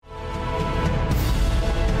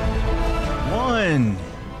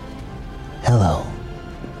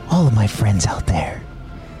my friends out there.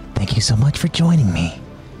 Thank you so much for joining me.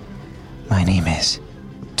 My name is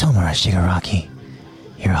Tomura Shigaraki,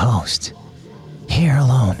 your host. Here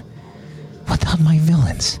alone, without my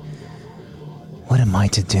villains. What am I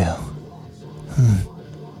to do?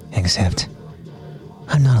 Except,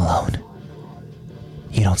 I'm not alone.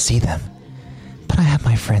 You don't see them, but I have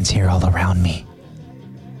my friends here all around me.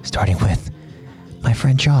 Starting with my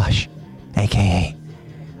friend Josh, aka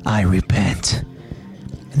I Repent.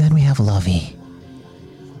 And then we have Lovey.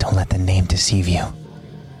 Don't let the name deceive you.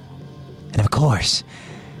 And of course,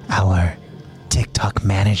 our TikTok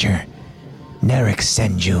manager, Nerek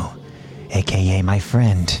Senju, aka my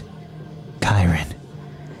friend, Kyron.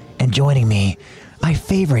 And joining me, my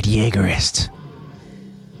favorite Jaegerist,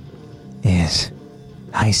 is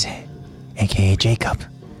Heise, aka Jacob.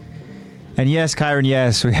 And yes, Kyron,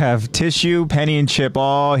 yes, we have Tissue, Penny, and Chip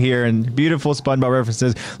all here, and beautiful SpongeBob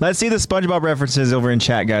references. Let's see the SpongeBob references over in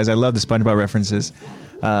chat, guys. I love the SpongeBob references.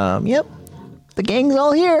 Yep, the gang's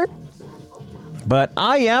all here. But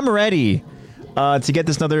I am ready to get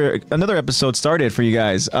this another episode started for you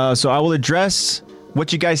guys. So I will address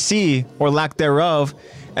what you guys see, or lack thereof,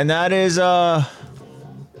 and that is no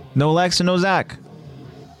Lex and no Zach.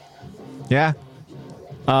 Yeah.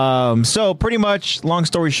 So pretty much, long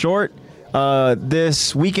story short,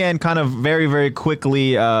 this weekend kind of very, very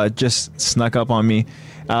quickly just snuck up on me.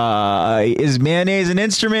 Is mayonnaise an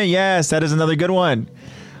instrument? Yes, that is another good one.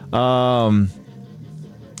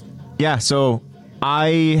 Yeah, so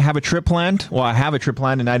I have a trip planned. Well, I have a trip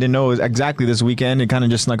planned, and I didn't know it was exactly this weekend. It kind of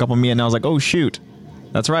just snuck up on me, and I was like, oh, shoot.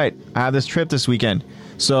 That's right. I have this trip this weekend.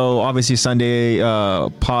 So obviously Sunday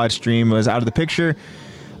pod stream was out of the picture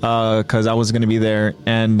because I was going to be there.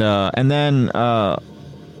 And then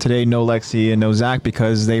today, no Lexi and no Zach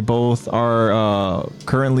because they both are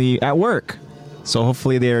currently at work. So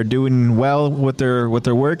hopefully they're doing well with their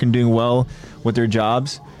work and doing well with their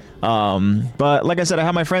jobs. But like I said, I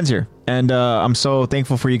have my friends here, and I'm so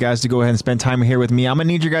thankful for you guys to go ahead and spend time here with me. I'm gonna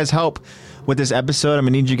need your guys' help with this episode. I'm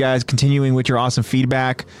gonna need you guys continuing with your awesome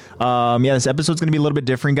feedback. Yeah, this episode's gonna be a little bit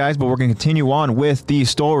different, guys, but we're gonna continue on with the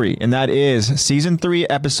story, and that is season 3,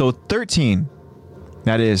 episode 13.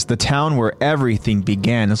 That is the town where everything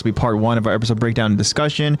began. This will be part 1 of our episode breakdown and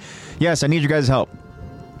discussion. Yes, I need your guys' help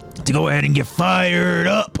to go ahead and get fired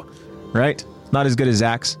up. Right? Not as good as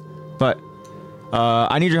Zach's, but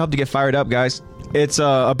I need your help to get fired up, guys. It's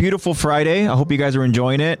a beautiful Friday. I hope you guys are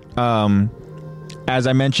enjoying it. As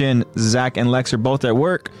I mentioned, Zach and Lex are both at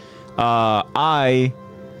work. How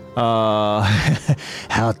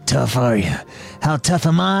tough are you? How tough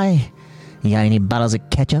am I? You got any bottles of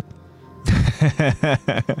ketchup?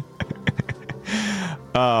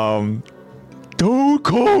 Don't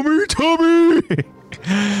call me Tommy.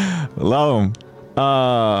 Love him.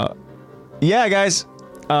 Yeah, guys.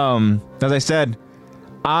 As I said,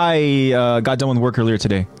 I got done with work earlier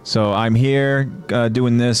today, so I'm here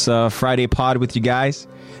doing this Friday pod with you guys.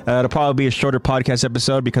 It'll probably be a shorter podcast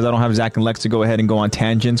episode because I don't have Zach and Lex to go ahead and go on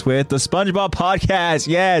tangents with. The SpongeBob podcast,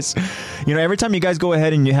 yes! You know, every time you guys go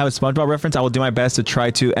ahead and you have a SpongeBob reference, I will do my best to try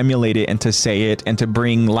to emulate it and to say it and to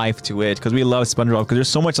bring life to it, because we love SpongeBob, because there's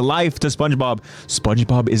so much life to SpongeBob.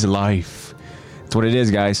 SpongeBob is life. That's what it is,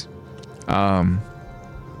 guys. But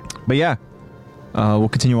yeah, we'll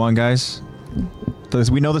continue on, guys. Because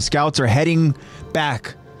we know the scouts are heading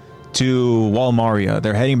back to Walmaria.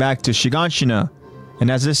 They're heading back to Shiganshina. And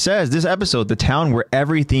as this says, this episode, the town where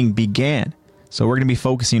everything began. So we're going to be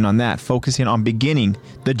focusing on that, focusing on beginning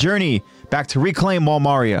the journey back to reclaim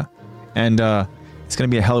Walmaria. And it's going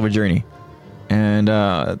to be a hell of a journey. And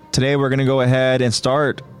today we're going to go ahead and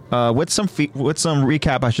start with some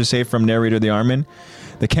recap, I should say, from narrator the Armin.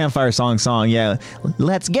 The campfire song, yeah.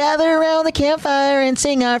 Let's gather around the campfire and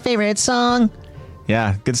sing our favorite song.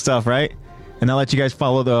 Yeah, good stuff, right? And I'll let you guys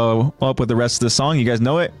follow up with the rest of the song. You guys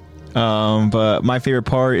know it. But my favorite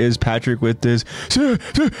part is Patrick with this trying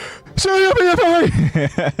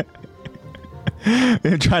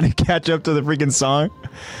to catch up to the freaking song.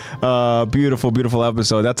 Beautiful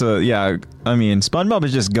episode. I mean, SpongeBob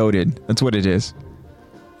is just goated. That's what it is.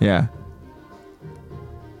 Yeah,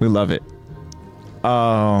 we love it.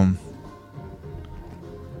 But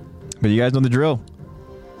you guys know the drill.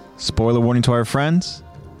 Spoiler warning to our friends.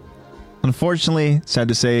 Unfortunately, sad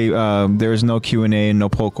to say, there is no Q&A and no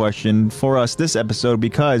poll question for us this episode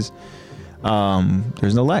because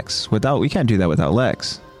there's no Lex. We can't do that without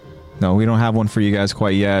Lex. No, we don't have one for you guys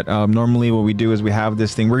quite yet. Normally, what we do is we have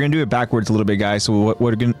this thing. We're gonna do it backwards a little bit, guys. So what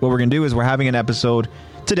we're gonna do is we're having an episode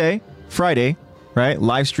today, Friday, right?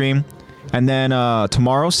 Live stream, and then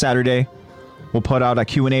tomorrow, Saturday, we'll put out a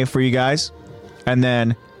Q&A for you guys, and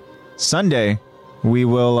then Sunday we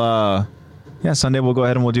will, Sunday we'll go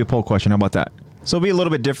ahead and we'll do a poll question. How about that? So it'll be a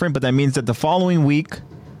little bit different, but that means that the following week,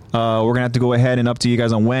 we're going to have to go ahead and up to you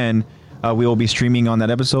guys on when we will be streaming on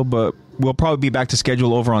that episode, but we'll probably be back to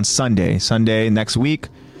schedule over on Sunday next week.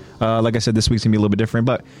 Like I said, this week's going to be a little bit different,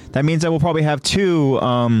 but that means that we'll probably have 2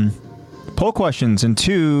 poll questions and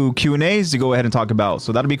 2 Q&As to go ahead and talk about.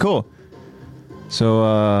 So that'll be cool.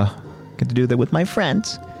 So, get to do that with my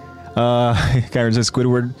friends. Kyron says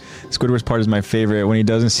Squidward's part is my favorite when he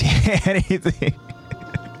doesn't see anything.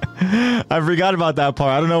 I forgot about that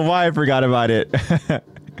part. I don't know why I forgot about it.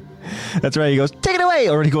 That's right. He goes, take it away.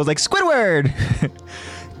 Or he goes like, Squidward.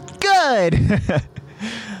 Good.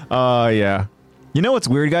 Oh, yeah. You know what's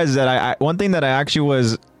weird, guys, is that I one thing that I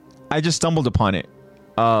just stumbled upon it.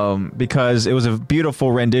 Because it was a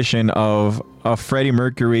beautiful rendition of a Freddie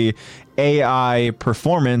Mercury AI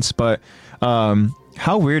performance. But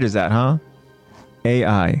how weird is that, huh?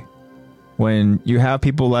 AI. When you have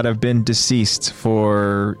people that have been deceased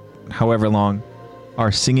for however long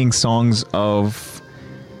are singing songs of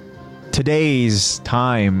today's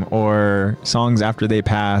time or songs after they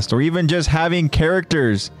passed, or even just having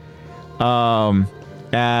characters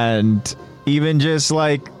and even just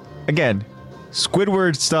like, again,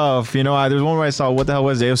 Squidward stuff, you know. There's one where I saw, what the hell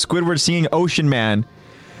was it? It was Squidward singing Ocean Man.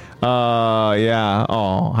 Yeah.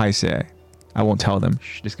 Oh, hi, say. I won't tell them.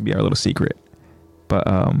 Shh, this could be our little secret.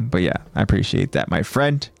 But yeah, I appreciate that, my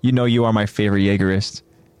friend. You know you are my favorite Jaegerist,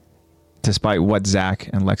 despite what Zach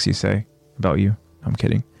and Lexi say about you. I'm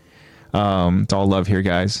kidding. It's all love here,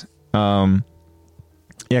 guys.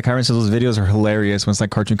 Yeah, Kyron says those videos are hilarious when it's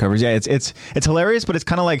like cartoon covers. Yeah, it's hilarious, but it's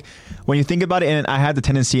kind of like when you think about it, and I had the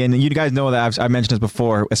tendency, and you guys know that I've mentioned this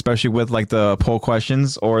before, especially with like the poll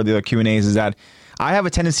questions or the Q&As, is that I have a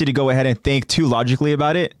tendency to go ahead and think too logically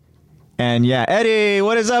about it. And yeah, Eddie,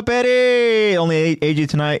 what is up, Eddie? Only AG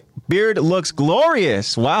tonight. Beard looks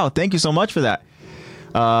glorious. Wow, thank you so much for that.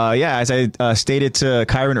 Yeah, as I stated to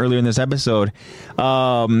Kyron earlier in this episode,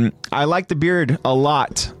 I like the beard a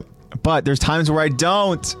lot, but there's times where I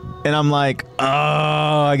don't, and I'm like, oh,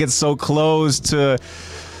 I get so close to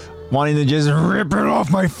wanting to just rip it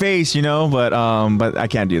off my face, you know, but I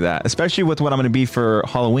can't do that, especially with what I'm going to be for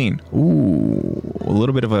Halloween. Ooh, a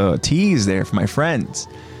little bit of a tease there for my friends.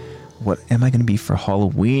 What am I going to be for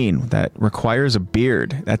Halloween that requires a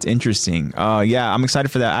beard? That's interesting. Yeah, I'm excited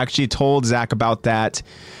for that. I actually told Zach about that.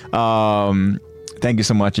 Thank you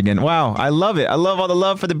so much again. Wow, I love it. I love all the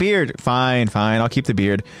love for the beard. Fine. I'll keep the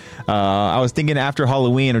beard. I was thinking after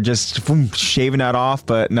Halloween or just shaving that off,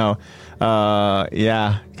 but no.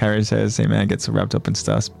 Yeah, Kyrie says, hey man, gets wrapped up in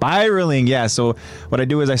stuff. Spiraling, yeah. So what I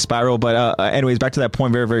do is I spiral. But anyways, back to that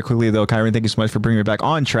point very, very quickly though. Kyrie, thank you so much for bringing me back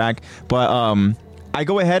on track. But I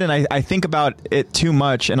go ahead and I think about it too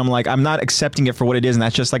much, and I'm like, I'm not accepting it for what it is, and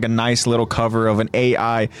that's just like a nice little cover of an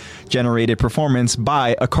AI generated performance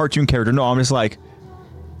by a cartoon character. No, I'm just like,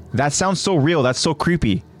 that sounds so real, that's so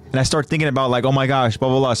creepy. And I start thinking about like, oh my gosh, blah,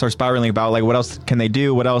 blah, blah. I start spiraling about like, what else can they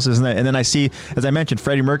do? What else isn't it? And then I see, as I mentioned,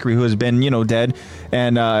 Freddie Mercury, who has been, you know, dead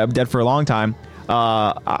and dead for a long time.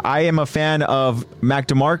 I am a fan of Mac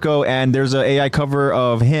DeMarco, and there's an AI cover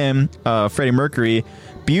of him, Freddie Mercury,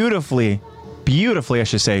 beautifully, I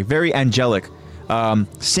should say, very angelic,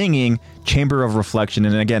 singing Chamber of Reflection.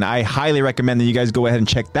 And again, I highly recommend that you guys go ahead and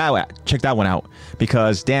check that one out,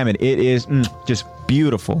 because damn it is just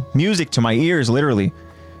beautiful music to my ears, literally.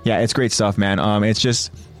 Yeah, it's great stuff, man. It's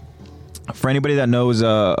just, for anybody that knows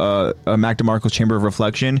Mac DeMarco's Chamber of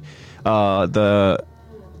Reflection, the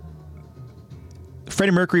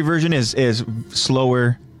Freddie Mercury version is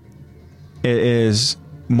slower. It is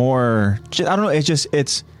more, I don't know,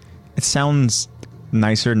 it sounds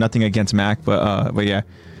nicer. Nothing against Mac, but yeah.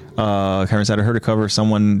 Karen said I heard a cover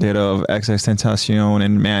someone did of XXXTentacion,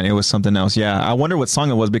 and man, it was something else. Yeah, I wonder what song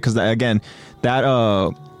it was, because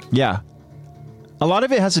yeah, a lot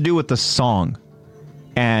of it has to do with the song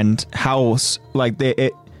and how like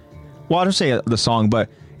well, I don't say the song, but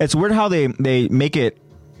it's weird how they make it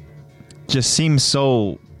just seem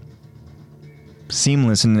so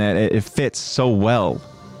seamless, and that it fits so well.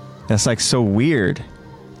 That's like so weird.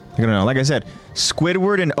 I don't know. Like I said,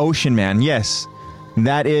 Squidward and Ocean Man. Yes,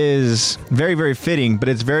 that is very, very fitting. But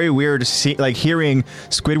it's very weird to see, like, hearing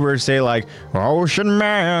Squidward say, like, "Ocean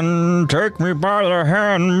Man, take me by the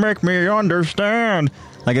hand, make me understand."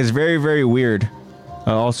 Like, it's very, very weird.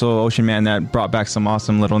 Also, Ocean Man, that brought back some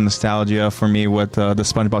awesome little nostalgia for me with the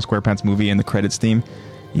SpongeBob SquarePants movie and the credits theme.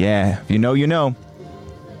 Yeah, if you know, you know.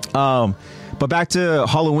 But back to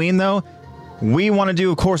Halloween, though. We want to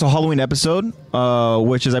do, of course, a Halloween episode,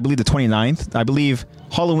 which is, I believe, the 29th. I believe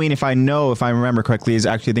Halloween, if I remember correctly, is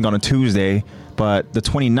actually, I think, on a Tuesday. But the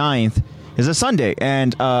 29th is a Sunday,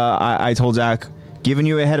 and I told Zach, giving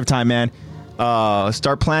you ahead of time, man.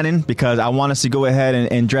 Start planning because I want us to go ahead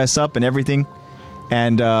and dress up and everything,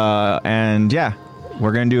 and yeah,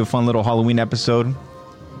 we're gonna do a fun little Halloween episode.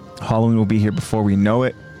 Halloween will be here before we know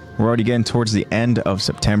it. We're already getting towards the end of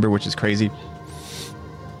September, which is crazy.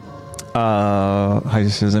 I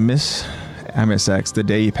just says I miss X. The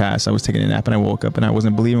day he passed, I was taking a nap and I woke up and I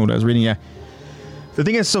wasn't believing what I was reading. Yeah. The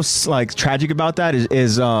thing is so like tragic about that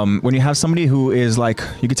is when you have somebody who is like,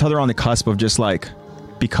 you can tell they're on the cusp of just like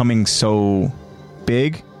becoming so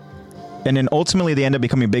big, and then ultimately they end up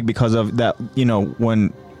becoming big because of that. You know,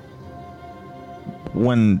 when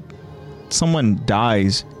someone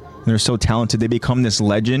dies and they're so talented, they become this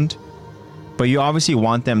legend, but you obviously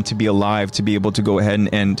want them to be alive to be able to go ahead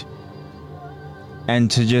and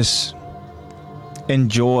to just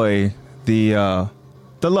enjoy the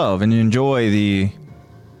love and enjoy the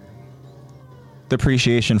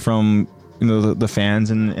appreciation from, you know, the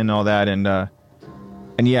fans and all that, and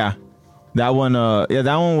yeah, that one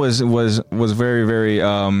was very, very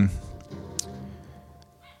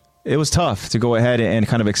it was tough to go ahead and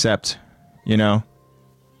kind of accept, you know.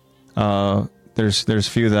 There's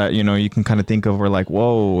few that, you know, you can kind of think of where like,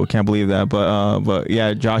 whoa, I can't believe that, but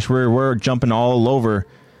yeah, Josh, we're jumping all over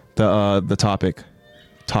the topics.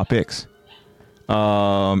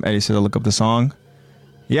 Eddie said to look up the song.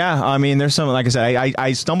 Yeah, I mean, there's some, like I said,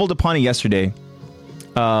 I stumbled upon it yesterday,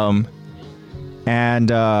 and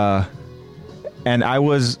I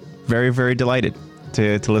was very, very delighted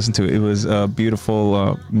to listen to it. It was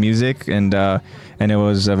beautiful music, and it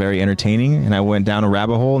was very entertaining, and I went down a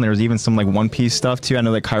rabbit hole, and there was even some like One Piece stuff too. I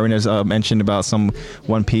know that Kyron has mentioned about some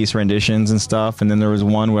One Piece renditions and stuff, and then there was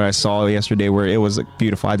one where I saw yesterday where it was like,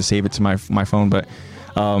 beautiful. I had to save it to my phone, but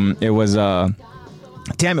it was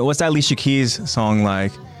damn it, what's that Alicia Keys song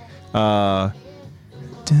like?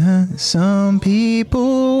 Some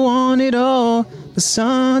people want it all, but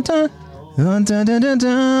sometimes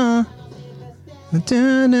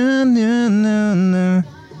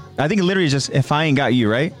I think it literally is just If I Ain't Got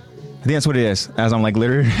You, right? I think that's what it is, as I'm like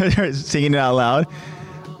literally singing it out loud.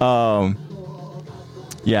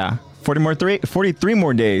 Yeah, 43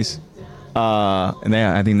 more days. And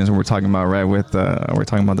yeah, I think that's what we're talking about, right? With we're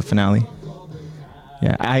talking about the finale.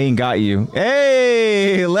 Yeah, I Ain't Got You.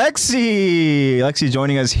 Hey, Lexi's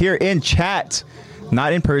joining us here in chat,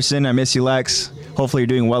 not in person. I miss you, Lex. Hopefully you're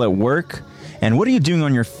doing well at work. And what are you doing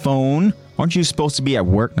on your phone? Aren't you supposed to be at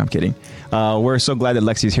work? No, I'm kidding. We're so glad that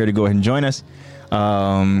Lexi's here to go ahead and join us.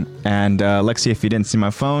 And Lexi, if you didn't see my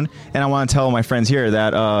phone, and I want to tell my friends here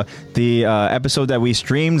that the episode that we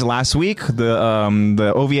streamed last week,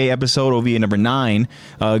 the OVA episode, OVA number 9,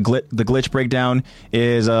 the glitch breakdown,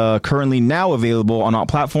 is currently now available on all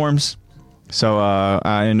platforms. So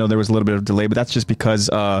I know there was a little bit of delay, but that's just because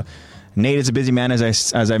Nate is a busy man,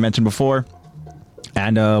 as I mentioned before,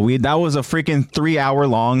 and that was a freaking 3-hour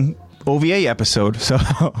long OVA episode. So,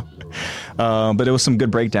 but it was some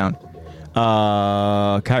good breakdown.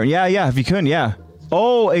 Kyron, yeah, if you couldn't, yeah.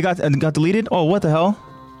 Oh, it got deleted. Oh, what the hell?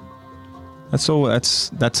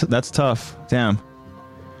 That's tough. Damn.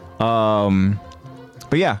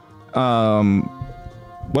 But yeah.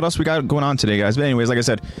 What else we got going on today, guys? But anyways, like I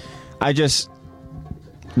said,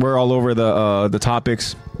 we're all over the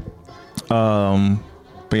topics. But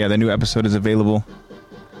yeah, the new episode is available.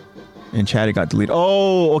 In chat, it got deleted.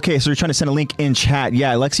 Oh, okay. So you're trying to send a link in chat.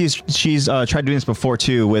 Yeah, she's tried doing this before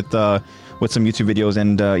too with some YouTube videos,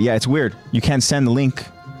 and yeah, it's weird. You can't send the link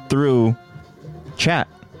through chat.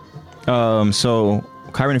 So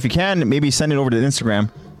Kyron, if you can, maybe send it over to the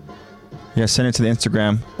Instagram. Yeah, send it to the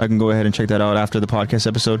Instagram. I can go ahead and check that out after the podcast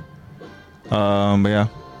episode. But yeah,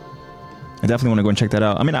 I definitely want to go and check that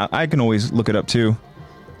out. I mean, I can always look it up too.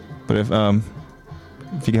 But if you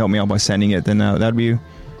can help me out by sending it, then that'd be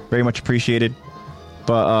very much appreciated.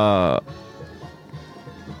 But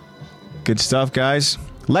good stuff, guys.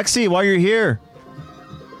 Lexi, while you're here,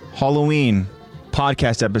 Halloween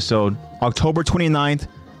podcast episode, October 29th.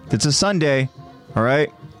 It's a Sunday. All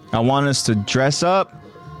right. I want us to dress up,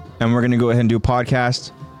 and we're going to go ahead and do a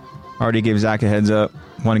podcast. I already gave Zach a heads up.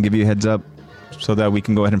 Want to give you a heads up so that we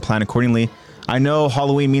can go ahead and plan accordingly. I know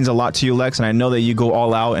Halloween means a lot to you, Lex, and I know that you go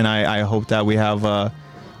all out, and I hope that we have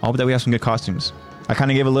some good costumes. I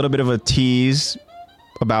kind of gave a little bit of a tease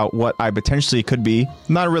about what I potentially could be.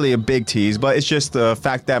 Not really a big tease, but it's just the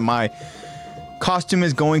fact that my costume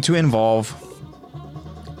is going to involve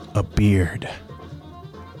a beard.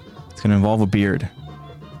 It's going to involve a beard.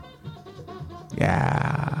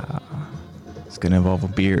 Yeah. It's going to involve a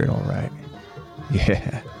beard, all right.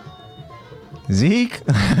 Yeah. Zeke?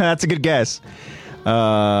 That's a good guess.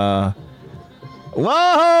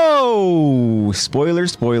 Whoa!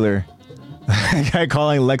 Spoiler. Guy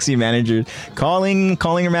calling Lexi manager. Calling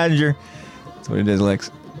her manager. That's what it is, Lex.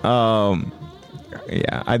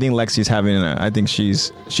 Yeah, I think Lexi's having I think she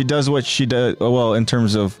does what she does well in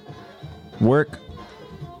terms of work.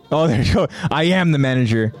 Oh, there you go. I am the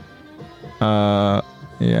manager. Yeah.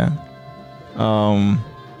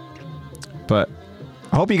 But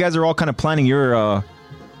I hope you guys are all kind of planning your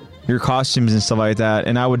costumes and stuff like that.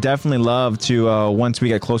 And I would definitely love to once we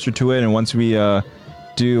get closer to it and once we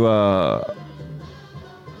do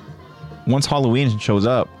once Halloween shows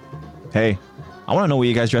up. Hey, I want to know what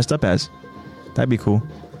you guys dressed up as. That'd be cool.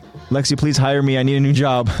 Lexi, please hire me. I need a new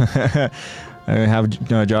job. I have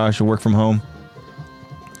Josh work from home.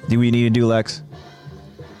 Do we need to do, Lex?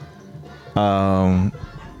 But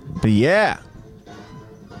yeah.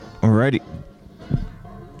 Alrighty.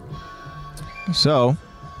 So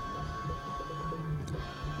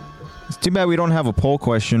it's too bad we don't have a poll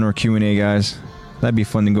question or Q&A, guys. That'd be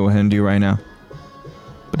fun to go ahead and do right now.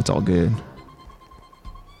 But it's all good.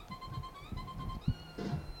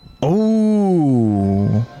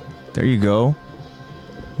 Oh, there you go.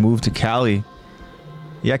 Move to Cali.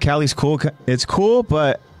 Yeah, Cali's cool. It's cool,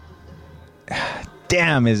 but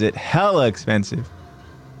damn, is it hella expensive.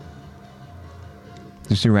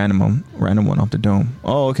 Just a random one off the dome.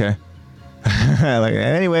 Oh, okay. Like,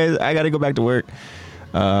 anyways, I gotta go back to work.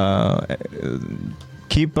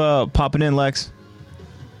 Keep popping in, Lex,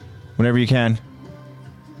 whenever you can.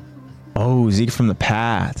 Oh, Zeke from the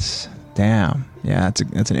Paths. Damn. Yeah,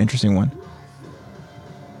 that's an interesting one.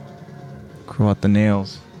 Grow out the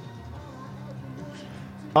nails.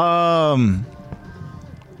 Off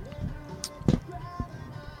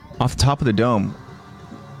the top of the dome.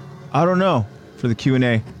 I don't know for the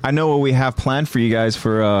Q&A. I know what we have planned for you guys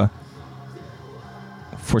for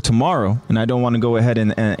tomorrow, and I don't want to go ahead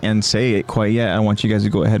and say it quite yet. I want you guys to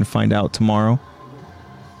go ahead and find out tomorrow.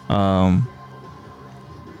 Of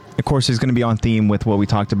course, it's going to be on theme with what we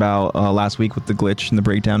talked about last week with the glitch and the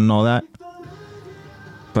breakdown and all that.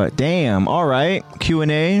 But damn, all right,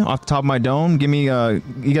 Q&A off the top of my dome. You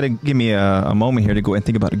gotta give me a moment here to go and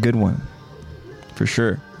think about a good one, for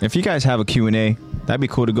sure. If you guys have a Q&A, that'd be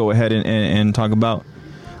cool to go ahead and talk about.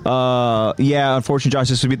 Yeah, unfortunately, Josh,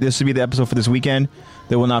 this would be the episode for this weekend.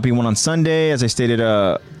 There will not be one on Sunday, as I stated.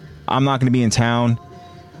 I'm not going to be in town.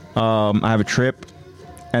 I have a trip,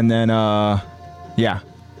 and then yeah.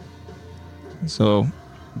 So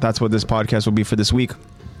that's what this podcast will be for this week.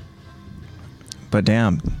 But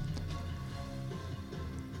damn.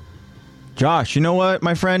 Josh, you know what,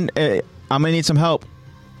 my friend? I'm going to need some help.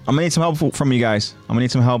 I'm going to need some help from you guys. I'm going to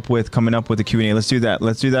need some help with coming up with a Q&A. Let's do that.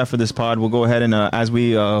 Let's do that for this pod. We'll go ahead and as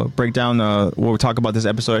we break down what we talk about this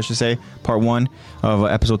episode, I should say, part 1 of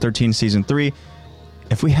episode 13, season 3.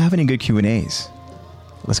 If we have any good Q&As,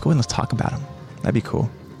 let's go ahead and let's talk about them. That'd be cool.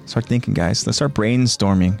 Start thinking, guys. Let's start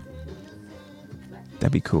brainstorming.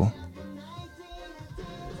 That'd be cool.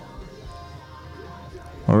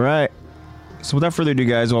 All right. So without further ado,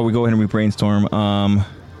 guys, while we go ahead and we brainstorm, I'm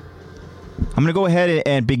going to go ahead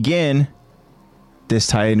and begin this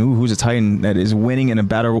Titan. Ooh, who's a Titan that is winning in a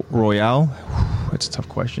battle royale? That's a tough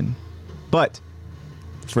question. But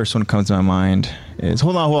the first one that comes to my mind is...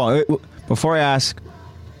 Hold on. Before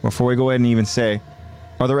we go ahead and even say,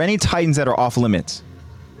 are there any Titans that are off limits?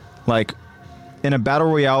 Like, in a battle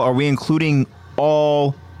royale, are we including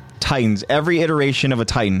all Titans? Every iteration of a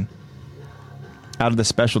Titan? Out of the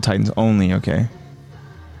special Titans only, okay.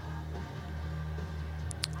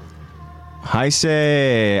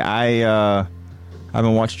 Heisei, I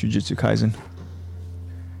haven't watched Jujutsu Kaisen.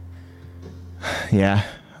 Yeah,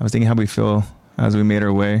 I was thinking how we feel as we made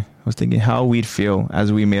our way. I was thinking how we'd feel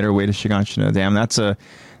as we made our way to Shiganshina. Damn, that's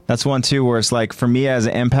one too where it's like, for me as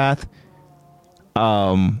an empath,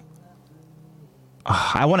 I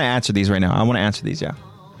want to answer these right now. Yeah.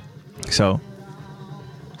 So,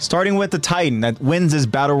 starting with the Titan that wins this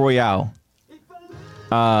battle royale.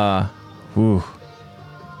 Ooh.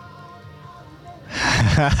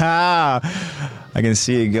 I can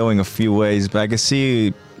see it going a few ways, but I can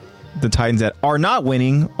see the Titans that are not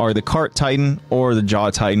winning are the Cart Titan or the Jaw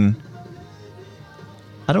Titan.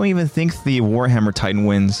 I don't even think the Warhammer Titan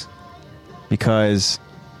wins because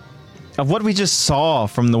of what we just saw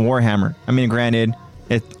from the Warhammer. I mean, granted,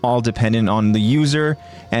 it's all dependent on the user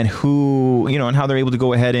and who, and how they're able to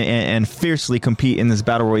go ahead and fiercely compete in this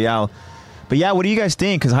battle royale. But yeah, what do you guys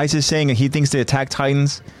think? Because Heis is saying he thinks the Attack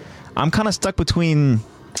Titans. I'm kind of stuck between...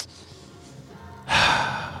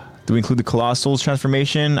 Do we include the Colossal's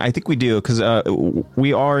transformation? I think we do, because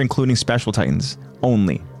we are including Special Titans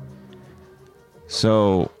only.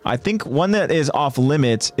 So I think one that is off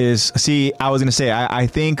limits is, see, I was going to say, I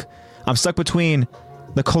think I'm stuck between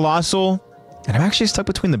the Colossal, and I'm actually stuck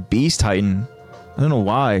between the Beast Titan. I don't know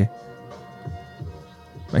why.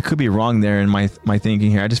 I could be wrong there in my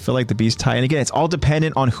thinking here. I just feel like the Beast Titan, again, it's all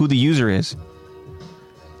dependent on who the user is.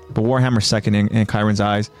 But Warhammer's second in Chiron's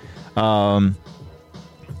eyes. But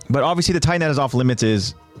obviously the Titan that is off limits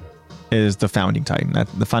is the Founding Titan.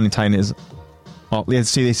 The Founding Titan is... Well, let's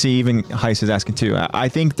see, they see even Heist is asking too. I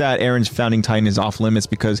think that Eren's Founding Titan is off limits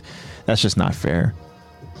because that's just not fair.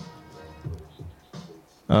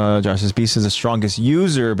 Josh's Beast is the strongest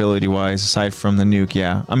user ability-wise aside from the nuke,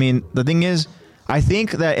 yeah. I mean, the thing is, I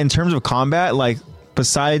think that in terms of combat, like,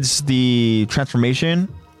 besides the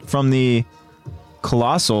transformation from the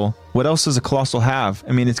Colossal, what else does a Colossal have?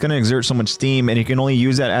 I mean, it's going to exert so much steam, and you can only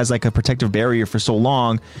use that as like a protective barrier for so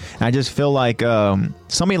long. And I just feel like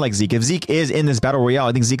somebody like Zeke, if Zeke is in this battle royale,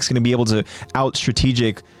 I think Zeke's going to be able to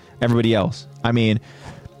out-strategic everybody else. I mean,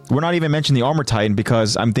 we're not even mentioning the Armor Titan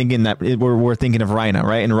because I'm thinking that we're thinking of Rhina,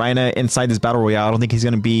 right? And Rhina inside this battle royale, I don't think he's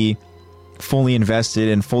going to be fully invested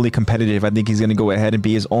and fully competitive. I think he's going to go ahead and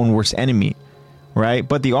be his own worst enemy, right?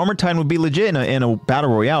 But the Armor Titan would be legit in a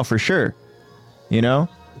battle royale for sure. You know,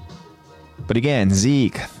 but again,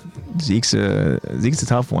 Zeke's a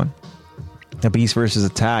tough one. The Beast versus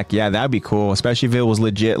Attack, yeah, that'd be cool. Especially if it was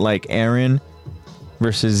legit, like Eren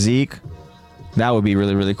versus Zeke. That would be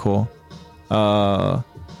really, really cool. Yeah,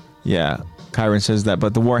 Chiron says that.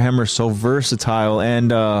 But the Warhammer is so versatile,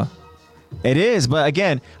 and it is. But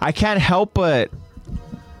again, I can't help but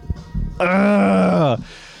the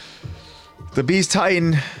Beast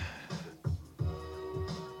Titan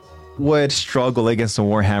would struggle against the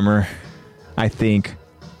Warhammer, I think.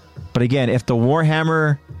 But again, if the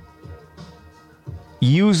Warhammer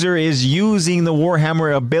user is using the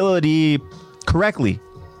Warhammer ability correctly,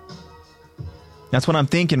 that's what I'm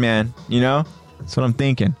thinking, man. You know, that's what I'm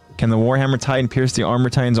thinking. Can the Warhammer Titan pierce the Armor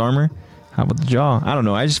Titan's armor? How about the jaw? I don't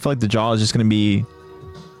know. I just feel like the jaw is just going to be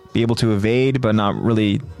able to evade, but not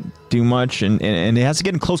really do much, and it has to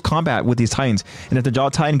get in close combat with these Titans. And if the Jaw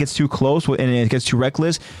Titan gets too close and it gets too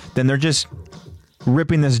reckless, then they're just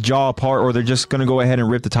ripping this jaw apart, or they're just gonna go ahead and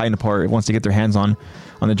rip the Titan apart once they get their hands on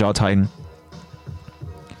the Jaw Titan.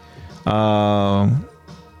 The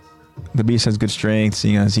Beast has good strength,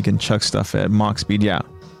 seeing as he can chuck stuff at Mach speed. Yeah.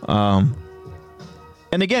 And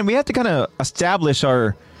again, we have to kind of establish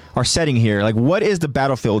our setting here. Like, what is the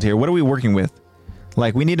battlefield here? What are we working with?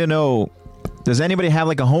 Like, we need to know, does anybody have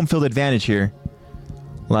like a home field advantage here?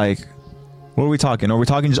 Like, what are we talking? Are we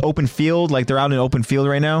talking just open field? Like they're out in open field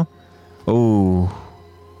right now? Oh,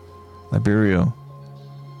 Liberio.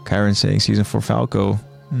 Chiron saying season 4 Falco. How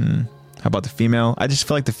about the female? I just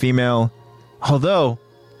feel like the female, although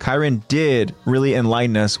Chiron did really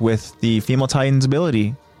enlighten us with the female Titan's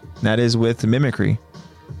ability. And that is with mimicry.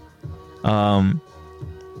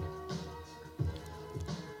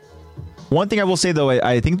 One thing I will say though,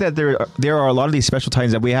 I think that there are a lot of these special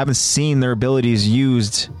Titans that we haven't seen their abilities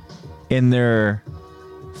used in their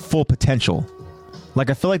full potential. Like,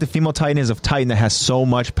 I feel like the female Titan is a Titan that has so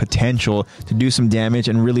much potential to do some damage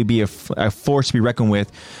and really be a force to be reckoned with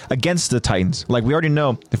against the Titans. Like, we already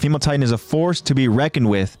know the female Titan is a force to be reckoned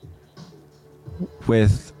with, I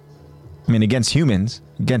mean, against humans,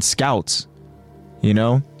 against scouts, you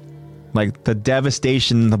know? Like, the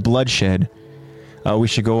devastation, the bloodshed. We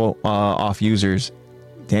should go off users.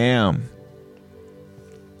 Damn.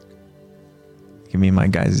 Give me my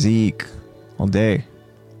guy Zeke all day.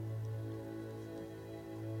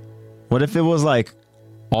 What if it was like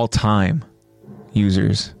all-time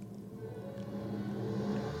users?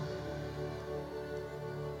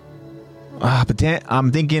 But then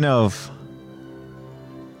I'm thinking of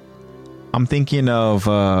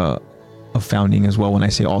Founding as well when I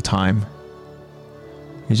say all-time.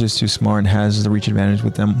 He's just too smart and has the reach advantage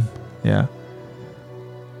with them. Yeah.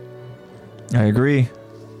 I agree.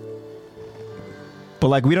 But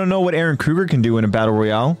like, we don't know what Eren Kruger can do in a battle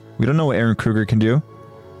royale. We don't know what Eren Kruger can do.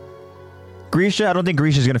 Grisha, I don't think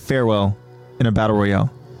Grisha's going to fare well in a battle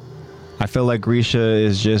royale. I feel like Grisha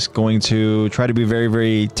is just going to try to be very,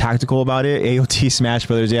 very tactical about it. AOT Smash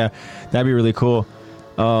Brothers, yeah. That'd be really cool.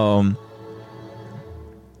 Damn,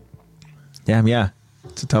 yeah.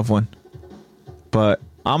 It's a tough one. But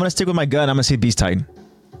I'm going to stick with my gun. I'm going to say Beast Titan.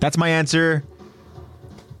 That's my answer.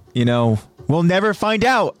 You know, we'll never find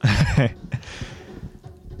out. That's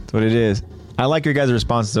what it is. I like your guys'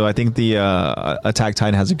 response, though. I think the Attack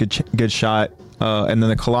Titan has a good shot. And then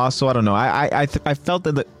the Colossal, I don't know. I felt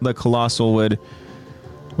that the Colossal would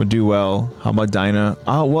do well. How about Dinah?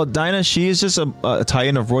 Oh, well, Dinah, she is just a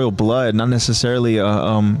Titan of royal blood, not necessarily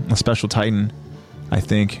a special Titan. I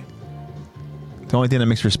think. The only thing that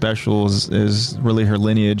makes her special is really her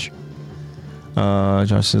lineage.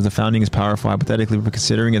 Josh says the founding is powerful. Hypothetically, but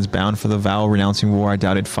considering it's bound for the vow renouncing war, I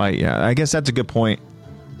doubt it'd fight. Yeah, I guess that's a good point.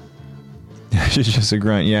 She's just a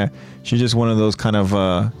grunt. Yeah, she's just one of those kind of.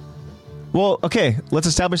 Well, okay, let's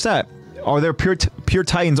establish that. Are there pure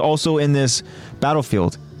titans also in this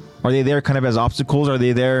battlefield? Are they there kind of as obstacles? Are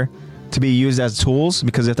they there to be used as tools?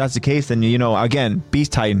 Because if that's the case, then, you know, again,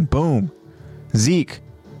 Beast Titan, boom. Zeke,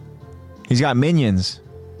 he's got minions.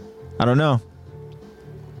 I don't know.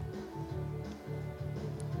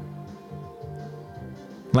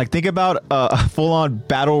 Like, think about a full-on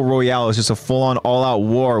battle royale. It's just a full-on all-out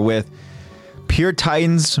war with pure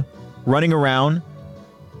titans running around.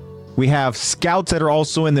 We have scouts that are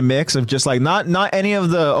also in the mix of just like not any of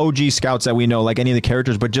the OG scouts that we know, like any of the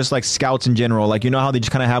characters, but just like scouts in general. Like, you know how they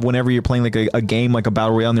just kind of have whenever you're playing like a game, like a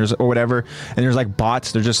battle royale, and there's or whatever, and there's like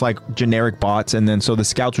bots. They're just like generic bots, and then so the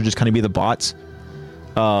scouts would just kind of be the bots.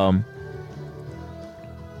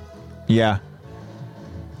 Yeah.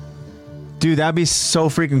 Dude, that'd be so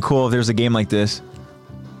freaking cool if there's a game like this.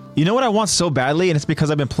 You know what I want so badly, and it's because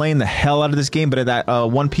I've been playing the hell out of this game, but that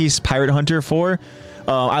One Piece Pirate Hunter 4,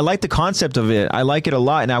 I like the concept of it. I like it a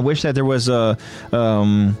lot, and I wish that there was a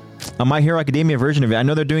My Hero Academia version of it. I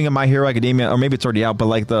know they're doing a My Hero Academia, or maybe it's already out, but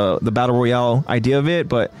like the Battle Royale idea of it,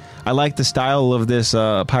 but I like the style of this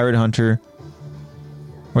Pirate Hunter.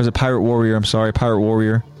 Or is it Pirate Warrior? I'm sorry, Pirate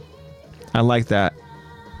Warrior. I like that.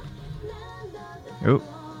 Oh.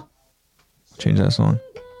 Change that song.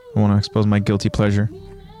 I want to expose my guilty pleasure.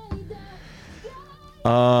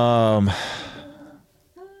 Yeah,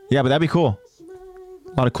 but that'd be cool.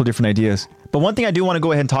 A lot of cool different ideas. But one thing I do want to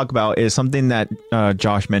go ahead and talk about is something that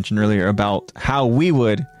Josh mentioned earlier about how we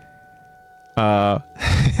would how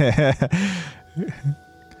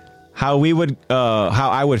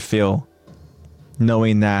I would feel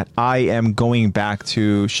knowing that I am going back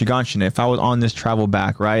to Shiganshina if I was on this travel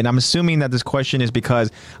back, right? And I'm assuming that this question is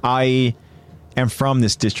because I am from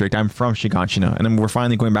this district. I'm from Shiganshina, and then we're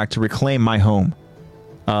finally going back to reclaim my home.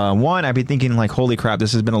 One, I'd be thinking like, holy crap,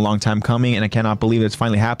 this has been a long time coming, and I cannot believe it's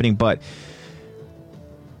finally happening. But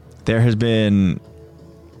there has been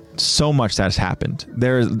so much that has happened.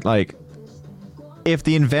 There's like, if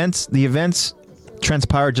the events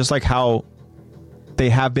transpire just like how they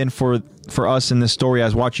have been for us in this story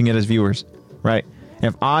as watching it as viewers, right?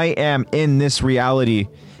 If I am in this reality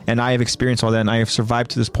and I have experienced all that, and I have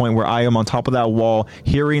survived to this point where I am on top of that wall,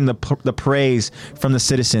 hearing the praise from the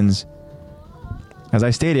citizens, as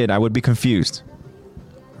I stated, I would be confused.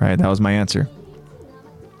 Right, that was my answer.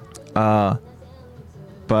 But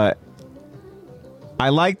I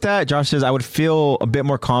like that. Josh says I would feel a bit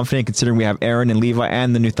more confident considering we have Eren and Levi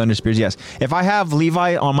and the new Thunder Spears. Yes, if I have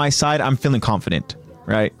Levi on my side, I'm feeling confident.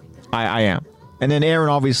 Right, I am. And then Eren,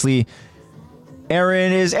 obviously,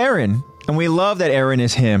 Eren is Eren. And we love that Eren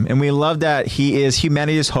is him, and we love that he is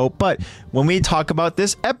humanity's hope. But when we talk about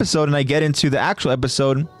this episode and I get into the actual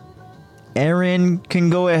episode, Eren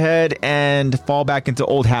can go ahead and fall back into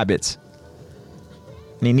old habits.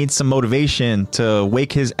 And he needs some motivation to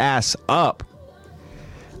wake his ass up.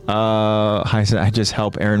 I said I just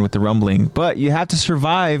help Eren with the rumbling. But you have to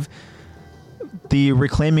survive the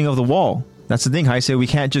reclaiming of the wall. That's the thing. I say we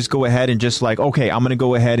can't just go ahead and just like, okay, I'm going to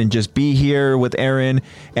go ahead and just be here with Eren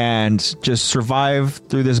and just survive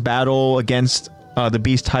through this battle against the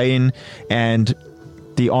Beast Titan and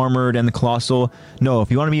the Armored and the Colossal. No,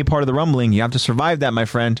 if you want to be a part of the rumbling, you have to survive that, my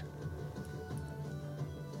friend.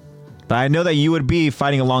 But I know that you would be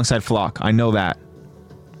fighting alongside Flock. I know that.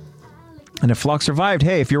 And if Flock survived,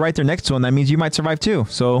 hey, if you're right there next to him, that means you might survive too.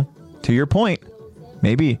 So, to your point,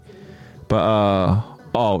 maybe. But,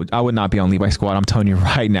 oh, I would not be on Levi's squad. I'm telling you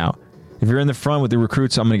right now. If you're in the front with the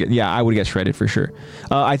recruits, I'm going to get... Yeah, I would get shredded for sure.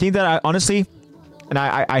 I think that I honestly... And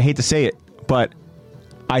I hate to say it, but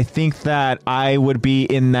I think that I would be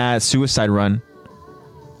in that suicide run.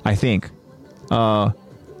 I think.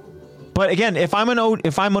 But again, if I'm an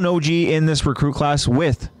OG in this recruit class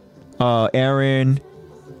with Eren,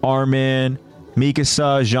 Armin,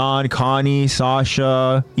 Mikasa, Jean, Connie,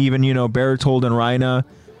 Sasha, even, you know, Bertold and Reina,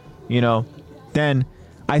 you know, then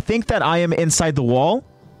I think that I am inside the wall,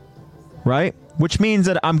 right? Which means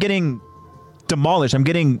that I'm getting demolished. I'm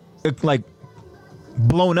getting, like,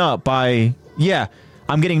 blown up by... Yeah,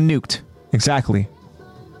 I'm getting nuked. Exactly.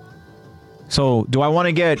 So, do I want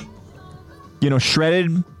to get, you know,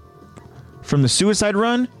 shredded from the suicide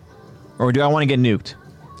run? Or do I want to get nuked?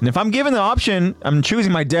 And if I'm given the option, I'm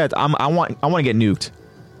choosing my death. I want to get nuked.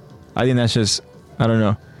 I think that's just... I don't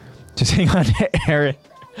know. Just hang on to Eren.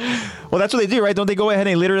 Well, that's what they do, right? Don't they go ahead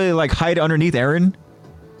and literally like hide underneath Eren?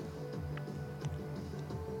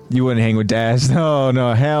 You wouldn't hang with Daz. No,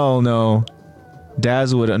 no, hell no.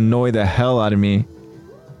 Daz would annoy the hell out of me.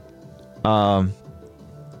 But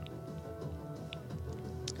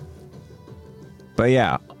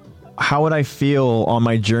yeah, how would I feel on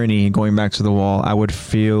my journey going back to the wall? I would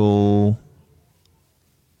feel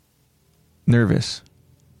nervous.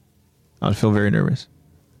 I would feel very nervous.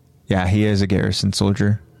 Yeah, he is a garrison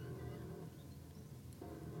soldier.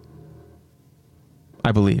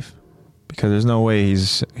 I believe. Because there's no way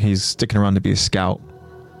he's sticking around to be a scout.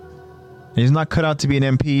 He's not cut out to be an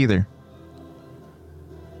MP either.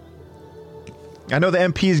 I know the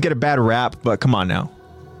MPs get a bad rap, but come on now.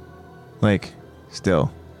 Like, still.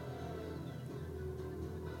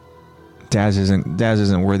 Daz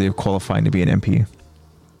isn't worthy of qualifying to be an MP.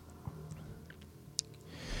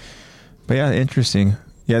 But yeah, interesting.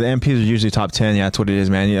 Yeah, the MPs are usually top 10. Yeah, that's what it is,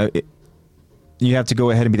 man. You have to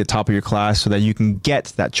go ahead and be the top of your class so that you can get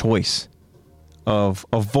that choice of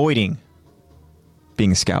avoiding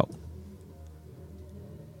being a scout.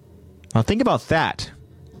 Now think about that.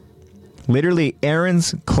 Literally,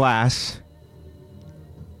 Eren's class,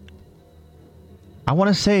 I want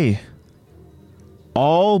to say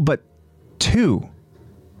all but 2,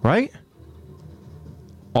 right?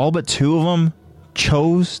 All but 2 of them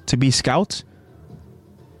chose to be scouts.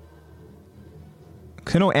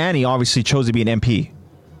 Because I know Annie obviously chose to be an MP.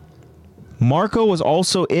 Marco was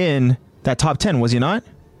also in that top 10, was he not?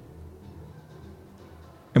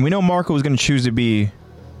 And we know Marco was going to choose to be...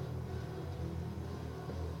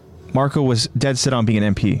 Marco was dead set on being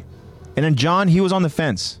an MP. And then John, he was on the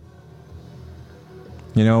fence.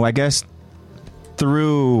 You know, I guess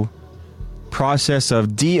through process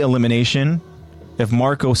of de-elimination, if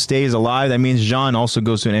Marco stays alive, that means John also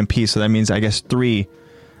goes to an MP. So that means, I guess, 3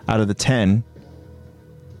 out of the 10.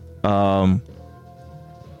 And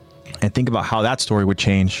think about how that story would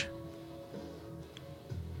change.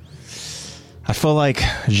 I feel like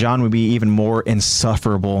Jean would be even more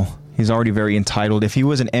insufferable. He's already very entitled. If he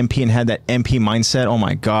was an MP and had that MP mindset, oh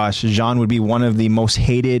my gosh, Jean would be one of the most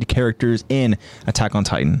hated characters in Attack on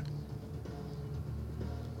Titan.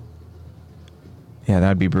 Yeah,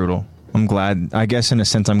 that'd be brutal. I'm glad. I guess in a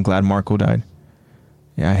sense, I'm glad Marco died.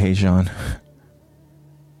 Yeah, I hate Jean.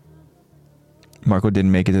 Marco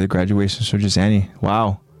didn't make it to the graduation, so just Annie.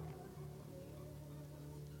 Wow.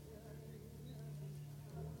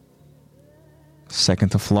 Second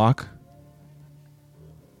to Flock.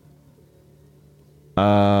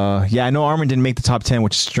 Yeah, I know Armin didn't make the top 10,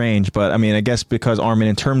 which is strange, but I mean, I guess because Armin,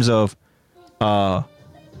 in terms of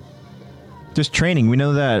just training, we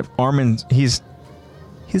know that Armin, he's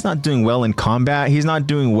not doing well in combat. He's not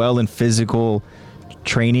doing well in physical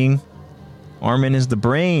training. Armin is the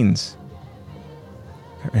brains.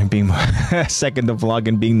 And being second to Vlog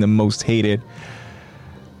and being the most hated.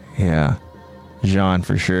 Yeah. Jean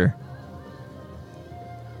for sure.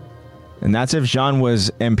 And that's if Jean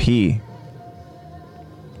was MP.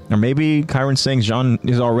 Or maybe Kyron's saying Jean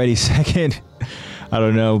is already second. I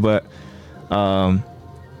don't know, but yeah,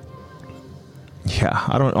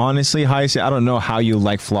 I don't honestly, I don't know how you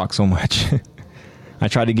like Flock so much. I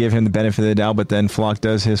try to give him the benefit of the doubt, but then Flock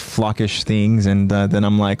does his Flockish things, and then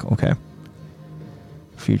I'm like, okay.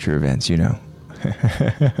 Future events, you know.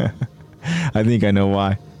 I think I know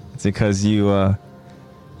why. It's because you have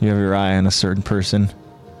your eye on a certain person.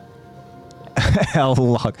 Hell,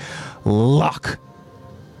 Lock.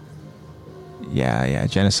 Yeah,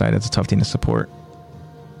 genocide, that's a tough thing to support.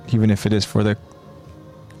 Even if it is for the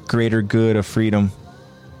greater good of freedom.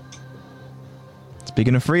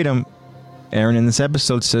 Speaking of freedom, Eren in this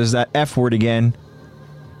episode says that F word again.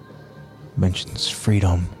 Mentions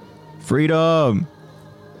freedom. Freedom!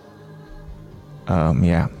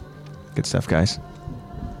 Yeah. Good stuff, guys.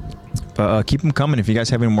 But keep them coming. If you guys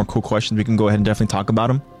have any more cool questions, we can go ahead and definitely talk about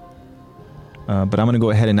them. But I'm going to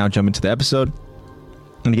go ahead and now jump into the episode.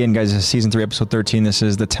 And again, guys, this is Season 3, Episode 13. This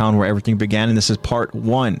is the town where everything began, and this is Part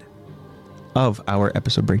 1 of our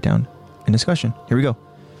episode breakdown and discussion. Here we go.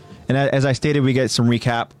 And as I stated, we get some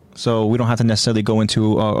recap, so we don't have to necessarily go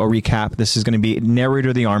into a recap. This is going to be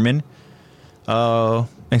narrator the Armin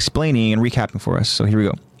explaining and recapping for us. So here we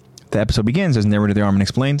go. The episode begins as narrator the Armin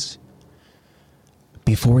explains.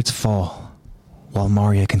 Before its fall, while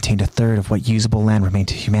Maria contained a third of what usable land remained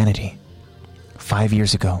to humanity, 5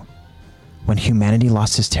 years ago, when humanity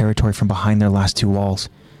lost its territory from behind their last 2 walls,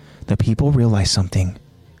 the people realized something.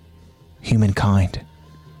 Humankind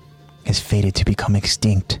is fated to become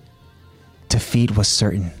extinct. Defeat was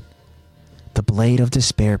certain. The blade of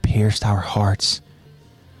despair pierced our hearts.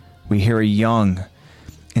 We hear a young,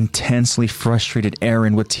 intensely frustrated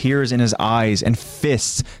Eren with tears in his eyes and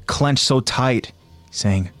fists clenched so tight,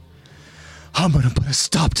 saying, I'm gonna put a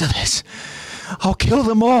stop to this. I'll kill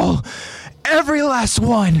them all. Every last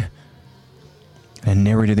one. And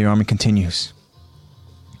narrator of the army continues.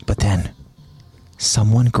 But then,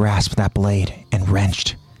 someone grasped that blade and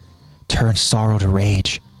wrenched, turned sorrow to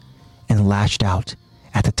rage, and lashed out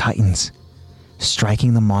at the Titans,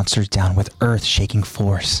 striking the monsters down with earth-shaking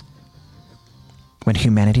force. When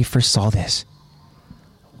humanity first saw this,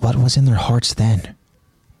 what was in their hearts then?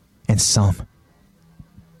 And some,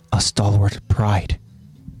 a stalwart pride,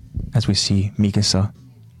 as we see Mikasa.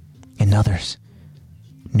 and others,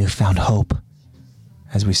 newfound hope,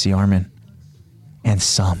 As we see Armin. and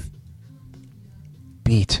some,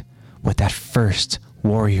 beat with that first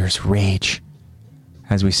warrior's rage,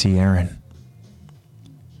 As we see Eren.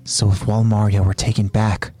 So if Walmaria were taken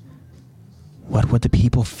back, what would the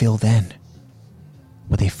people feel then?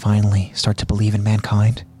 Would they finally start to believe in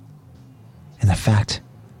mankind? And the fact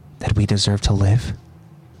that we deserve to live?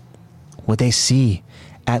 Would they see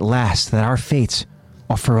at last that our fates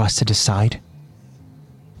are for us to decide?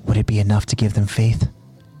 Would it be enough to give them faith?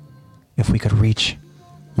 If we could reach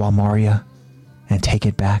Walmaria and take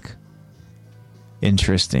it back?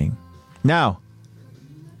 Interesting. Now,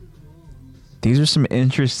 these are some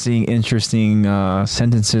interesting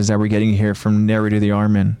sentences that we're getting here from narrator the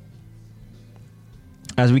Armin.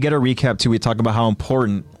 As we get a recap too, we talk about how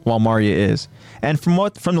important Walmaria is, and from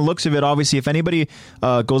the looks of it, obviously, if anybody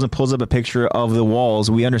goes and pulls up a picture of the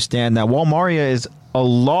walls, we understand that Walmaria is a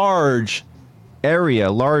large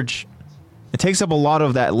area. It takes up a lot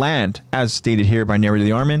of that land, as stated here by narrator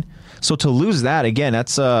the Armin. So to lose that again,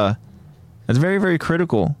 that's very, very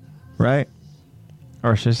critical, right?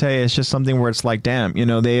 Or should I say, it's just something where it's like, damn,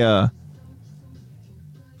 they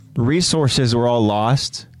resources were all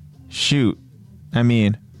lost. Shoot. I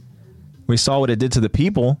mean, we saw what it did to the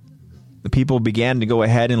people. The people began to go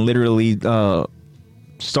ahead and literally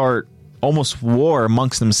start almost war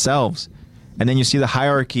amongst themselves. And then you see the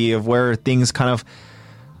hierarchy of where things kind of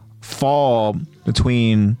fall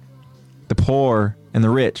between the poor and the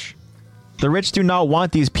rich. The rich do not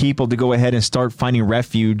want these people to go ahead and start finding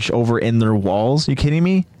refuge over in their walls. You kidding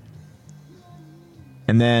me?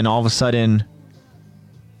 And then all of a sudden,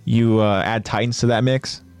 you add Titans to that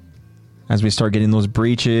mix. As we start getting those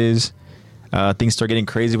breaches, things start getting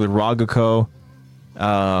crazy with Ragako.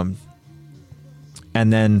 And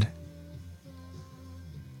then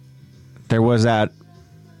there was that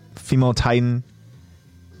female Titan,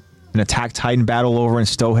 an attack Titan battle over in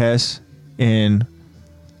Stohes in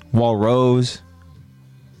Walrose.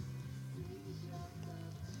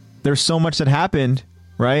 There's so much that happened,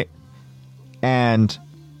 right? And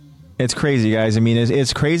it's crazy, guys. I mean,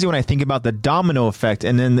 it's crazy when I think about the domino effect,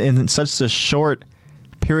 and then in such a short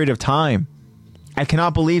period of time. I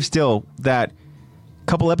cannot believe still that a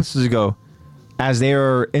couple episodes ago, as they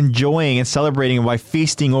are enjoying and celebrating by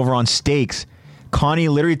feasting over on steaks, Connie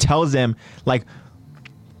literally tells them, like,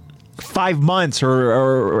 5 months,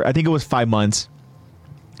 or I think it was 5 months,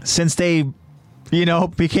 since they,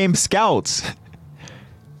 became scouts.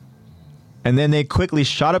 And then they quickly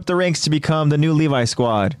shot up the ranks to become the new Levi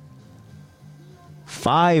squad.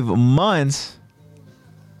 5 months.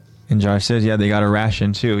 And Josh says, yeah, they got a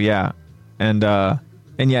ration too. Yeah. And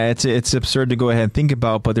yeah, it's absurd to go ahead and think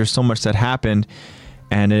about, but there's so much that happened.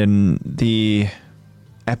 And in the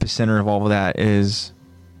epicenter of all of that is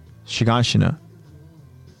Shiganshina.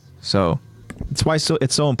 So it's why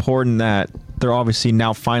it's so important that they're obviously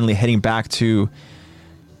now finally heading back to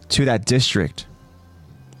that district.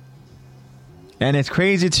 And it's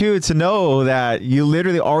crazy too to know that you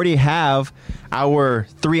literally already have our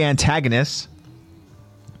 3 antagonists,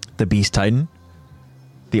 the Beast Titan,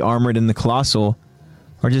 the Armored, and the Colossal,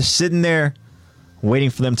 are just sitting there waiting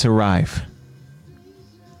for them to arrive.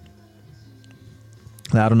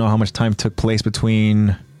 Now, I don't know how much time took place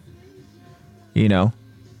between,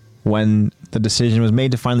 when the decision was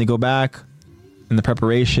made to finally go back and the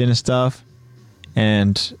preparation and stuff,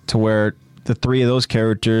 and to where the 3 of those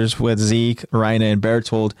characters with Zeke, Raina, and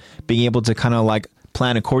Bertold being able to kind of like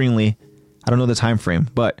plan accordingly. I don't know the time frame,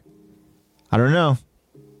 but I don't know.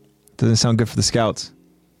 Doesn't sound good for the scouts.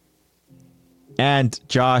 And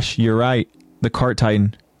Josh, you're right. The Cart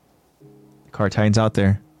Titan. The Cart Titan's out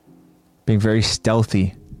there, being very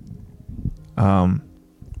stealthy.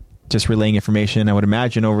 Just relaying information, I would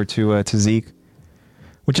imagine, over to Zeke,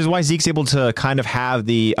 which is why Zeke's able to kind of have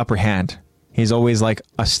the upper hand. He's always like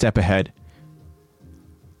a step ahead.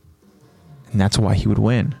 And that's why he would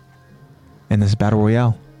win in this battle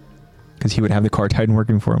royale, because he would have the Cart Titan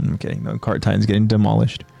working for him. I'm kidding. The Cart Titan's getting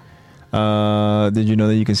demolished. Did you know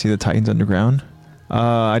that you can see the Titans underground?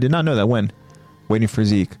 I did not know that. When? Waiting for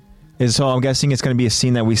Zeke. So I'm guessing it's going to be a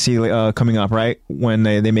scene that we see coming up, right? When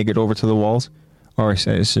they make it over to the walls. Or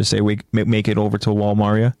let's just say we make it over to Wall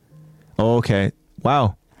Maria. Oh, okay.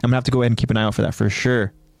 Wow. I'm going to have to go ahead and keep an eye out for that for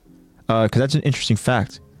sure. Because that's an interesting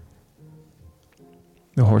fact.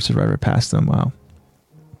 The horses ride right past them. Wow.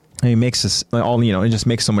 And it makes this all, it just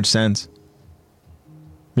makes so much sense.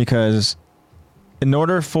 Because in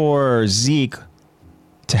order for Zeke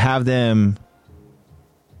to have them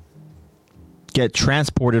get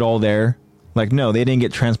transported all there, like, no, they didn't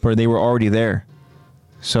get transported. They were already there.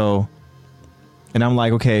 So, and I'm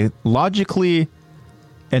like, okay, logically,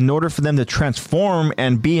 in order for them to transform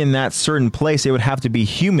and be in that certain place, they would have to be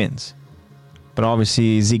humans. But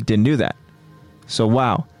obviously, Zeke didn't do that. So,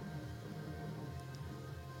 wow.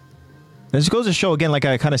 This goes to show, again, like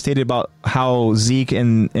I kind of stated about how Zeke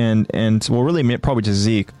and well, really, probably just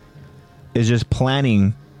Zeke, is just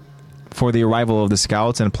planning for the arrival of the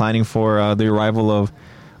scouts and planning for the arrival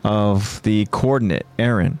of the coordinate,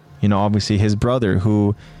 Eren. Obviously his brother,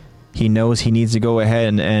 who he knows he needs to go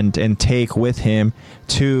ahead and take with him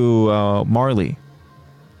to Marley.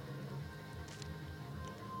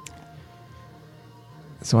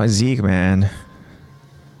 That's why Zeke, man.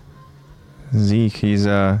 Zeke, he's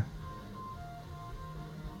a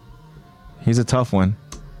tough one.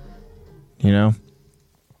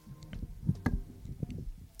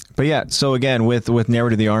 But yeah, so again, with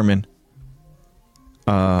Narrative the Armin,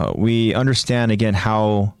 we understand again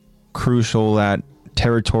how crucial that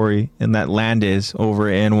territory and that land is over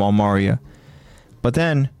in Walmaria. But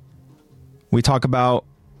then we talk about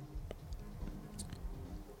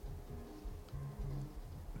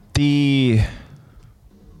pretty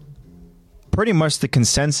much the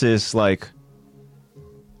consensus, like,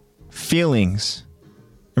 feelings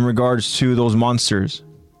in regards to those monsters,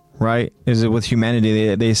 right? Is it with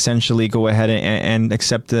humanity? They essentially go ahead and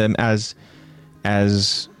accept them as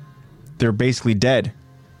they're basically dead,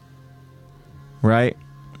 right?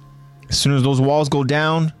 As soon as those walls go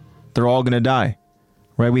down, they're all gonna die,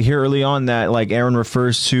 right? We hear early on that, like, Eren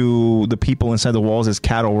refers to the people inside the walls as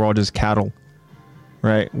cattle. We're all just cattle,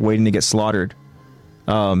 right? Waiting to get slaughtered.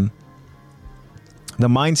 The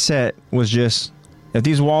mindset was just, if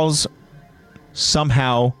these walls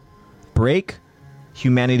somehow break,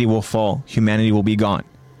 humanity will fall. Humanity will be gone.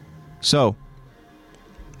 So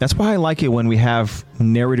that's why I like it when we have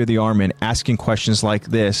Narrator the Armin asking questions like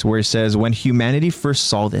this, where it says, when humanity first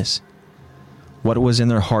saw this, what was in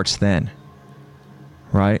their hearts then?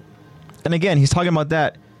 Right? And again, he's talking about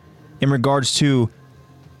that in regards to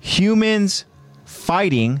humans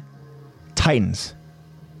fighting titans.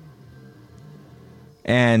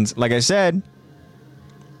 And like I said,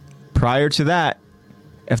 prior to that,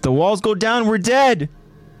 if the walls go down, we're dead.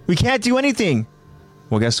 We can't do anything.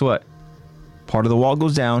 Well, guess what? Part of the wall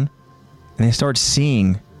goes down, and they start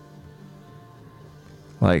seeing,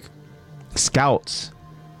 like, scouts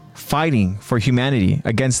fighting for humanity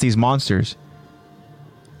against these monsters.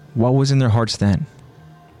 What was in their hearts then?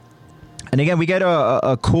 And again, we get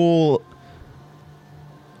a cool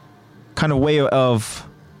kind of way of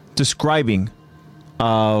describing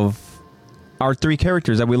of our three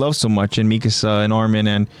characters that we love so much, in Mikasa and Armin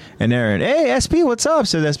and Eren. Hey, SP, what's up?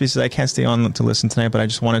 So SP says, I can't stay on to listen tonight, but I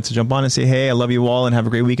just wanted to jump on and say, hey, I love you all and have a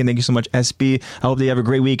great weekend. Thank you so much, SP. I hope that you have a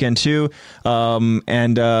great weekend too. We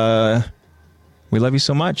love you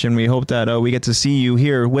so much, and we hope that we get to see you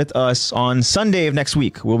here with us on Sunday of next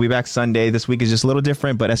week. We'll be back Sunday. This week is just a little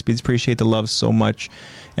different, but SPs appreciate the love so much.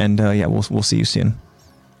 And yeah, we'll see you soon.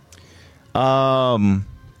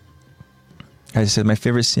 I said my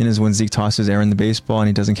favorite scene is when Zeke tosses Eren the baseball and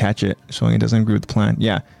he doesn't catch it, showing he doesn't agree with the plan.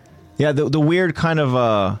 Yeah. The weird kind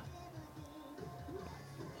of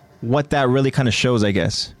what that really kind of shows, I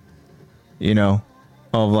guess. Of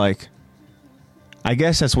like, I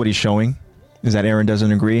guess that's what he's showing, is that Eren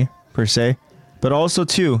doesn't agree per se, but also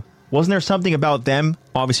too, wasn't there something about them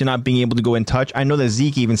obviously not being able to go in touch? I know that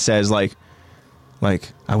Zeke even says like I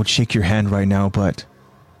would shake your hand right now, but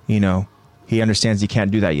he understands he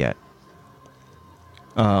can't do that yet.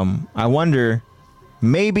 I wonder,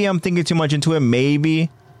 maybe I'm thinking too much into it.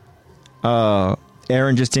 Maybe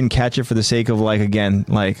Eren just didn't catch it for the sake of, like, again,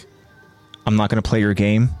 like, I'm not going to play your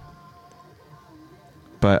game.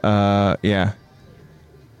 But yeah.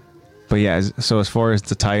 But yeah, so as far as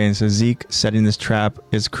the tie-in, so Zeke setting this trap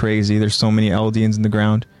is crazy. There's so many Eldians in the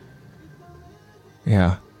ground.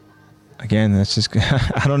 Yeah. Again, that's just,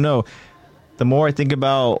 I don't know. The more I think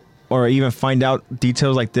about or even find out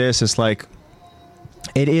details like this, it's like,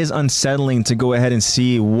 it is unsettling to go ahead and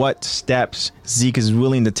see what steps Zeke is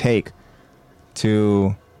willing to take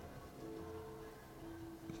to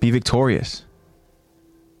be victorious.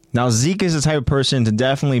 Now Zeke is the type of person to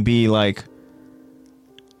definitely be like,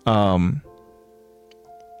 I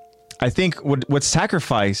think what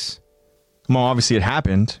sacrifice, well, obviously it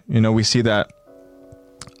happened. You know, we see that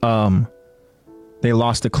they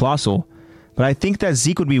lost the Colossal, but I think that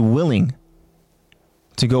Zeke would be willing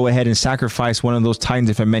to go ahead and sacrifice one of those Titans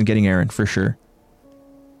if it meant getting Eren, for sure.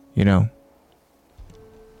 You know.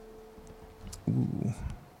 Ooh.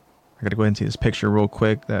 I gotta go ahead and see this picture real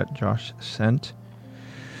quick that Josh sent.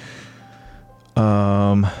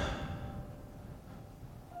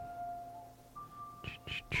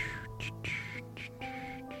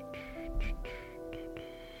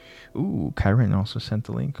 Ooh, Kyron also sent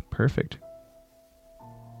the link. Perfect.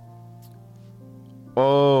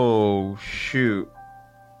 Oh, shoot.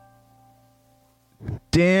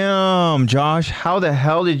 Damn, Josh. How the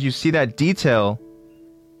hell did you see that detail?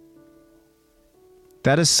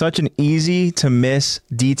 That is such an easy to miss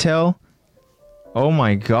detail. Oh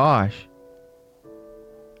my gosh.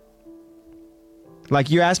 Like,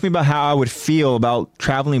 you asked me about how I would feel about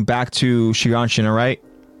traveling back to Shiganshina, right?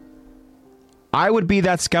 I would be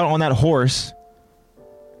that scout on that horse.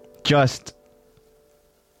 Just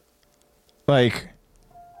like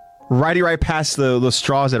riding right past the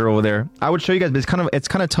straws that are over there. I would show you guys, but it's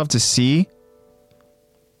kind of tough to see.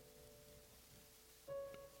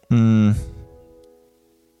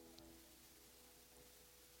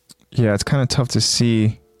 Yeah, it's kind of tough to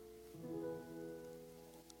see.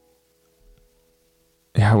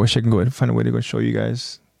 Yeah, I wish I could go ahead and find a way to go show you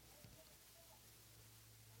guys.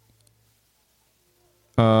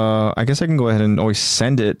 I guess I can go ahead and always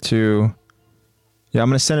send it to... Yeah, I'm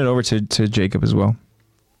going to send it over to Jacob as well.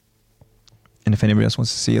 And if anybody else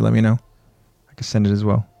wants to see it, let me know. I can send it as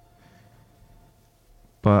well.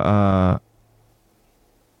 But,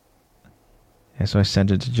 yeah, so I sent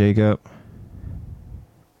it to Jacob.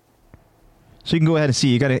 So you can go ahead and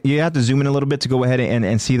see. You have to zoom in a little bit to go ahead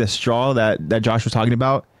and see the straw that Josh was talking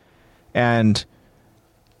about. And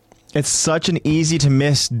it's such an easy to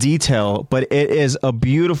miss detail, but it is a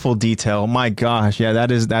beautiful detail. My gosh, yeah,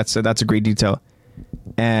 that's a great detail.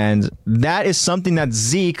 And that is something that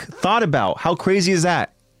Zeke thought about. How crazy is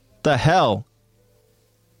that? The hell?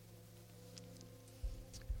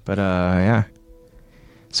 But yeah.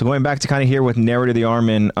 So going back to kind of here with narrative of the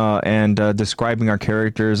Armin and describing our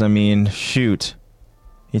characters, I mean, shoot.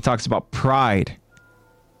 He talks about pride,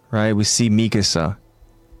 right? We see Mikasa.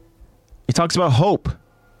 He talks about hope.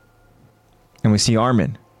 And we see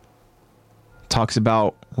Armin. Talks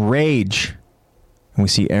about rage. And we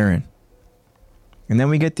see Eren. And then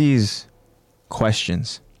we get these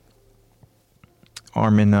questions.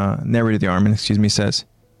 Armin, narrator of the Armin, says,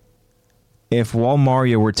 if Wall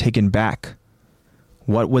Mario were taken back,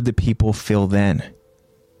 what would the people feel then?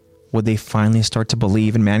 Would they finally start to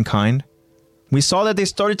believe in mankind? We saw that they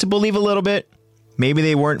started to believe a little bit. Maybe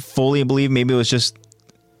they weren't fully believed. Maybe it was just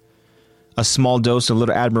a small dose, a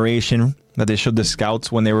little admiration that they showed the scouts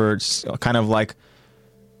when they were kind of like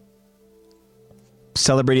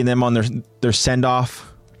celebrating them on their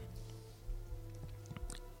send-off.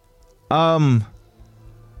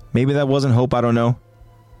 Maybe that wasn't hope, I don't know.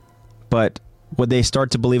 But would they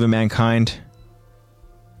start to believe in mankind?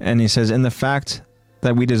 And he says, in the fact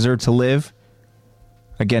that we deserve to live.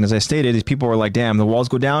 Again, as I stated, these people were like, damn, the walls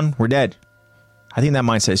go down, we're dead. I think that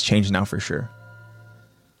mindset has changed now for sure.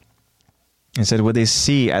 And said, would they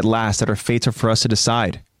see at last that our fates are for us to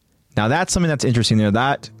decide? Now that's something that's interesting there,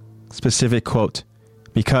 that specific quote.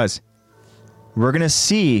 Because we're going to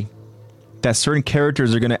see that certain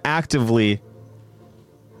characters are going to actively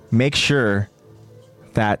make sure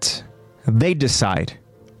that they decide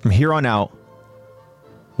from here on out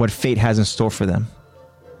what fate has in store for them.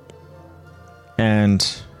 And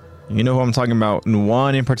you know who I'm talking about,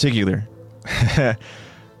 one in particular. The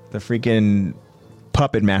freaking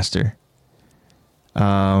puppet master.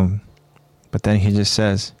 But then he just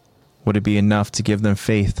says, would it be enough to give them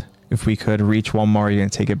faith if we could reach Walmaria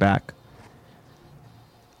and take it back?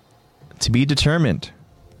 To be determined.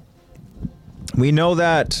 We know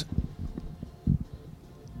that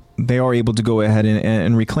they are able to go ahead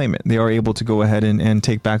and reclaim it. They are able to go ahead and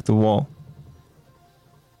take back the wall.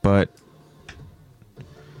 But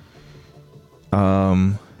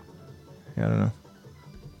I don't know.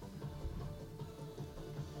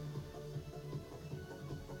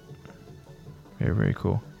 Very, very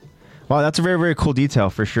cool. Wow, that's a very, very cool detail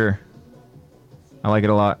for sure. I like it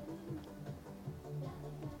a lot.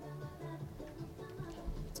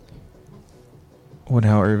 What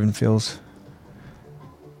how Irvin feels.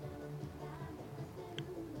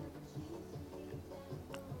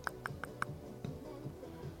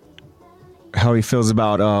 how he feels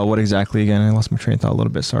about what exactly again? I lost my train of thought a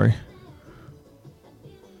little bit. Sorry.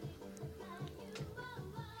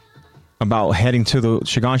 About heading to the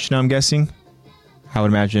Shiganshina, I'm guessing. I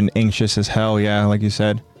would imagine anxious as hell. Yeah, like you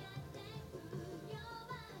said.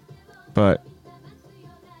 But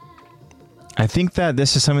I think that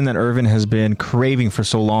this is something that Irvin has been craving for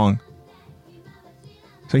so long.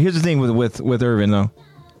 So here's the thing with Irvin, though,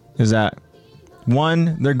 is that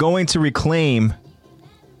one, they're going to reclaim,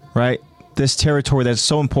 right, this territory that's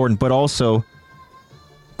so important, but also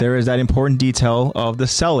there is that important detail of the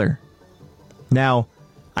cellar. Now,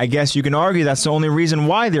 I guess you can argue that's the only reason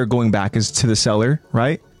why they're going back is to the cellar,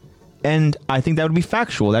 right? And I think that would be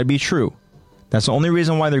factual. That'd be true. That's the only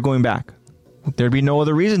reason why they're going back. There'd be no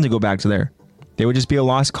other reason to go back to there. They would just be a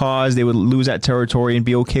lost cause. They would lose that territory and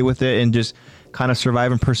be okay with it and just kind of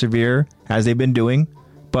survive and persevere as they've been doing.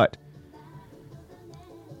 But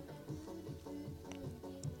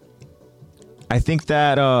I think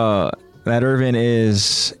that that Irvin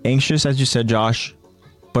is anxious, as you said, Josh,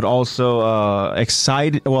 but also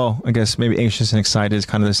excited. Well, I guess maybe anxious and excited is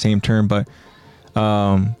kind of the same term, but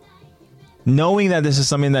knowing that this is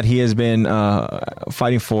something that he has been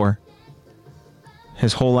fighting for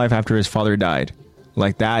his whole life after his father died,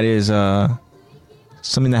 like that is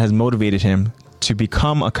something that has motivated him to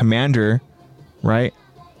become a commander, right?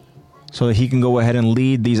 So that he can go ahead and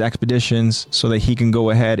lead these expeditions, so that he can go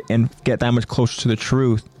ahead and get that much closer to the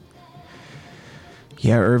truth.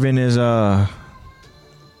 Yeah, Irvin is I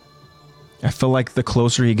feel like the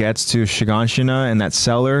closer he gets to Shiganshina and that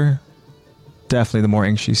cellar, definitely the more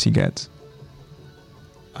anxious he gets.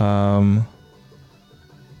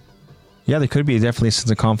 Yeah, there could be definitely a sense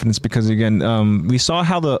of confidence because, again, we saw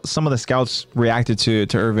how some of the scouts reacted to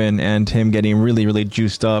Irvin and him getting really, really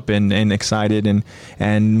juiced up and excited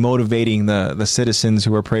and motivating the citizens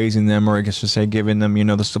who were praising them, or I guess to say giving them,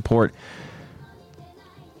 the support.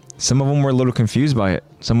 Some of them were a little confused by it.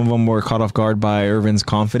 Some of them were caught off guard by Irvin's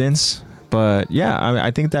confidence. But yeah,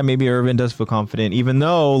 I think that maybe Irvin does feel confident, even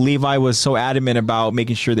though Levi was so adamant about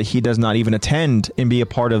making sure that he does not even attend and be a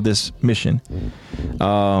part of this mission.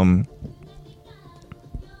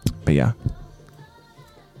 But yeah.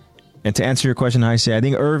 And to answer your question, I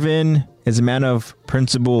think Irvin is a man of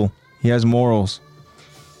principle. He has morals.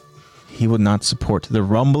 He would not support the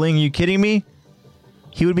rumbling. You kidding me?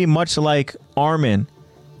 He would be much like Armin,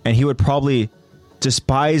 and he would probably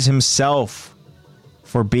despise himself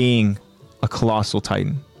for being a colossal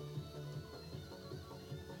titan.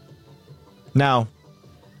 Now,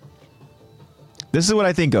 this is what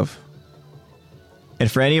I think of.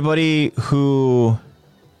 And for anybody who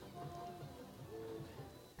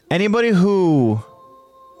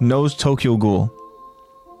knows Tokyo Ghoul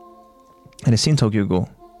and has seen Tokyo Ghoul,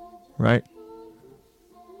 right?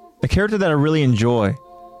 The character that I really enjoy,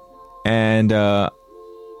 and I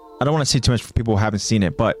don't want to say too much for people who haven't seen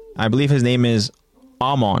it, but I believe his name is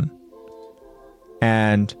Amon.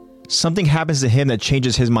 And something happens to him that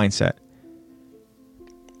changes his mindset.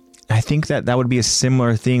 I think that would be a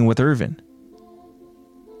similar thing with Irvin.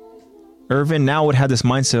 Irvin now would have this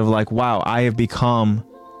mindset of like, wow, I have become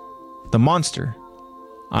the monster.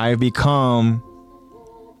 I have become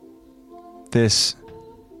this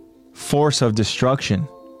force of destruction.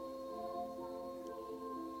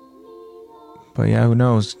 But yeah, who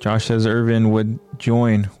knows? Josh says Irvin would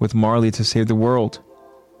join with Marley to save the world.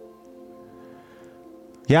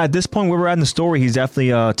 Yeah, at this point where we're at in the story, he's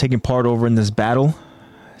definitely taking part over in this battle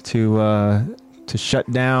to shut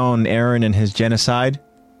down Eren and his genocide.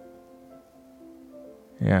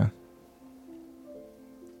 Yeah.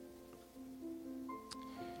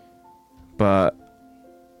 But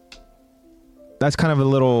that's kind of a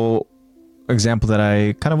little example that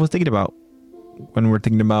I kind of was thinking about when we're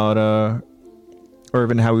thinking about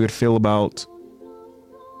Irvin, how we would feel about,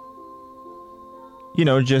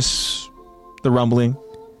 just the rumbling.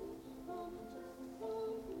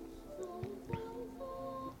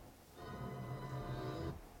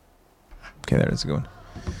 Okay, there it's going.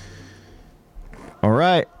 All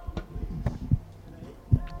right.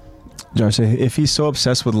 Josh, if he's so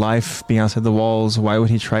obsessed with life being outside the walls, why would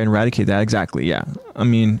he try and eradicate that? Exactly, yeah. I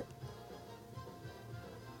mean,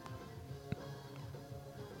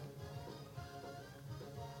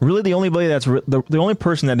 really the only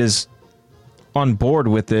person that is on board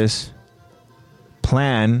with this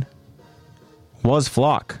plan was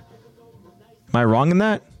Flock. Am I wrong in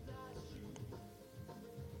that?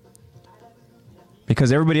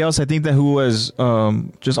 Because everybody else, I think that who was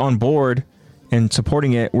just on board and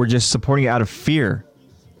supporting it, were just supporting it out of fear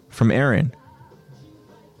from Eren.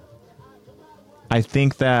 I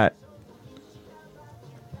think that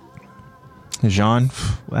Jean?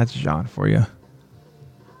 That's Jean for you.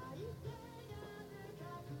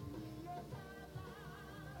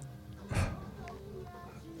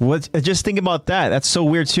 Just think about that. That's so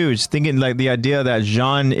weird too. Just thinking like the idea that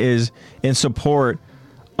Jean is in support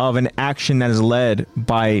of an action that is led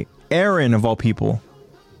by Eren of all people.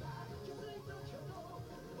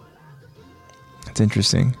 It's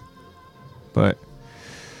interesting. But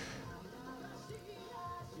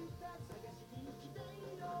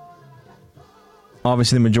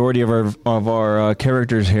obviously the majority of our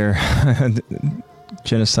characters here,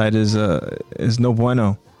 genocide is no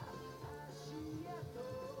bueno.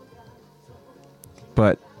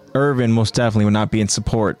 But Irvin most definitely would not be in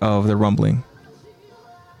support of the rumbling.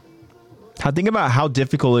 Think about how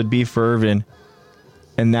difficult it'd be for Irvin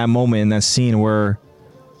in that moment, in that scene where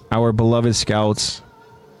our beloved scouts,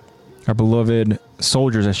 our beloved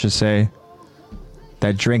soldiers, I should say,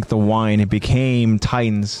 that drank the wine and became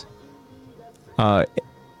Titans.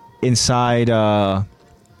 Inside, where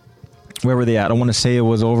were they at? I want to say it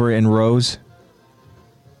was over in Rose,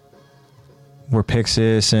 where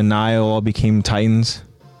Pixis and Nile all became Titans.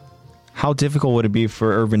 How difficult would it be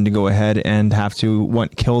for Irvin to go ahead and have to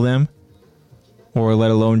kill them, or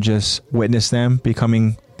let alone just witness them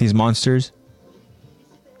becoming these monsters?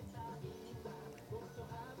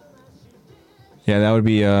 Yeah, that would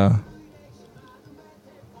be that'd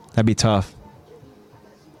be tough.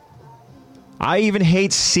 I even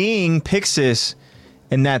hate seeing Pixis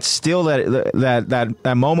in that still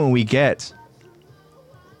that moment we get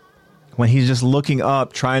when he's just looking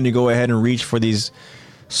up, trying to go ahead and reach for these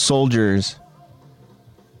soldiers,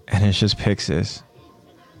 and it's just Pixis.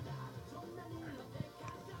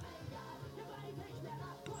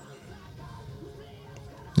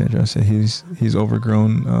 Yeah, Joe said he's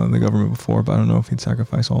overgrown the government before, but I don't know if he'd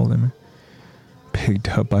sacrifice all of them. Picked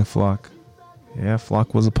up by Flock. Yeah,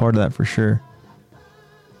 Flock was a part of that for sure.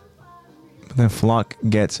 But then Flock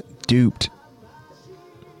gets duped.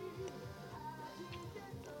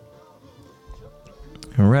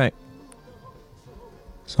 All right.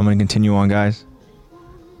 So I'm going to continue on, guys,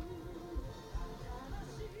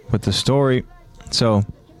 with the story. So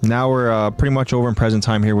now we're pretty much over in present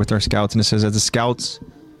time here with our scouts. And it says, as the scouts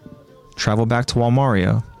travel back to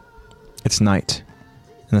Walmaria, it's night.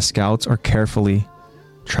 And the scouts are carefully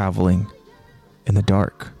traveling in the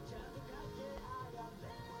dark.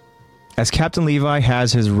 As Captain Levi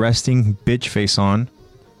has his resting bitch face on,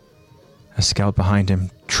 a scout behind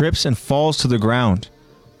him trips and falls to the ground.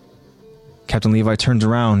 Captain Levi turns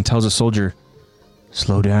around and tells a soldier,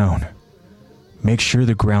 "Slow down. Make sure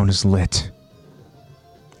the ground is lit."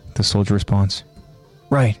 The soldier responds,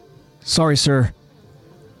 "Right. Sorry, sir."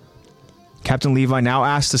 Captain Levi now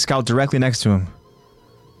asks the scout directly next to him,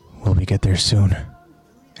 "Will we get there soon?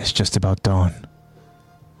 It's just about dawn."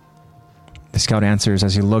 The scout answers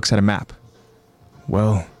as he looks at a map.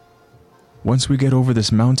 "Well, once we get over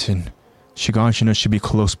this mountain, Shiganshina should be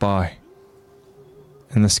close by."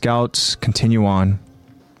 And the scouts continue on,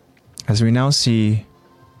 as we now see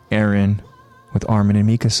Eren with Armin and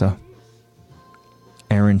Mikasa.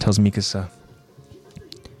 Eren tells Mikasa,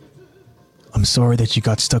 "I'm sorry that you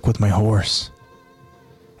got stuck with my horse."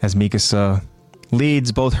 As Mikasa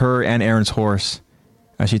leads both her and Eren's horse,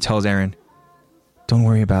 as she tells Eren, "Don't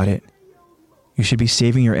worry about it. You should be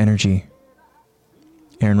saving your energy."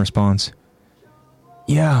 Eren responds,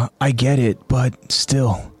 "Yeah, I get it, but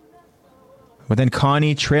still." But then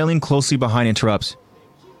Connie, trailing closely behind, interrupts.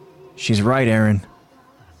 "She's right, Eren.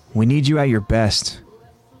 We need you at your best."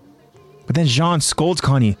 But then Jean scolds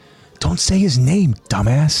Connie. "Don't say his name,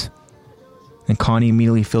 dumbass." And Connie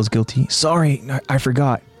immediately feels guilty. "Sorry, I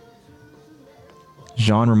forgot."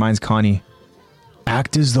 Jean reminds Connie,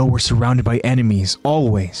 "Act as though we're surrounded by enemies,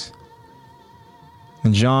 always."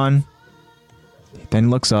 And Jean then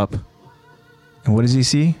looks up, and what does he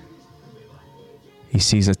see? He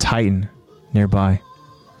sees a Titan nearby.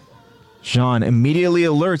 Jean immediately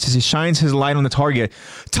alerts as he shines his light on the target.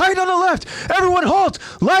 "Titan on the left! Everyone halt!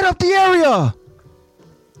 Light up the area!"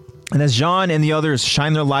 And as Jean and the others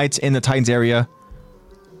shine their lights in the Titan's area,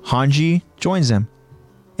 Hanji joins them.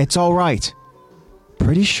 "It's all right.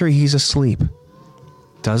 Pretty sure he's asleep.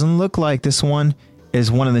 Doesn't look like this one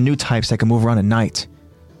is one of the new types that can move around at night.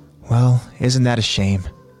 Well, isn't that a shame?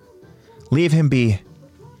 Leave him be."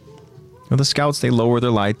 Well, the scouts, they lower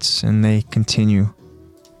their lights and they continue.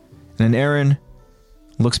 And then Eren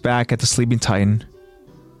looks back at the sleeping Titan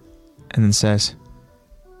and then says,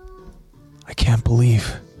 "I can't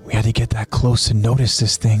believe we had to get that close to notice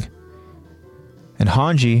this thing." And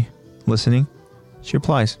Hanji, listening, she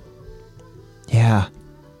replies, "Yeah,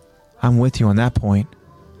 I'm with you on that point.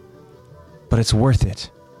 But it's worth it.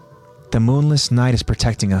 The moonless night is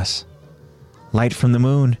protecting us. Light from the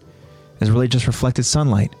moon is really just reflected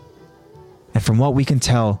sunlight. And from what we can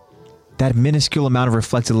tell, that minuscule amount of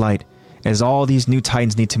reflected light is all these new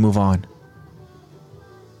Titans need to move on.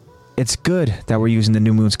 It's good that we're using the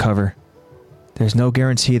new moon's cover. There's no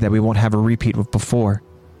guarantee that we won't have a repeat with before.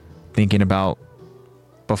 Thinking about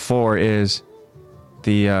before is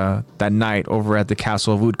the that night over at the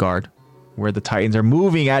castle of Utgard, where the Titans are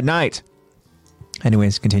moving at night.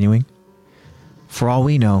 Anyways, continuing. For all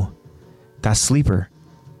we know, that sleeper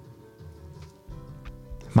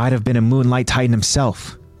might have been a Moonlight Titan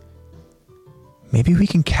himself. Maybe we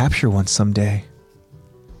can capture one someday.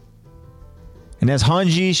 And as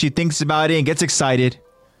Hanji, she thinks about it and gets excited,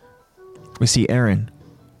 we see Eren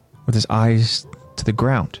with his eyes to the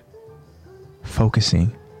ground,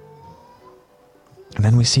 focusing. And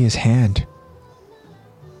then we see his hand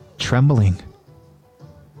trembling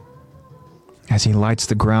as he lights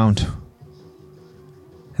the ground.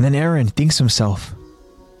 And then Eren thinks to himself,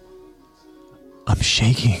 I'm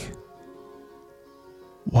shaking.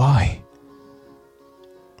 Why?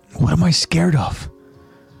 What am I scared of?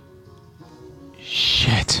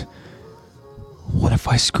 Shit. What if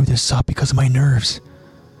I screw this up because of my nerves?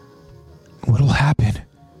 What'll happen?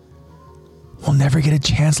 We'll never get a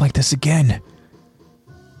chance like this again.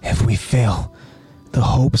 If we fail, the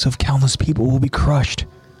hopes of countless people will be crushed.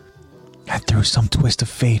 And through some twist of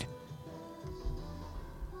fate,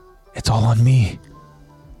 it's all on me.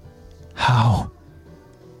 How?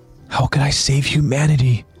 How can I save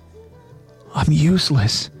humanity? I'm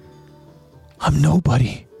useless. I'm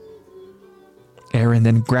nobody. Eren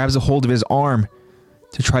then grabs a hold of his arm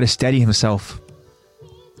to try to steady himself.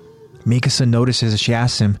 Mikasa notices as she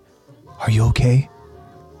asks him, Are you okay?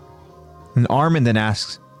 And Armin then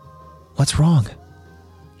asks, What's wrong?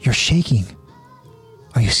 You're shaking.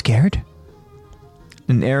 Are you scared?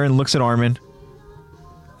 And Eren looks at Armin,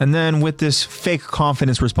 and then with this fake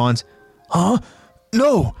confidence responds, Huh?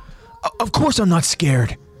 No! Of course I'm not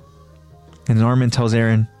scared. And Armin tells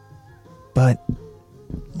Eren, But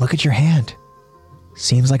look at your hand.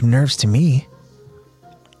 Seems like nerves to me.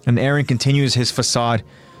 And Eren continues his facade.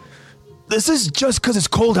 This is just because it's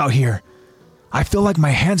cold out here. I feel like my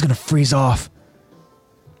hand's gonna freeze off.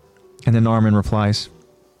 And then Armin replies,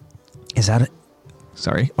 Is that it?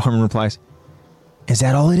 Sorry, Armin replies, Is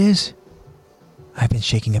that all it is? I've been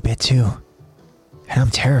shaking a bit too. And I'm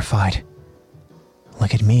terrified.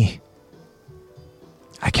 Look at me.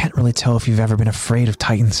 I can't really tell if you've ever been afraid of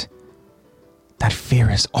Titans. That fear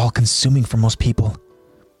is all-consuming for most people.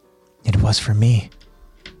 It was for me.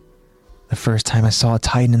 The first time I saw a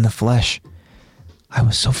Titan in the flesh, I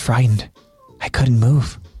was so frightened, I couldn't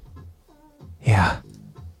move. Yeah,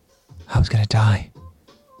 I was gonna die.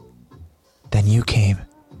 Then you came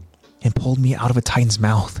and pulled me out of a Titan's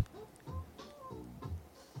mouth.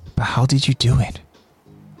 But how did you do it?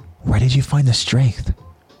 Where did you find the strength?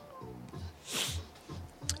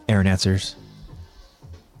 Eren answers,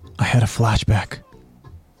 I had a flashback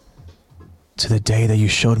to the day that you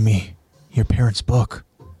showed me your parents' book.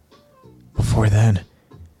 Before then,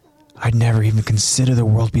 I'd never even consider the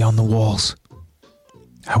world beyond the walls.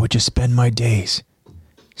 I would just spend my days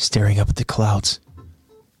staring up at the clouds.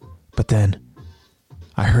 But then,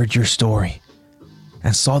 I heard your story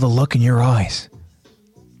and saw the look in your eyes.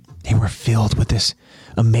 They were filled with this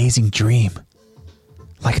amazing dream,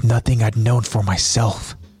 like nothing I'd known for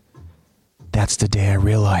myself. That's the day I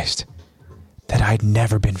realized that I'd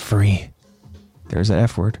never been free. There's that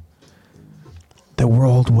F word. The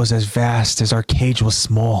world was as vast as our cage was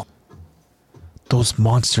small. Those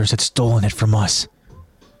monsters had stolen it from us.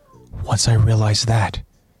 Once I realized that,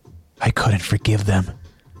 I couldn't forgive them.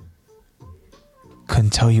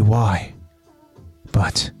 Couldn't tell you why,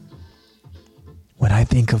 but when I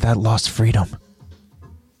think of that lost freedom,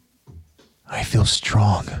 I feel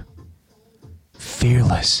strong,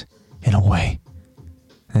 fearless in a way.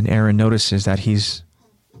 And Eren notices that he's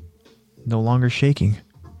no longer shaking.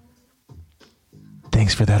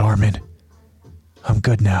 Thanks for that, Armin. I'm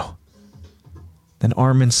good now. Then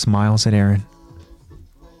Armin smiles at Eren.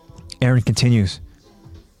 Eren continues,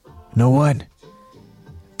 Know what?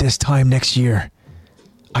 This time next year,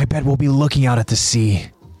 I bet we'll be looking out at the sea.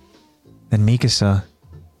 Then Mikasa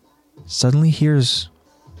suddenly hears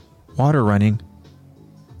water running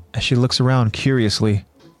as she looks around curiously.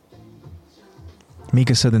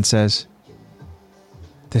 Mikasa then says,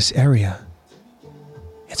 This area,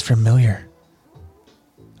 it's familiar.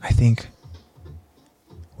 I think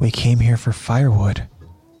we came here for firewood.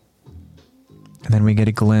 And then we get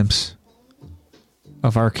a glimpse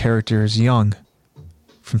of our characters young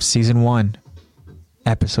from season 1,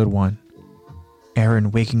 episode 1.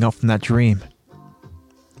 Eren waking up from that dream.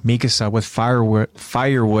 Mikasa with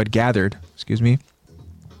firewood gathered. Excuse me.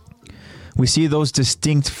 We see those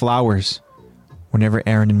distinct flowers whenever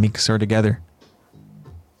Eren and Mikasa are together.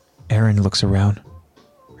 Eren looks around,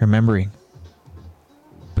 remembering.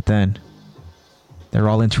 But then, they're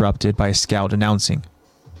all interrupted by a scout announcing,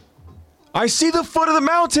 "I see the foot of the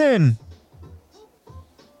mountain!"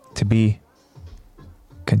 To be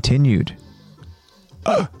continued.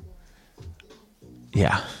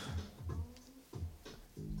 Yeah.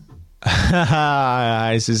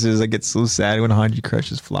 I get so sad when Hanji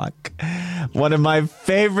crushes Flock. One of my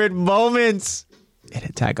favorite moments in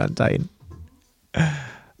Attack on Titan.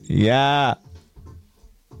 Yeah.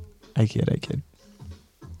 I kid.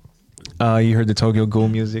 You heard the Tokyo Ghoul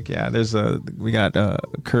music. Yeah, we got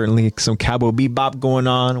currently some cowboy bebop going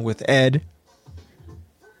on with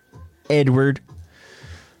Edward.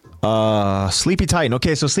 Sleepy Titan.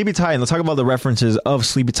 Okay, so Sleepy Titan. Let's talk about the references of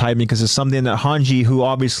Sleepy Titan because it's something that Hanji, who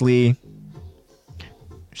obviously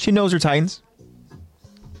she knows her Titans.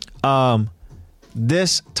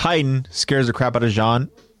 This Titan scares the crap out of Jean,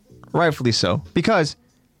 rightfully so, because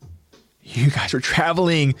you guys are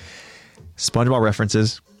traveling. SpongeBob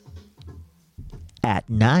references at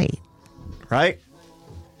night, right?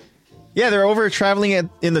 Yeah, they're over traveling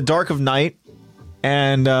in the dark of night.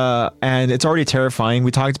 And it's already terrifying.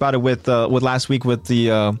 We talked about it with last week with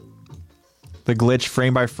the glitch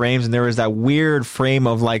frame by frames, and there was that weird frame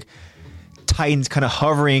of like Titans kind of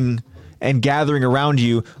hovering and gathering around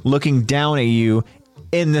you, looking down at you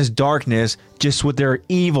in this darkness, just with their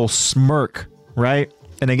evil smirk, right?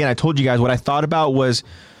 And again, I told you guys what I thought about was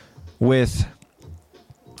with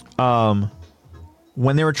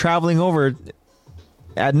when they were traveling over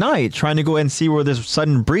at night, trying to go and see where this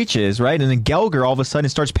sudden breach is, right? And then Gelger all of a sudden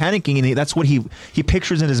starts panicking, and that's what he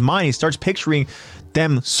pictures in his mind. He starts picturing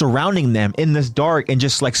them surrounding them in this dark and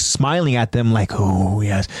just like smiling at them like, "Oh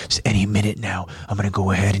yes, just any minute now, I'm gonna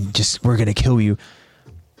go ahead and we're gonna kill you."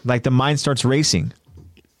 Like the mind starts racing.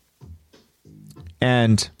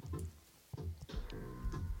 And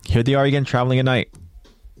here they are again, traveling at night.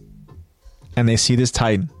 And they see this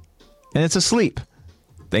Titan. And it's asleep.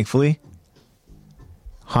 Thankfully,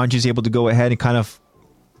 Hanji's able to go ahead and kind of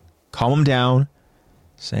calm him down,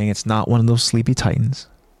 saying it's not one of those sleepy Titans.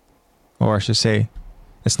 Or I should say,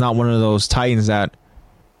 it's not one of those Titans that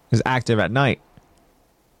is active at night.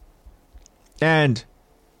 And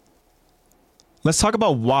let's talk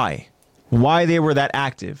about why. Why they were that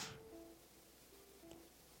active.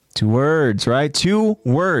 2 words, right? 2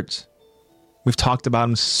 words. We've talked about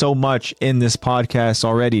them so much in this podcast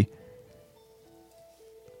already.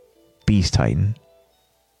 Beast Titan.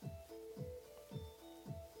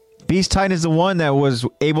 Beast Titan is the one that was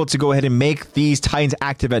able to go ahead and make these Titans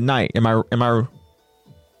active at night. Am I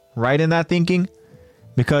right in that thinking?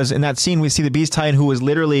 Because in that scene, we see the Beast Titan who was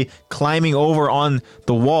literally climbing over on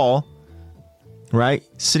the wall, right?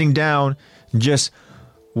 Sitting down, just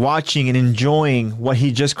watching and enjoying what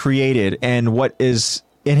he just created and what is,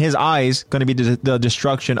 in his eyes, going to be the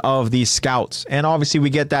destruction of these scouts. And obviously, we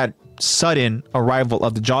get that sudden arrival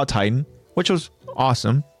of the Jaw Titan, which was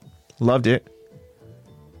awesome. Loved it.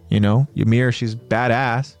 You know, Ymir, she's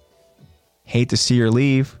badass. Hate to see her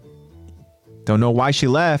leave. Don't know why she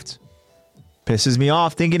left. Pisses me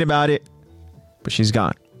off thinking about it. But she's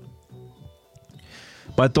gone.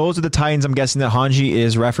 But those are the Titans I'm guessing that Hanji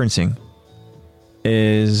is referencing.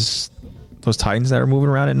 Is those Titans that are moving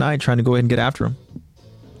around at night trying to go ahead and get after him.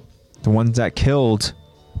 The ones that killed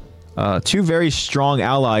 2 very strong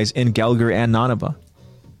allies in Gelger and Nanaba.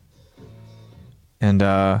 And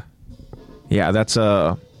yeah, that's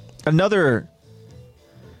another.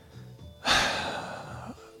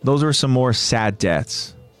 Those are some more sad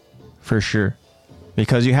deaths, for sure,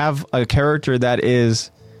 because you have a character that is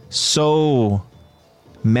so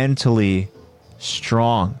mentally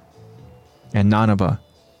strong, and Nanaba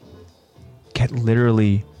get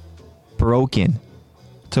literally broken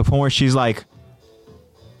to the point where she's like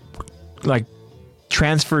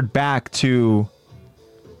transferred back to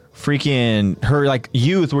freaking her like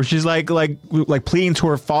youth, where she's like pleading to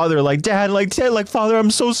her father, like dad, father, I'm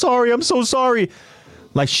so sorry.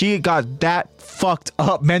 Like she got that fucked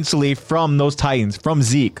up mentally from those Titans, from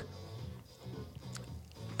Zeke.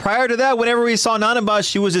 Prior to that, whenever we saw Nanaba,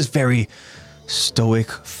 she was this very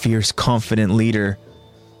stoic, fierce, confident leader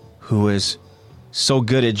who was so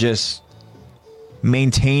good at just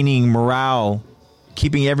maintaining morale,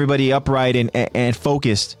 keeping everybody upright and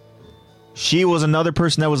focused. She was another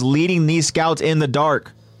person that was leading these scouts in the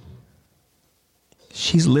dark.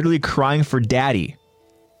 She's literally crying for daddy.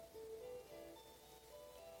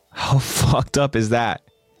 How fucked up is that?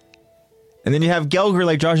 And then you have Gelger,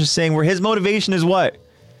 like Josh is saying, where his motivation is what?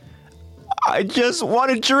 I just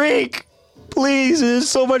want to drink. Please, there's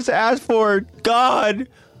so much to ask for. God,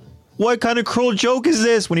 what kind of cruel joke is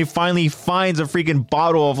this? When he finally finds a freaking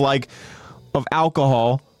bottle of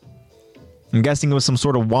alcohol. I'm guessing it was some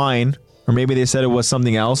sort of wine. Or maybe they said it was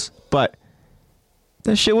something else. But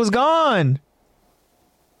that shit was gone.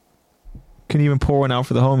 Couldn't even pour one out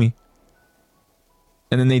for the homie.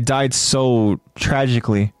 And then they died so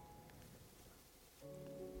tragically.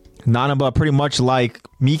 Nanaba pretty much like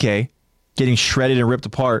Mike, getting shredded and ripped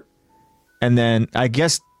apart. And then I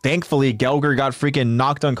guess thankfully Gelger got freaking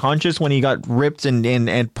knocked unconscious when he got ripped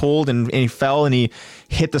and pulled and he fell and he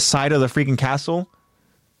hit the side of the freaking castle.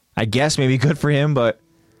 I guess maybe good for him, but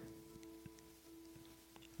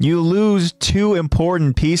you lose two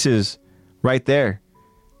important pieces right there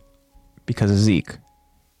because of Zeke.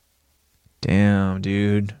 Damn,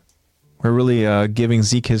 dude. We're really giving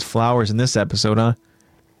Zeke his flowers in this episode, huh?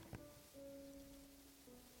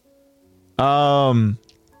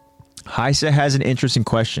 Heisa has an interesting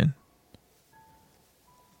question.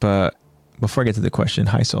 But before I get to the question,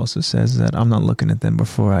 Heisa also says that I'm not looking at them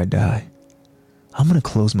before I die. I'm going to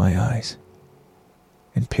close my eyes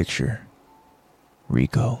and picture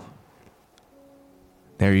Rico.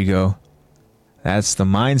 There you go. That's the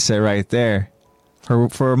mindset right there.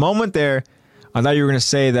 For a moment there, I thought you were going to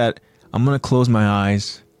say that I'm going to close my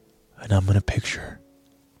eyes and I'm going to picture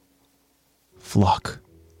Flock.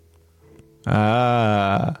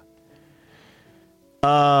 JK.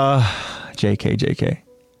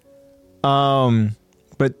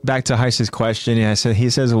 But back to Heise's question. Yeah, so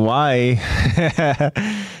he says why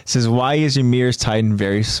says why is Ymir's Titan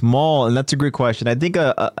very small? And that's a great question. I think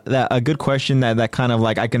a good question that kind of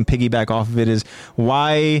like I can piggyback off of it is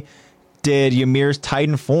why did Ymir's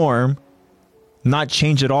Titan form not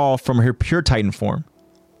change at all from her pure Titan form?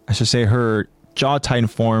 I should say her Jaw Titan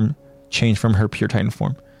form changed from her pure Titan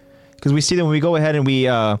form. Because we see that when we go ahead and we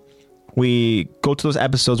go to those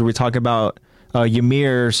episodes where we talk about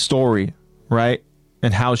Ymir's story, right?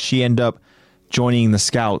 And how she ended up joining the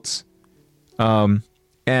Scouts.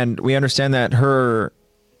 And we understand that her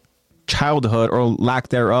childhood or lack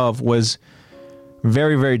thereof was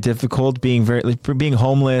very, very difficult, being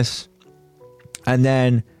homeless and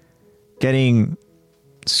then getting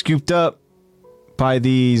scooped up by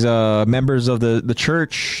these members of the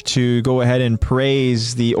church to go ahead and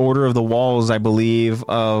praise the Order of the Walls, I believe,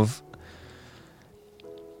 of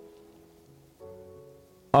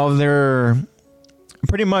their...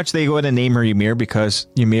 Pretty much they go ahead and name her Ymir because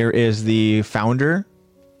Ymir is the founder,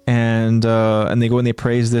 and they go and they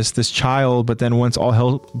praise this child, but then once all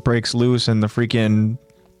hell breaks loose and the freaking,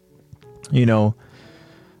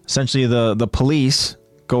 essentially the police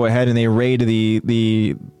go ahead and they raid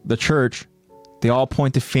the church, they all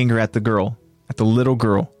point the finger at the girl, at the little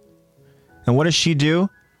girl. And what does she do?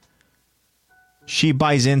 She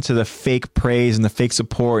buys into the fake praise and the fake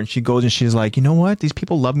support, and she goes and she's like, you know what? These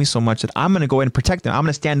people love me so much that I'm going to go ahead and protect them. I'm going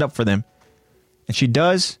to stand up for them. And she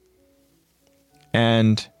does.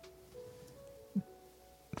 And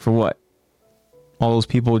for what? All those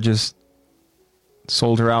people just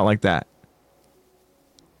sold her out like that.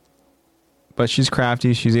 But she's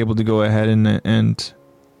crafty. She's able to go ahead and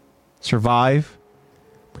survive,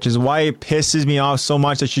 which is why it pisses me off so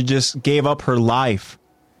much that she just gave up her life.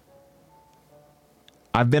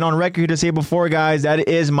 I've been on record to say before, guys, that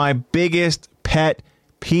is my biggest pet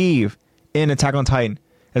peeve in Attack on Titan,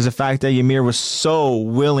 is the fact that Ymir was so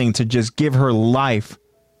willing to just give her life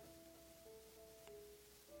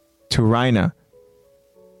to Reina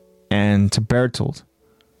and to Bertolt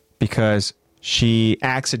because she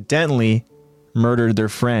accidentally murdered their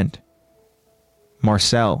friend,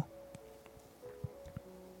 Marcel.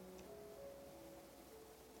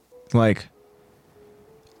 Like,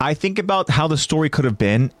 I think about how the story could have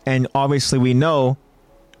been, and obviously we know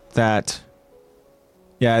that,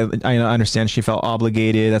 yeah, I understand she felt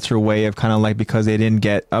obligated. That's her way of kind of like, because they didn't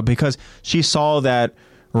get, because she saw that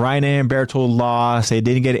Reina and Bertolt lost, they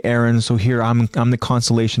didn't get Eren, so here, I'm the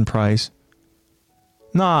consolation prize.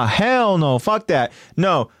 Nah, hell no, fuck that.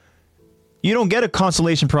 No, you don't get a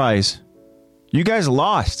consolation prize. You guys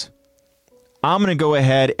lost. I'm gonna go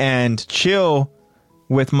ahead and chill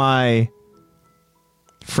with my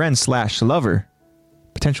friend / lover,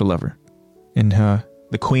 potential lover, in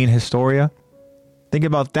the Queen Historia. Think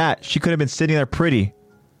about that. She could have been sitting there pretty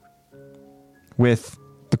with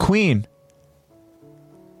the Queen.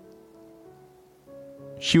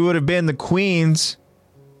 She would have been the Queen's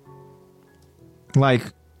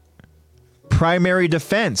like primary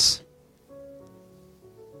defense.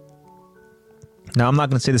 Now, I'm not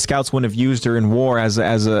going to say the scouts wouldn't have used her in war as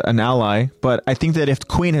an ally, but I think that if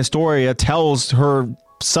Queen Historia tells her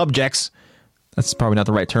subjects, that's probably not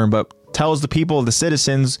the right term, but tells the people, the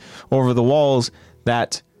citizens over the walls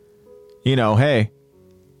that, you know, hey,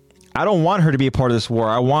 I don't want her to be a part of this war.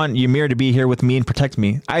 I want Ymir to be here with me and protect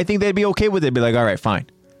me. I think they'd be okay with it. Be like, all right, fine.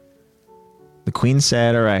 The queen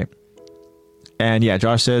said, all right. And yeah,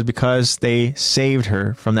 Josh says because they saved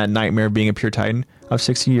her from that nightmare of being a pure titan of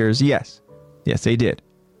 60 years. Yes. Yes, they did.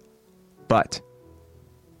 But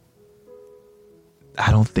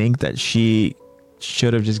I don't think that she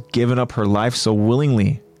should have just given up her life so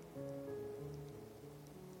willingly.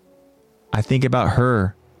 I think about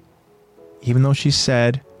her, even though she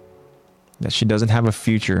said that she doesn't have a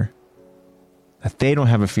future, that they don't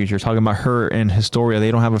have a future. Talking about her and Historia,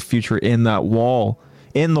 they don't have a future in that wall,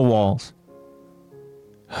 in the walls.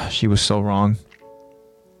 She was so wrong.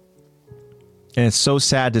 And it's so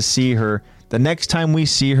sad to see her. The next time we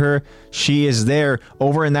see her, she is there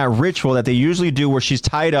over in that ritual that they usually do where she's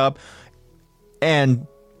tied up and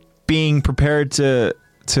being prepared to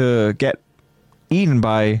get eaten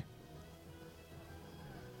by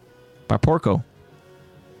Porco.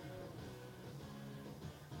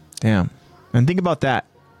 Damn. And think about that.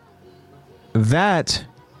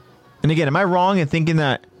 And again, am I wrong in thinking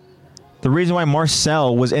that the reason why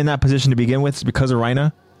Marcel was in that position to begin with is because of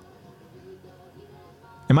Rhaina?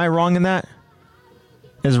 Am I wrong in that?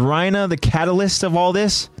 Is Rhaina the catalyst of all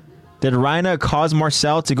this? Did Rhaina cause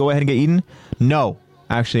Marcel to go ahead and get eaten? No.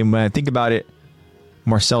 Actually, when I think about it,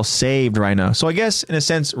 Marcel saved Rhaina. So I guess, in a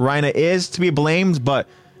sense, Rhaina is to be blamed, but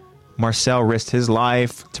Marcel risked his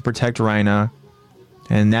life to protect Rhaina.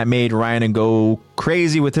 And that made Rhaina go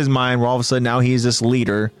crazy with his mind, where all of a sudden now he's this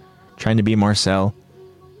leader trying to be Marcel.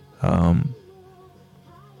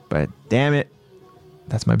 But damn it,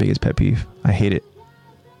 that's my biggest pet peeve. I hate it.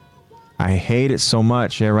 I hate it so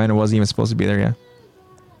much. Yeah, Rhaina wasn't even supposed to be there, yeah.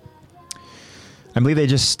 I believe they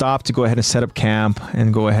just stopped to go ahead and set up camp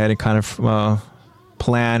and go ahead and kind of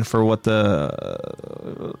plan for what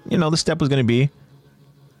the step was going to be.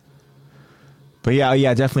 But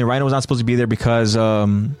yeah, definitely. Rhaina was not supposed to be there because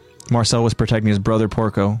Marcel was protecting his brother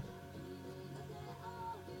Porco.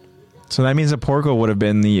 So that means that Porco would have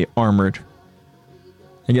been the armored.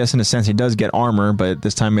 I guess in a sense he does get armor, but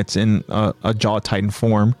this time it's in a Jaw Titan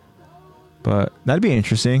form. But that'd be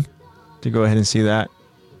interesting to go ahead and see that.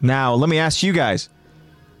 Now, let me ask you guys.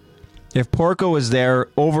 If Porco was there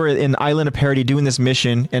over in the Island of Parody doing this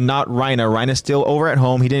mission and not Rhaina's still over at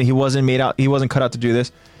home. He wasn't cut out to do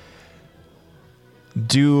this.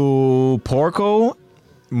 Do Porco,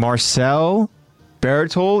 Marcel,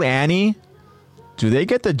 Bertolt, Annie, do they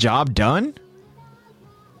get the job done?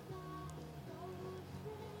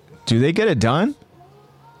 Do they get it done?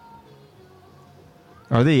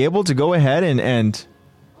 Are they able to go ahead and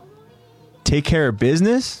take care of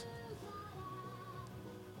business?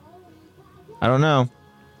 I don't know.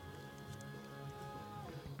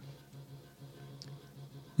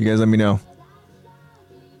 You guys let me know.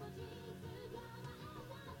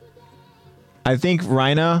 I think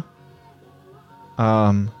Rhaina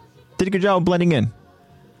did a good job of blending in.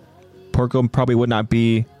 Porco probably would not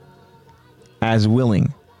be as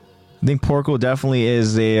willing. I think Porco definitely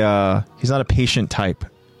is he's not a patient type.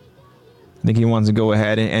 I think he wants to go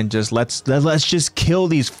ahead and just let's just kill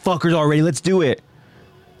these fuckers already. Let's do it.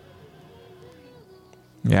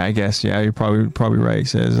 Yeah, I guess. Yeah, you're probably right.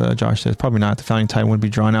 Says Josh says probably not. The founding titan would be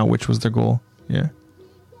drawn out, which was their goal. Yeah,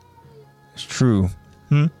 it's true.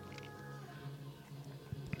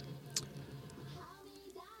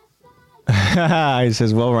 He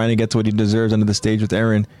says, well, Rhaina gets what he deserves under the stage with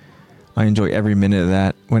Eren. I enjoy every minute of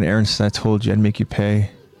that. When Eren says, I told you I'd make you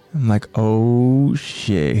pay. I'm like, oh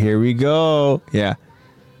shit, here we go. Yeah.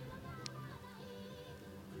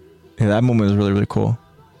 Yeah, that moment was really, really cool.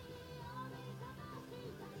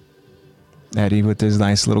 Eddie with his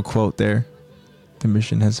nice little quote there. The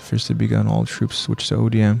mission has officially begun. All troops switch to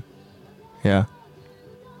ODM. Yeah.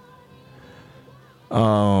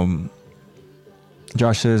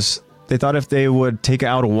 Josh says, they thought if they would take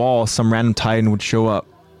out a wall, some random Titan would show up.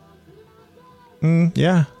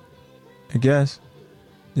 Yeah. I guess.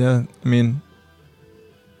 Yeah, I mean,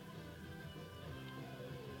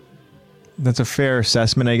 that's a fair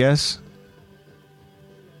assessment, I guess.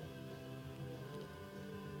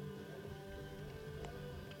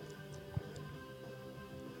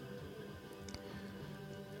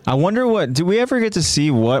 I wonder do we ever get to see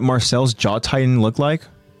what Marcel's Jaw Titan looked like?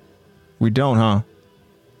 We don't, huh?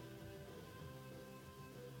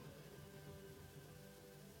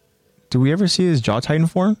 Do we ever see his Jaw Titan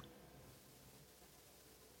form?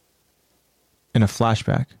 In a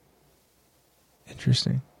flashback.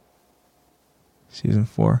 Interesting. Season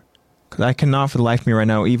 4. Because I cannot for the life of me right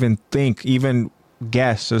now even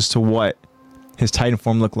guess as to what his Titan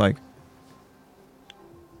form looked like.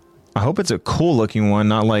 I hope it's a cool looking one,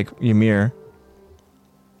 not like Ymir.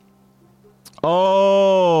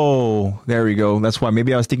 Oh, there we go. That's why.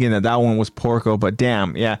 Maybe I was thinking that one was Porco, but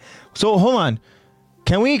damn, yeah. So hold on.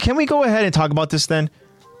 Can we go ahead and talk about this then?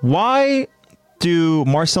 Why do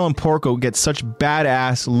Marcel and Porco get such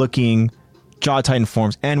badass looking Jaw Titan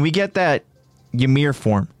forms, and we get that Ymir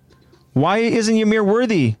form? Why isn't Ymir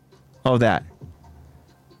worthy of that?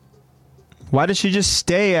 Why does she just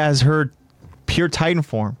stay as her pure Titan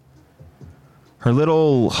form? Her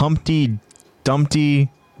little Humpty Dumpty,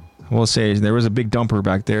 we'll say there was a big dumper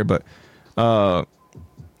back there, but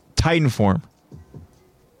Titan form.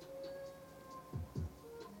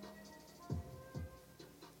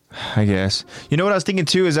 I guess. You know what I was thinking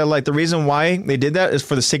too is that like the reason why they did that is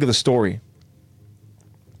for the sake of the story.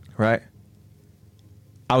 Right?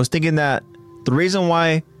 I was thinking that the reason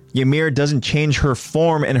why Ymir doesn't change her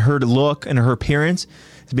form and her look and her appearance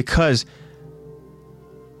is because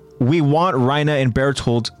we want Reina and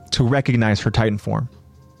Bertold to recognize her Titan form.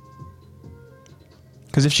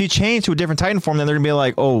 Because if she changed to a different Titan form, then they're going to be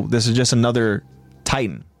like, oh, this is just another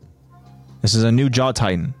Titan. This is a new Jaw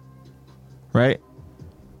Titan. Right?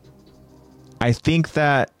 I think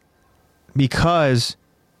that because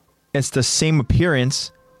it's the same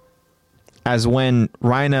appearance as when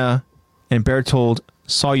Reina and Bertold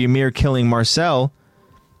saw Ymir killing Marcel,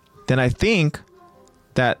 then I think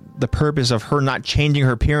that the purpose of her not changing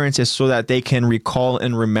her appearance is so that they can recall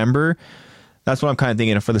and remember. That's what I'm kind of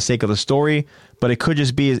thinking for the sake of the story. But it could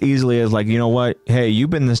just be as easily as like, you know what? Hey, you've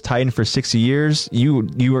been this Titan for 60 years.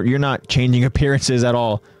 You're not changing appearances at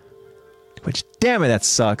all. Which, damn it, that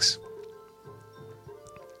sucks.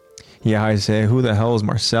 Yeah, I say, who the hell is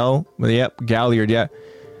Marcel? Well, yep, Galliard, yeah.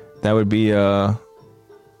 That would be our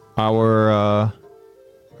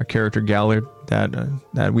character Galliard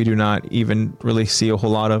that we do not even really see a whole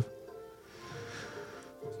lot of.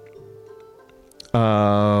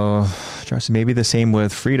 Maybe the same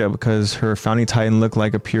with Frida because her founding Titan looked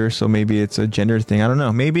like a pure, so maybe it's a gender thing. I don't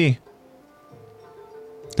know. Maybe.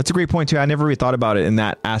 That's a great point too. I never really thought about it in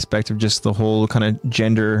that aspect of just the whole kind of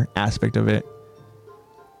gender aspect of it.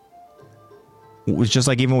 It was just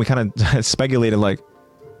like even we kind of speculated like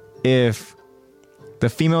if the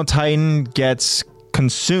female Titan gets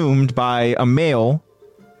consumed by a male,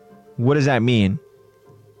 what does that mean?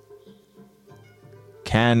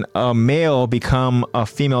 Can a male become a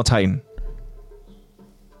female Titan?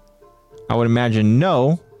 I would imagine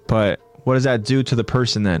no, but what does that do to the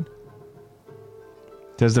person then?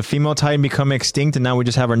 Does the female Titan become extinct and now we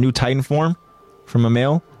just have our new Titan form from a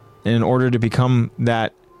male? And in order to become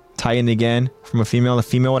that Titan again from a female, the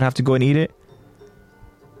female would have to go and eat it?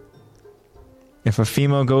 If a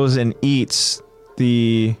female goes and eats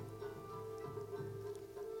the...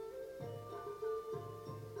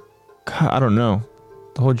 God, I don't know.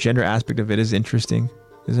 The whole gender aspect of it is interesting,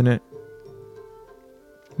 isn't it?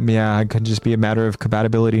 Yeah, it could just be a matter of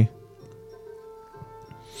compatibility.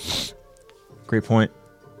 Great point.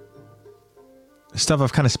 Stuff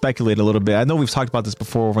I've kind of speculated a little bit. I know we've talked about this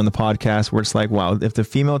before over on the podcast where it's like, wow, if the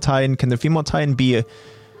female Titan, can the female Titan be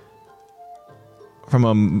from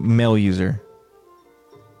a male user?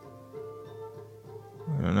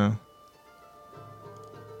 I don't know.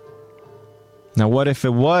 Now, what if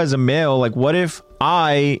it was a male? Like, what if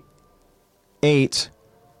I ate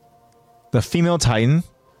the female Titan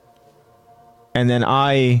and then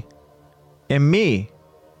I am me,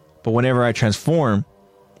 but whenever I transform,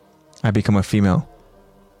 I become a female?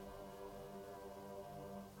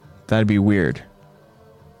 That'd be weird.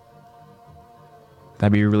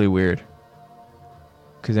 That'd be really weird.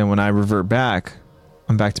 Because then when I revert back,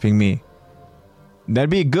 I'm back to being me. That'd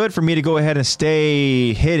be good for me to go ahead and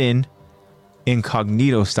stay hidden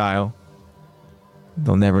incognito style.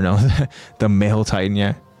 They'll never know the male Titan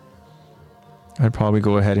yet. I'd probably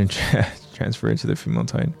go ahead and transfer into the female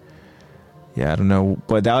Titan. Yeah, I don't know.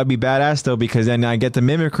 But that would be badass though, because then I get the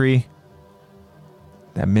mimicry.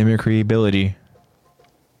 That mimicry ability.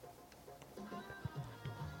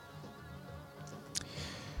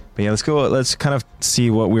 But yeah, let's go. Let's kind of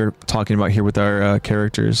see what we're talking about here with our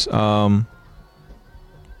characters.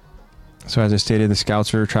 So as I stated, the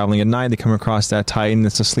scouts are traveling at night. They come across that Titan.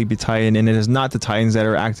 It's a sleepy Titan, and it is not the Titans that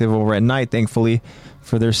are active over at night, thankfully,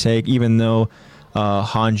 for their sake, even though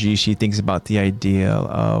Hanji, she thinks about the idea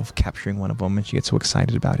of capturing one of them, and she gets so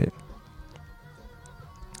excited about it.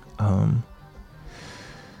 But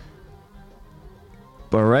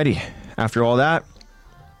alrighty, after all that,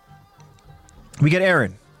 we get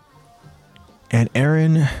Eren. And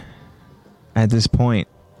Eren, at this point,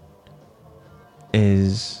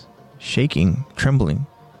 is shaking, trembling.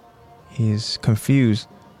 He's confused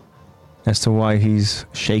as to why he's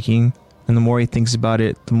shaking. And the more he thinks about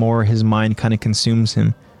it, the more his mind kind of consumes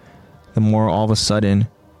him. The more all of a sudden,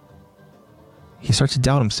 he starts to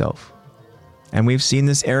doubt himself. And we've seen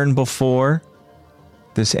this Eren before.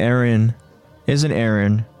 This Eren isn't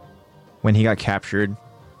Eren when he got captured.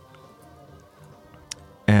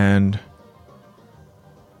 And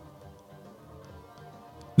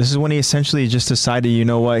this is when he essentially just decided, you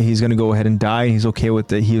know what, he's going to go ahead and die. He's okay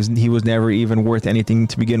with it. He was never even worth anything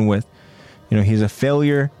to begin with. You know, he's a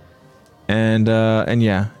failure. And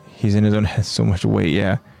yeah, he's in his own head so much weight,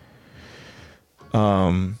 yeah.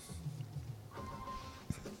 But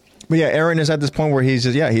yeah, Eren is at this point where he's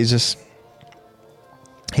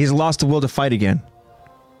lost the will to fight again.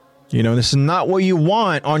 You know, this is not what you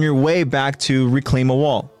want on your way back to reclaim a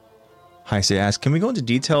wall. Heisei asks, can we go into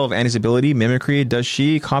detail of Annie's ability, mimicry? Does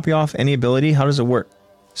she copy off any ability? How does it work?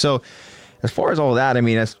 So, as far as all that, I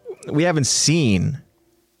mean, we haven't seen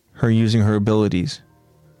her using her abilities.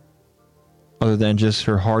 Other than just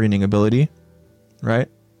her hardening ability. Right?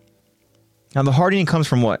 Now, the hardening comes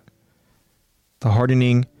from what? The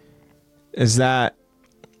hardening is that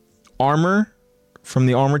armor from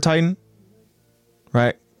the Armor Titan?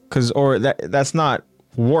 Right? That's not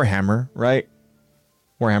Warhammer, right?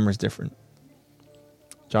 Warhammer is different.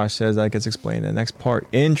 Josh says that gets explained in the next part.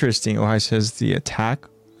 Interesting. Ohio says the attack.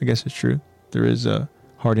 I guess it's true. There is a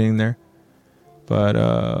hardening there. But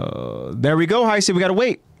there we go. Heisei, we gotta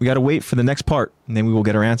wait. We gotta wait for the next part, and then we will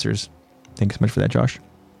get our answers. Thanks so much for that, Josh.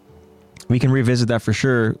 We can revisit that for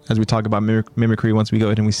sure as we talk about mimicry once we go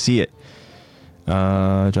ahead and we see it.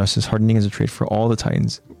 Josh says hardening is a trait for all the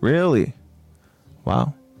Titans. Really?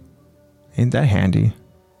 Wow. Ain't that handy?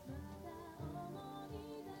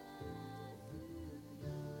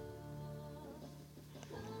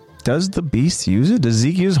 Does the beast use it? Does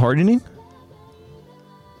Zeke use hardening?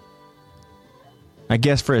 I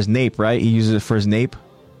guess for his nape, right? He uses it for his nape.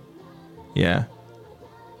 Yeah.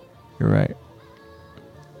 You're right.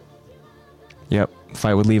 Yep.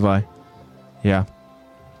 Fight with Levi. Yeah.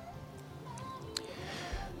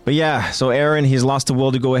 But yeah, so Eren, he's lost the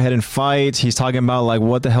will to go ahead and fight. He's talking about like,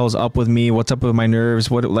 what the hell's up with me? What's up with my nerves?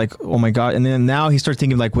 What, like, oh my God. And then now he starts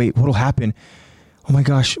thinking like, wait, what'll happen? Oh my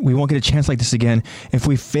gosh, we won't get a chance like this again. If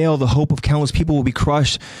we fail, the hope of countless people will be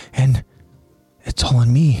crushed. And it's all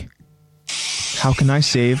on me. How can I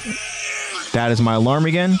save? That is my alarm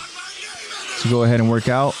again. So go ahead and work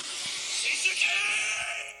out.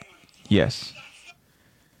 Yes.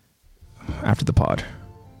 After the pod.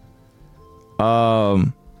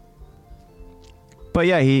 But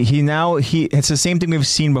yeah, it's the same thing we've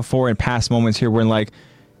seen before in past moments here when like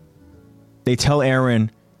they tell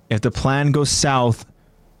Eren, if the plan goes south,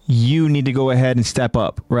 you need to go ahead and step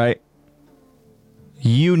up, right?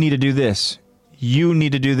 You need to do this. You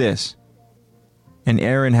need to do this. And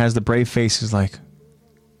Eren has the brave face, is like,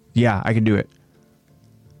 yeah, I can do it.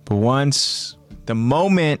 But once the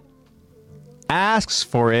moment asks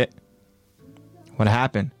for it, what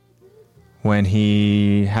happened? When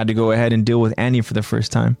he had to go ahead and deal with Annie for the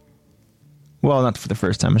first time. Well, not for the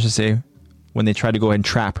first time, I should say. When they tried to go ahead and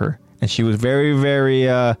trap her. And she was very,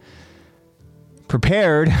 very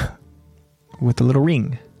prepared with the little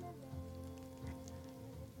ring.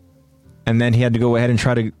 And then he had to go ahead and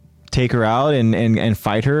try to take her out and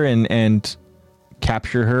fight her and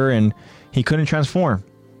capture her. And he couldn't transform.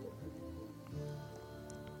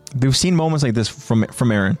 We've seen moments like this from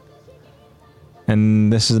Eren.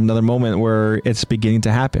 And this is another moment where it's beginning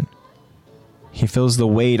to happen. He feels the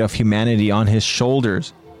weight of humanity on his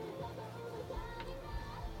shoulders.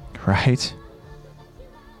 Right?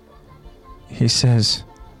 He says,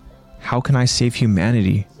 how can I save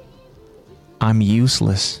humanity? I'm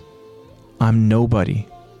useless. I'm nobody.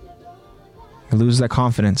 I lose that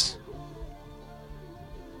confidence.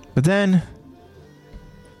 But then,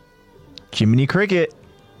 Jiminy Cricket,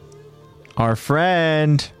 our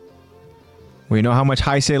friend, we know how much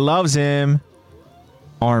Heisei loves him.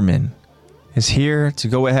 Armin is here to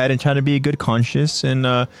go ahead and try to be a good conscience and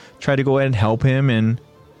try to go ahead and help him and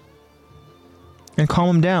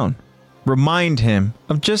calm him down. Remind him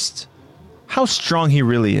of just how strong he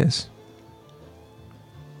really is.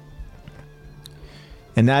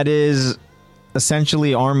 And that is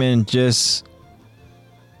essentially Armin just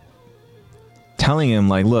telling him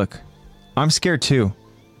like, look, I'm scared too.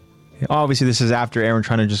 Obviously, this is after Eren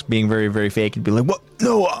trying to just being very, very fake and be like, what?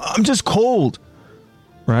 No, I'm just cold.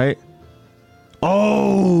 Right?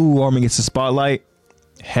 Oh, Armin gets the spotlight.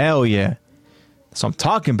 Hell yeah. That's what I'm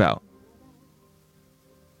talking about.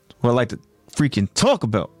 What I like to freaking talk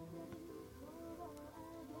about.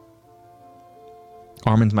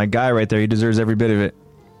 Armin's my guy right there. He deserves every bit of it.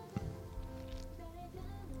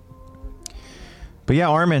 But yeah,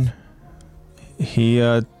 Armin, he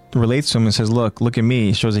relates to him and says, look at me.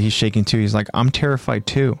 He shows that he's shaking too. He's like, I'm terrified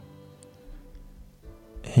too.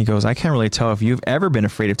 He goes, I can't really tell if you've ever been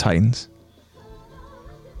afraid of Titans.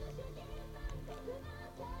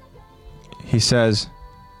 He says,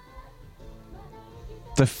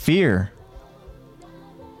 the fear,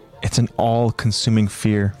 it's an all-consuming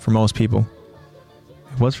fear for most people.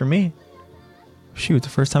 It was for me. Shoot, the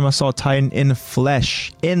first time I saw a Titan in the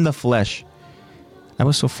flesh, I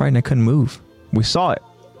was so frightened I couldn't move. We saw it.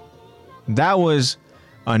 That was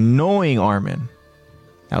annoying Armin.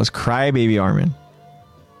 That was crybaby Armin.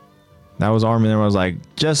 That was Armin that was like,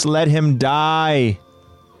 just let him die.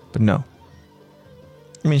 But no.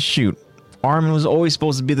 I mean, shoot. Armin was always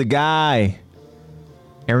supposed to be the guy.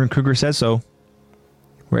 Eren Kruger said so.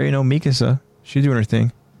 Where you know Mikasa? She's doing her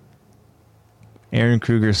thing. Eren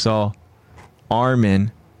Kruger saw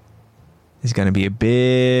Armin is going to be a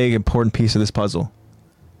big, important piece of this puzzle.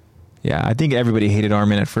 Yeah, I think everybody hated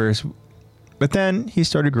Armin at first. But then he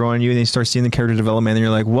started growing on you, and you start seeing the character development, and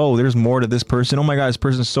you're like, whoa, there's more to this person. Oh my god, this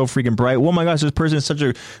person is so freaking bright. Oh my gosh, this person is such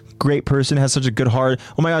a great person, has such a good heart.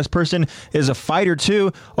 Oh my god, this person is a fighter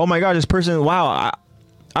too. Oh my god, this person, wow,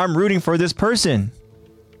 I'm rooting for this person.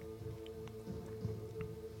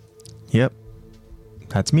 Yep,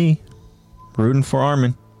 that's me, rooting for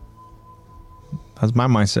Armin. That's my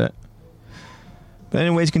mindset. But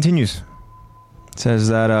anyways, it continues. It says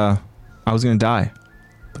that I was going to die.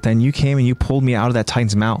 But then you came and you pulled me out of that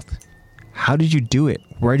Titan's mouth. How did you do it?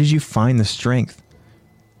 Where did you find the strength?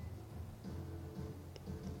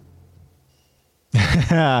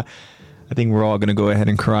 I think we're all going to go ahead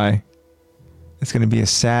and cry. It's going to be a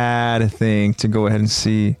sad thing to go ahead and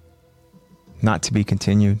see. Not to be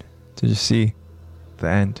continued. To just see the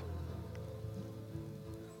end.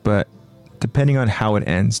 But depending on how it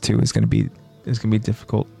ends too, it's going to be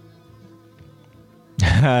difficult.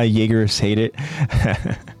 Jaegers hate it.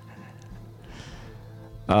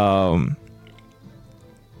 But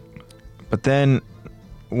then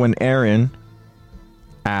when Eren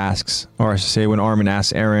asks, or I should say when Armin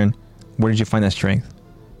asks Eren, where did you find that strength?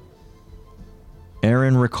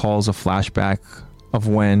 Eren recalls a flashback of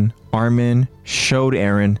when Armin showed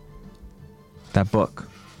Eren that book.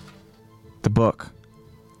 The book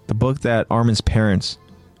that Armin's parents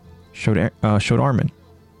showed Armin.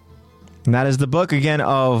 And that is the book again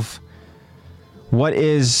of what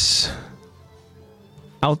is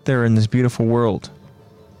out there in this beautiful world.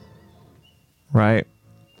 Right?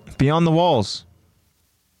 Beyond the walls.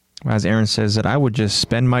 As Eren says that I would just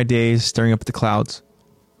spend my days staring up at the clouds.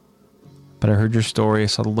 But I heard your story, I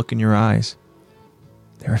saw the look in your eyes.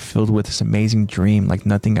 They were filled with this amazing dream like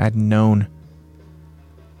nothing I'd known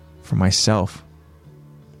for myself.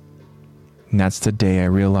 And that's the day I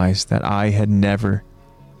realized that I had never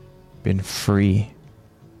been free.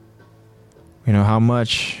 You know how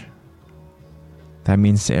much that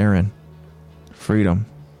means to Eren. Freedom.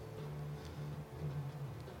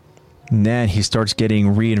 And then he starts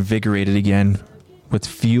getting reinvigorated again with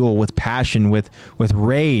fuel, with passion, with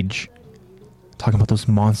rage. Talking about those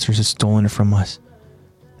monsters had stolen it from us.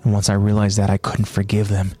 And once I realized that, I couldn't forgive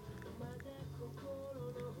them.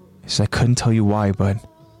 He said, I couldn't tell you why, but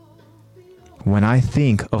when I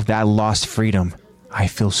think of that lost freedom, I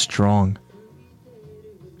feel strong,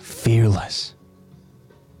 fearless.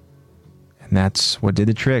 And that's what did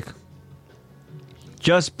the trick.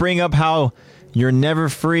 Just bring up how you're never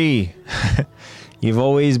free. You've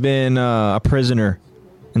always been a prisoner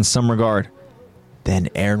in some regard. Then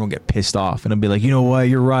Eren will get pissed off and he'll be like, you know what,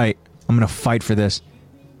 you're right. I'm going to fight for this.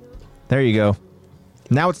 There you go.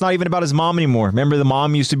 Now it's not even about his mom anymore. Remember the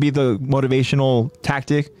mom used to be the motivational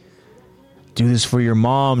tactic? Do this for your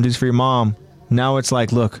mom, do this for your mom. Now it's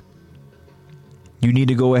like, look, you need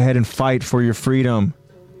to go ahead and fight for your freedom.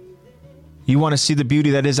 You want to see the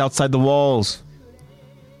beauty that is outside the walls.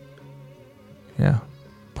 Yeah,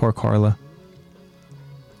 poor Carla.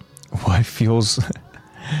 What feels...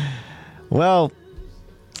 Well,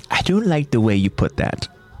 I do like the way you put that.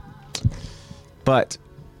 But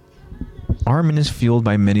Armin is fueled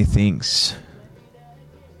by many things.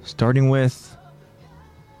 Starting with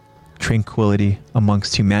tranquility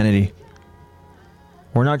amongst humanity.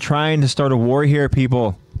 We're not trying to start a war here,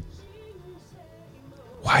 people.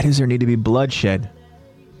 Why does there need to be bloodshed?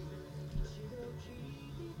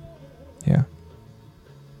 Yeah.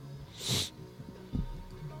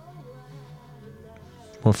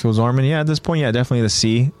 What fuels Armin? Yeah, at this point, yeah, definitely the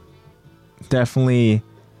sea. Definitely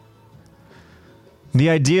the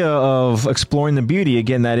idea of exploring the beauty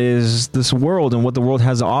again that is this world and what the world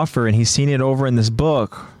has to offer, and he's seen it over in this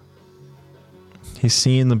book. He's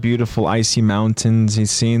seen the beautiful icy mountains.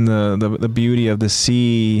 He's seen the beauty of the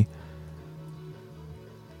sea.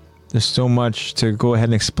 There's so much to go ahead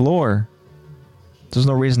and explore. There's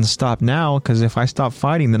no reason to stop now, because if I stop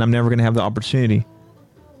fighting, then I'm never going to have the opportunity.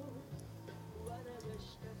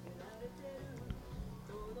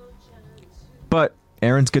 But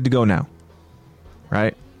Eren's good to go now,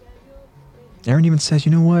 right? Eren even says,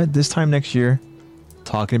 you know what? This time next year,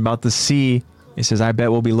 talking about the sea, he says, I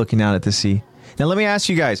bet we'll be looking out at the sea. Now, let me ask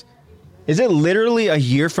you guys, is it literally a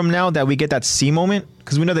year from now that we get that sea moment?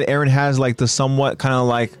 Because we know that Eren has like the somewhat kind of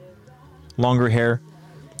like longer hair.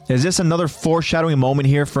 Is this another foreshadowing moment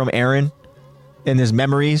here from Eren in his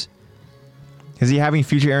memories? Is he having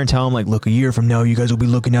future Eren tell him like, look, a year from now, you guys will be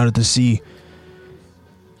looking out at the sea?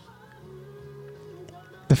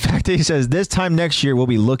 The fact that he says, this time next year, we'll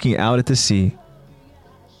be looking out at the sea.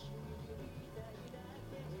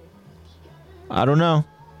 I don't know.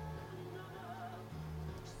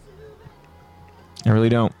 I really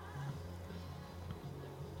don't.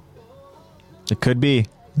 It could be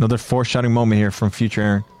another foreshadowing moment here from future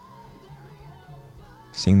Eren.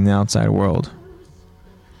 Seeing the outside world.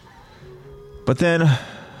 But then,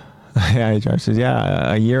 yeah, Josh says,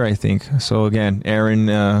 yeah, a year, I think. So again,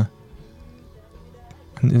 Eren,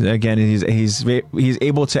 again, he's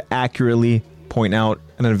able to accurately point out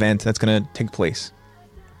an event that's going to take place.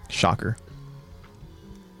 Shocker.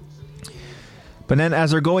 But then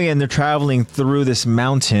as they're going in, they're traveling through this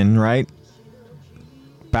mountain, right?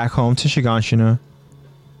 Back home to Shiganshina.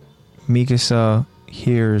 Mikasa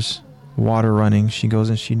hears water running. She goes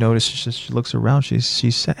and she notices, she looks around. She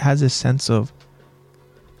has this sense of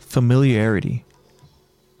familiarity.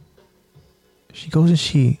 She goes and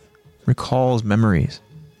she recalls memories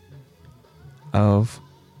of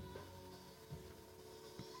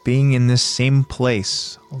being in this same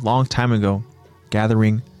place a long time ago,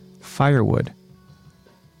 gathering firewood.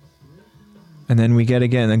 And then we get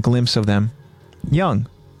again a glimpse of them young,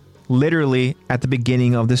 literally at the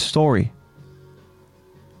beginning of this story.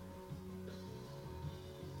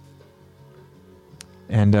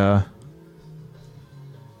 And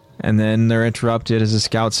then they're interrupted as the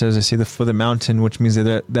scout says, I see the foot of the mountain, which means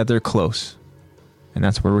that they're close. And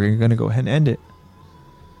that's where we're going to go ahead and end it.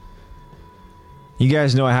 You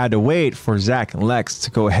guys know I had to wait for Zack and Lex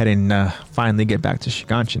to go ahead and finally get back to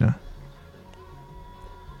Shiganshina.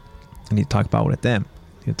 I need to talk about it with them.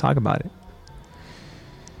 I need to talk about it.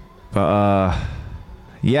 But,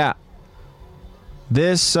 yeah.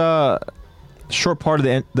 This short part of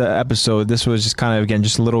the episode, this was just kind of, again,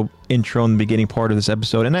 just a little intro in the beginning part of this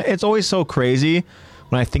episode. And it's always so crazy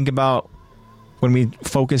when I think about when we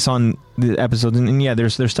focus on the episodes. And yeah,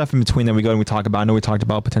 there's stuff in between that we go and we talk about. I know we talked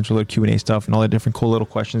about potential little Q&A stuff and all the different cool little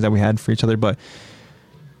questions that we had for each other. But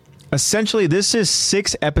essentially, this is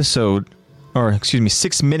 6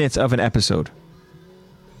 minutes of an episode.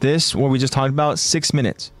 This, what we just talked about, 6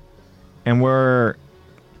 minutes. And we're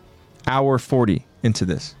hour 40 into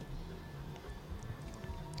this.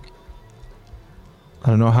 I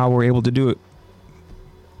don't know how we're able to do it.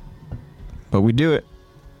 But we do it.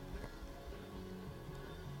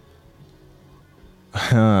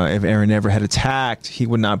 If Eren never had attacked, he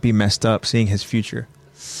would not be messed up seeing his future.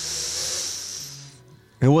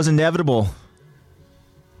 It was inevitable.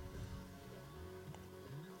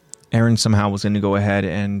 Eren somehow was going to go ahead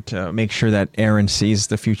and make sure that Eren sees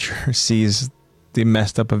the future, sees the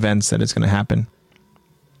messed up events that it's going to happen.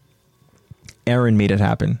 Eren made it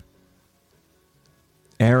happen.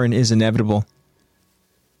 Eren is inevitable.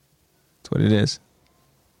 That's what it is.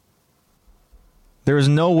 There was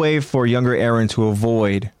no way for younger Eren to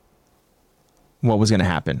avoid what was going to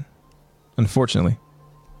happen, unfortunately.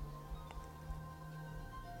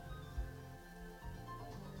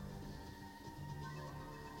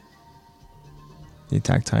 The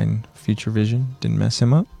Attack Titan future vision didn't mess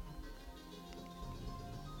him up.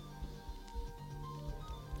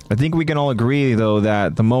 I think we can all agree, though,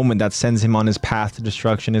 that the moment that sends him on his path to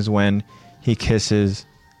destruction is when he kisses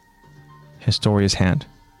Historia's hand.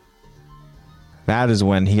 That is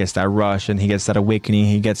when he gets that rush and he gets that awakening.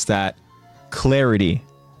 He gets that clarity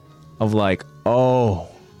of like, oh,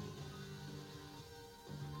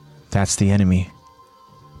 that's the enemy.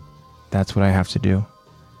 That's what I have to do.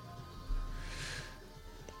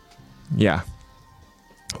 Yeah.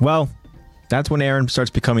 Well, that's when Eren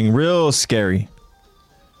starts becoming real scary.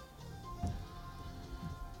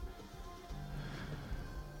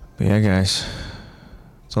 But yeah, guys,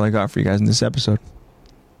 that's all I got for you guys in this episode.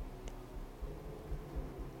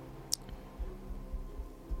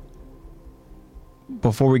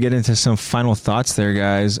 before we get into some final thoughts there,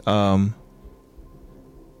 guys,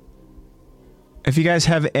 if you guys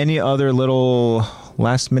have any other little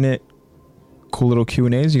last minute cool little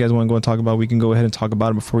Q&As you guys want to go and talk about, we can go ahead and talk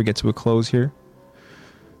about it before we get to a close here.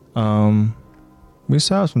 We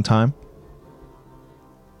still have some time.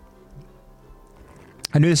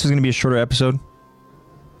 I knew this was going to be a shorter episode,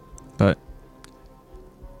 but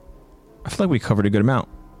I feel like we covered a good amount.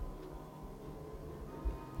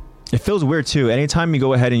 It feels weird too. Anytime you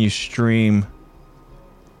go ahead and you stream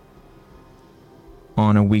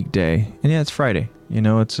on a weekday, and yeah, it's Friday. You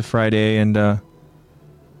know, it's a Friday, and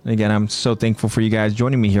again, I'm so thankful for you guys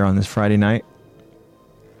joining me here on this Friday night.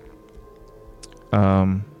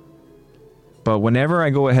 But whenever I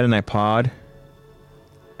go ahead and I pod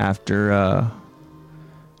after a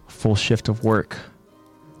full shift of work,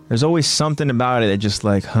 there's always something about it that just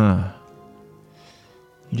like, you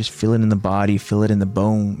just feel it in the body, feel it in the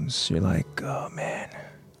bones. You're like, oh man,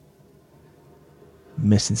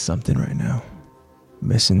 missing something right now.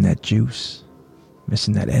 Missing that juice.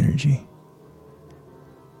 Missing that energy.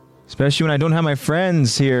 Especially when I don't have my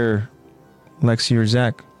friends here, Lexi or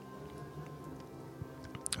Zach.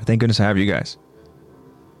 Thank goodness I have you guys.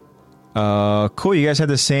 Cool, you guys had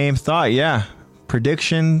the same thought. Yeah.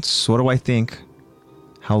 Predictions. What do I think?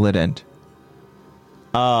 How will it end?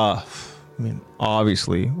 I mean,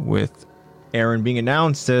 obviously, with Eren being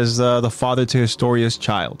announced as the father to Historia's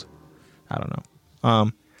child. I don't know.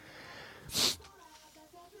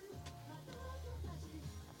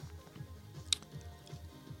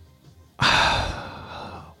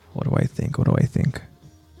 What do I think? What do I think?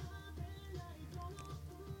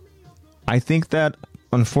 I think that,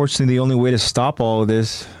 unfortunately, the only way to stop all of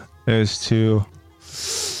this is to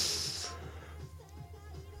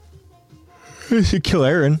kill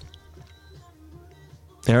Eren.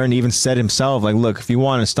 Eren even said himself, like, look, if you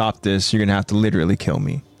want to stop this, you're going to have to literally kill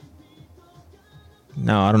me.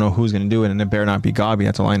 Now, I don't know who's going to do it, and it better not be Gabi.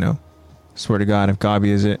 That's all I know. Swear to God, if Gabi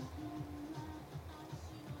is it.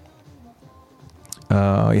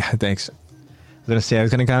 Yeah, thanks. I was gonna say I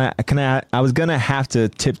was gonna have to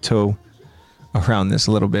tiptoe around this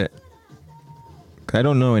a little bit. I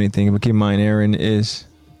don't know anything, but keep in mind, Eren is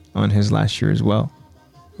on his last year as well.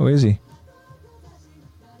 Oh, is he?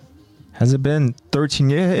 Has it been 13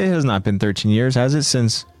 years? It has not been 13 years, has it?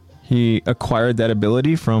 Since he acquired that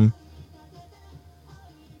ability from...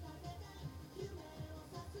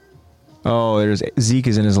 Oh, there's Zeke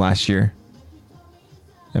is in his last year.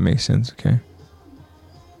 That makes sense, okay.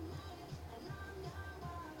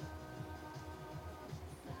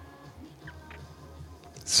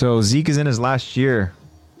 So Zeke is in his last year,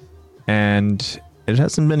 and it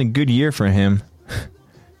hasn't been a good year for him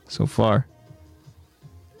so far.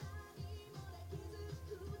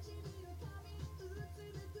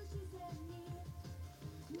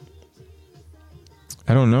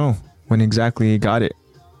 I don't know when exactly he got it,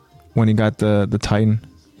 when he got the Titan.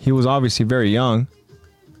 He was obviously very young.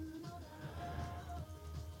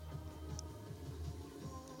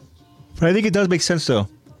 But I think it does make sense though.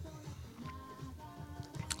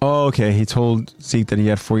 Oh, okay. He told Zeke that he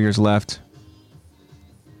had 4 years left.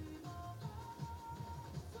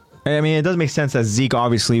 I mean, it does make sense that Zeke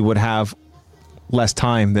obviously would have less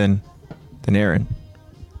time than Eren.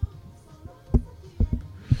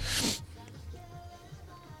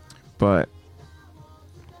 But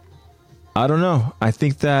I don't know. I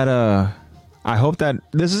think that I hope that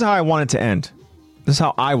this is how I want it to end. This is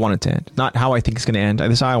how I want it to end. Not how I think it's going to end.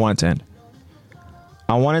 This is how I want it to end.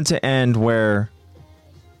 I want it to end where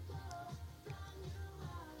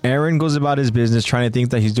Eren goes about his business trying to think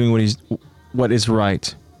that he's doing what is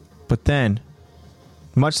right. But then,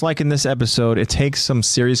 much like in this episode, it takes some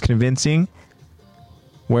serious convincing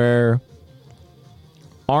where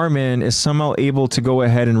Armin is somehow able to go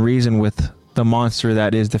ahead and reason with the monster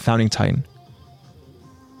that is the Founding Titan.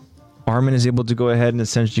 Armin is able to go ahead and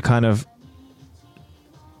essentially kind of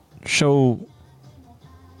show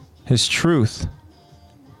his truth.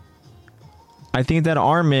 I think that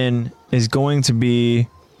Armin is going to be,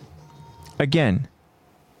 again,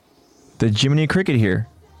 the Jiminy Cricket here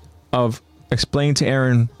of explaining to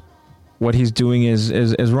Eren what he's doing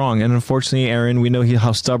is wrong. And unfortunately, Eren, we know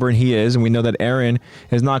how stubborn he is, and we know that Eren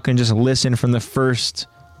is not going to just listen from the first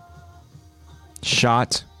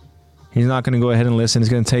shot. He's not going to go ahead and listen. He's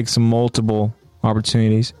going to take some multiple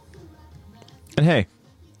opportunities. And hey,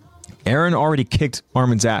 Eren already kicked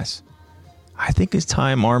Armin's ass. I think it's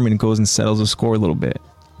time Armin goes and settles the score a little bit.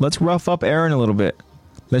 Let's rough up Eren a little bit.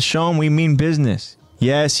 Let's show him we mean business.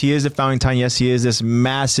 Yes, he is the Founding Titan. Yes, he is this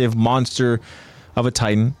massive monster of a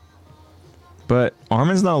Titan. But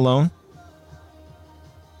Armin's not alone.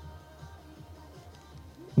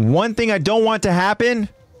 One thing I don't want to happen.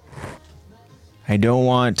 I don't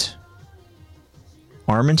want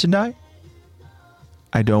Armin to die.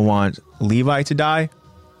 I don't want Levi to die.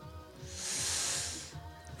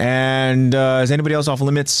 And is anybody else off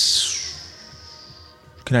limits?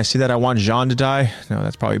 Can I see that I want Jean to die? No,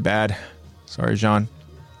 that's probably bad. Sorry, Jean.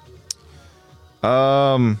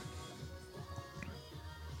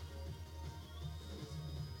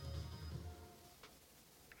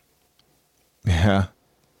 Yeah.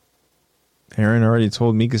 Eren already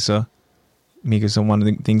told Mikasa. Mikasa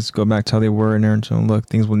wanted things to go back to how they were, and Eren told him, look,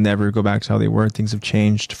 things will never go back to how they were. Things have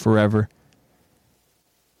changed forever.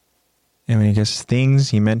 And when he gets things,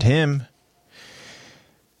 he meant him.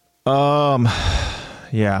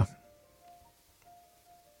 Yeah.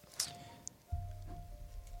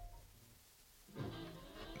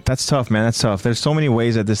 That's tough, man. That's tough. There's so many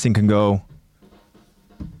ways that this thing can go.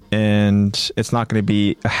 And it's not going to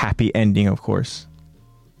be a happy ending, of course.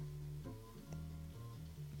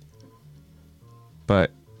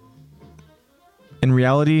 But in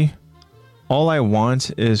reality, all I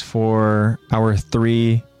want is for our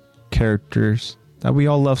three characters that we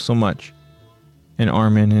all love so much, and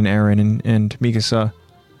Armin and Eren and Mikasa,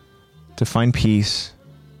 to find peace,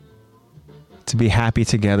 to be happy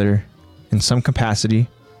together in some capacity,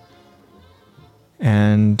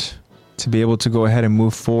 and to be able to go ahead and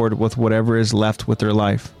move forward with whatever is left with their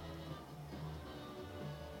life.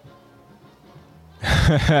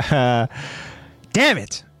 Damn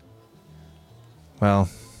it! Well,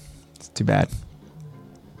 it's too bad.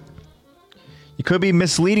 You could be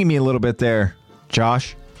misleading me a little bit there,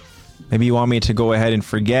 Josh. Maybe you want me to go ahead and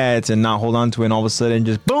forget and not hold on to it, and all of a sudden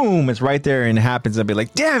just boom, it's right there and it happens. I'll be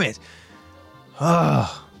like, damn it!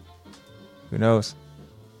 Oh, who knows?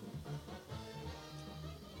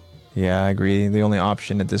 Yeah, I agree. The only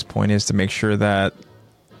option at this point is to make sure that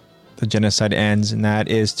the genocide ends, and that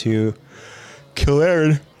is to kill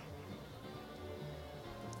Eren.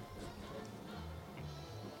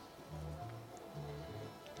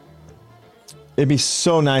 It'd be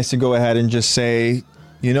so nice to go ahead and just say,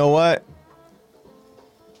 you know what?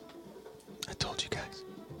 I told you guys.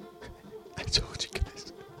 I told you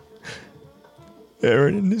guys.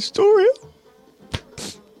 Eren and Historia.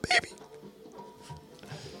 Baby.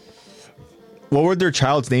 What would their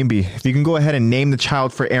child's name be? If you can go ahead and name the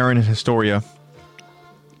child for Eren and Historia,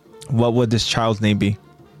 what would this child's name be?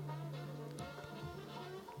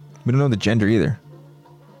 We don't know the gender either.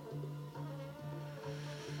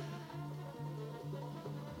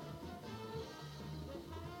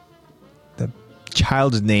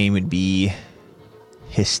 Child's name would be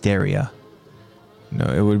Hysteria. No,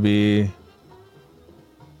 it would be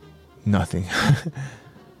nothing.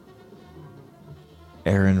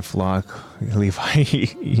 Eren Flock, Levi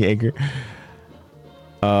Jaeger.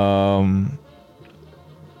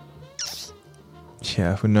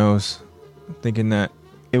 Yeah, who knows? I'm thinking that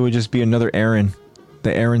it would just be another Eren.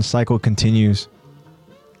 The Eren cycle continues.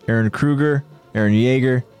 Eren Kruger, Eren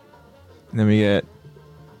Jaeger, and then we get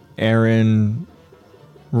Eren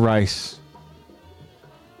Rice.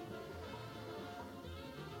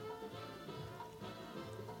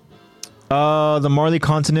 The Marley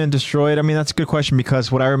continent destroyed. I mean, that's a good question, because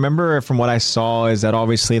what I remember from what I saw is that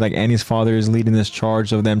obviously, like, Annie's father is leading this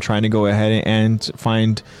charge of them trying to go ahead and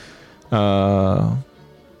find,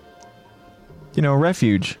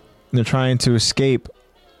 refuge. And they're trying to escape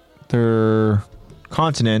their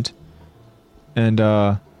continent, and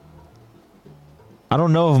I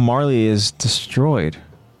don't know if Marley is destroyed.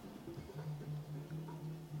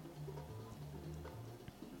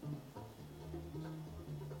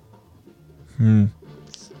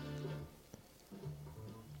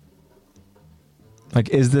 Like,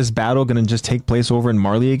 is this battle gonna just take place over in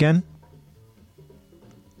Marley again?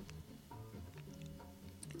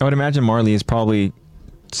 I would imagine Marley is probably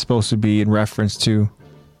supposed to be in reference to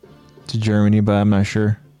Germany, but I'm not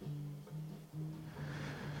sure.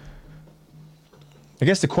 I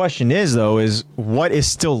guess the question is, though, is what is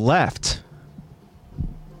still left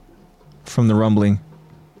from the rumbling?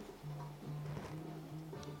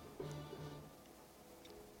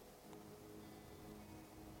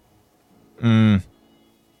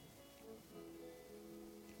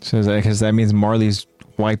 So is that because that means Marley's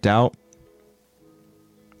wiped out?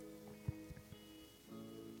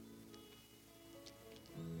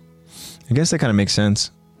 I guess that kind of makes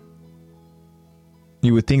sense.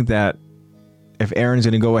 You would think that if Eren's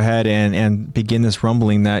going to go ahead and begin this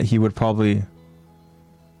rumbling, that he would probably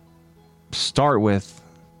start with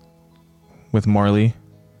Marley.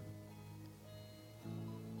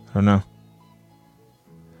 I don't know.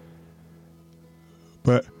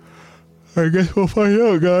 But I guess we'll find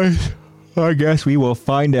out, guys. I guess we will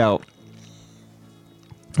find out.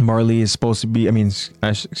 Marley is supposed to be,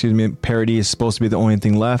 Parody is supposed to be the only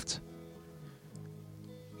thing left.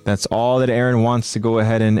 That's all that Eren wants to go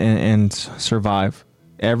ahead and survive.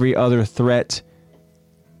 Every other threat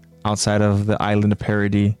outside of the island of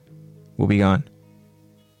Parody will be gone.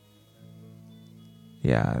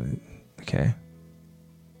 Yeah, okay.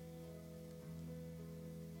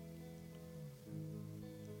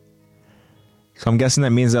 So I'm guessing that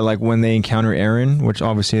means that like when they encounter Eren, which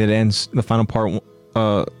obviously it ends the final part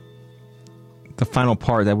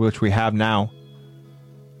that which we have now.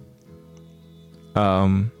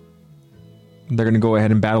 They're gonna go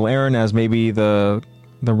ahead and battle Eren as maybe the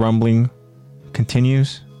rumbling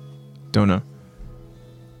continues. Don't know.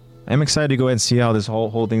 I'm excited to go ahead and see how this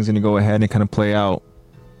whole thing's gonna go ahead and kind of play out.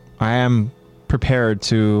 I am prepared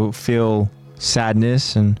to feel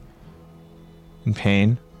sadness and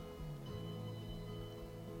pain.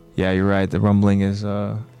 Yeah, you're right. The rumbling is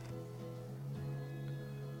yeah.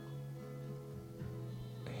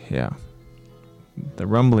 The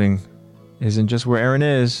rumbling isn't just where Eren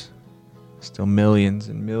is. Still millions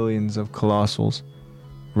and millions of colossals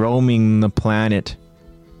roaming the planet.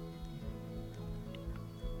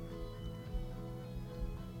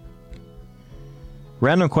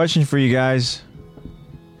 Random question for you guys.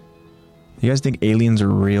 You guys think aliens are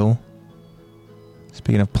real?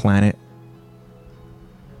 Speaking of planet.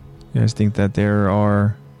 You guys think that there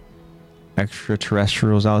are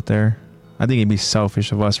extraterrestrials out there? I think it'd be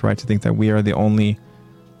selfish of us, right, to think that we are the only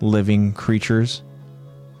living creatures.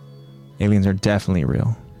 Aliens are definitely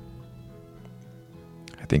real.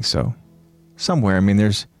 I think so. Somewhere. I mean,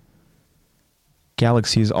 there's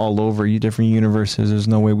galaxies all over, different universes. There's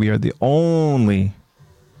no way we are the only...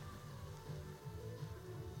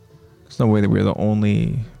 There's no way that we're the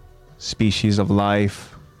only species of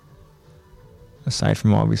life. Aside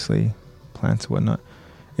from, obviously, plants and whatnot.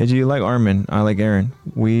 Hey, do you like Armin? I like Eren.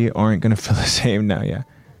 We aren't going to feel the same now, yeah.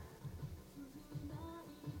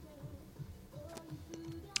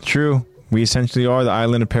 True. We essentially are the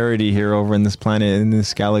island of Parody here over in this planet, in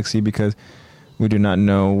this galaxy, because we do not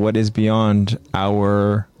know what is beyond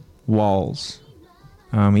our walls.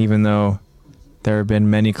 Even though there have been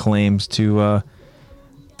many claims to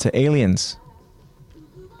aliens.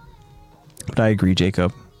 But I agree,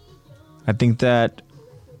 Jacob. I think that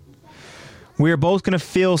we are both going to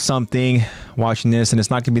feel something watching this, and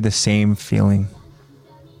it's not going to be the same feeling.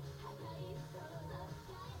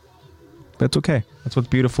 But it's okay. That's what's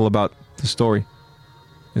beautiful about the story,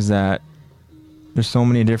 is that there's so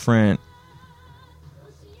many different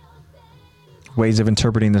ways of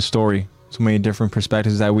interpreting the story, so many different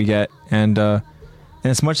perspectives that we get, and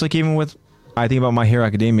it's much like even with, I think about My Hero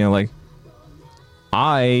Academia, like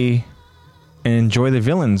I enjoy the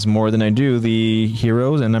villains more than I do the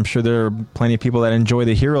heroes, and I'm sure there are plenty of people that enjoy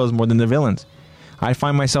the heroes more than the villains. I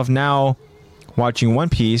find myself now watching One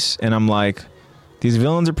Piece, and I'm like, these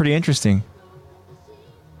villains are pretty interesting.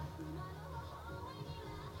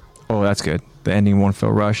 Oh, that's good. The ending won't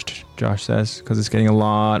feel rushed, Josh says, because it's getting a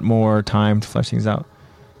lot more time to flesh things out.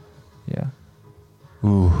 Yeah.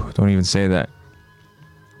 Ooh, don't even say that.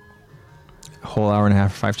 A whole hour and a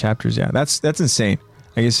half for 5 chapters. Yeah, that's insane.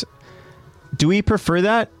 I guess. Do we prefer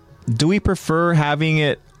that? Do we prefer having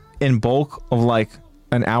it in bulk of like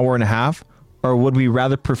an hour and a half, or would we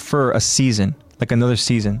rather prefer a season, like another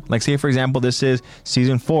season? Like, say for example, this is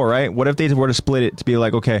season 4, right? What if they were to split it to be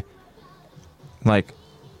like, okay, like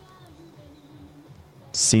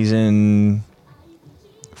season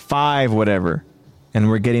 5, whatever, and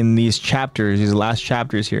we're getting these chapters, these last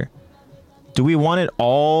chapters here. Do we want it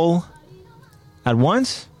all at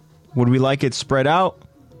once? Would we like it spread out?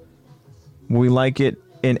 Would we like it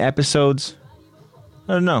in episodes?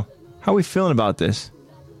 I don't know. How are we feeling about this?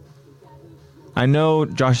 I know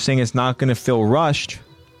Josh is saying it's not going to feel rushed,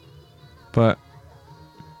 but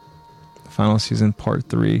the final season, part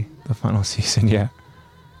 3, the final season, yeah.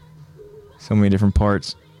 So many different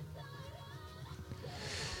parts.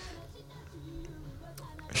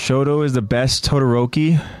 Shoto is the best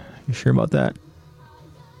Todoroki. You sure about that?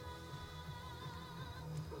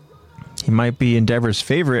 He might be Endeavor's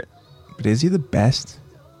favorite, but is he the best?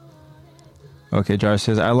 Okay, Josh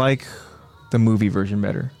says, I like the movie version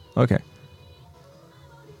better. Okay.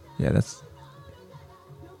 Yeah,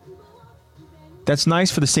 that's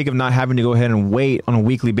nice for the sake of not having to go ahead and wait on a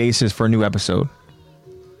weekly basis for a new episode.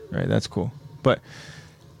 Right, that's cool. But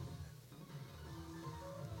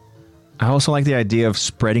I also like the idea of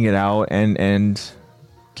spreading it out and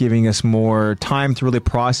giving us more time to really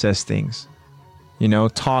process things. You know,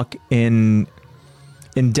 talk in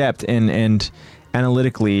depth and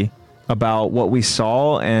analytically about what we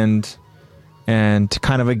saw, and And to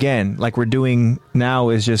kind of, again, like we're doing now,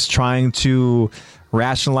 is just trying to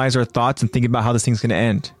rationalize our thoughts and think about how this thing's going to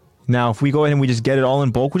end. Now, if we go ahead and we just get it all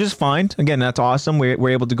in bulk, which is fine. Again, that's awesome. We're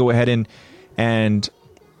able to go ahead and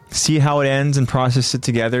see how it ends and process it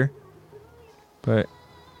together. But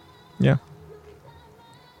yeah.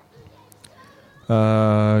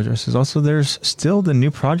 Just as also, there's still the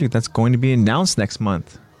new project that's going to be announced next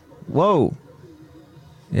month. Whoa.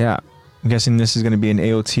 Yeah. I'm guessing this is going to be an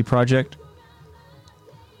AOT project.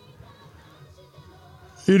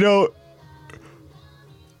 You know,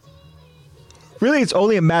 really, it's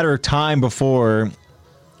only a matter of time before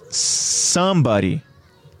somebody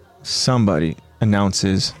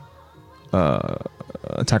announces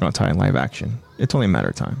Attack on Titan live action. It's only a matter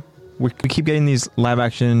of time. We keep getting these live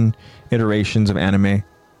action iterations of anime,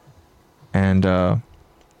 and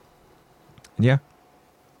yeah,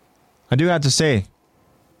 I do have to say,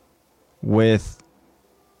 with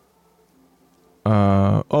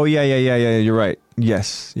oh yeah, you're right.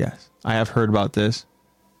 Yes, I have heard about this.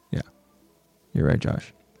 Yeah, you're right,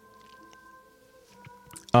 Josh.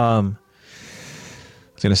 I was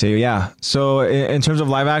gonna say, yeah. So in terms of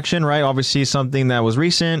live action, right? Obviously, something that was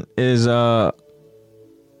recent is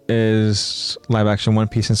live action One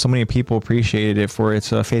Piece, and so many people appreciated it for its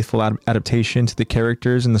faithful adaptation to the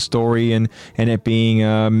characters and the story, and it being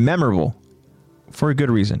memorable for a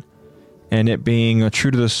good reason, and it being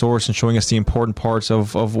true to the source and showing us the important parts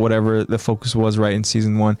of whatever the focus was, right, in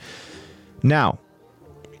season 1. Now,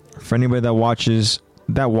 for anybody that watched,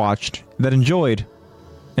 that enjoyed,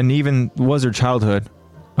 and even was their childhood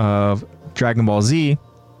of Dragon Ball Z,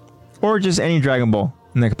 or just any Dragon Ball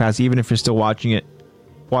in that capacity, even if you're still watching it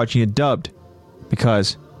dubbed,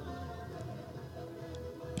 because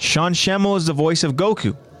Sean Schemmel is the voice of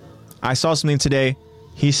Goku. I saw something today.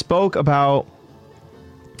 He spoke about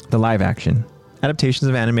the live action adaptations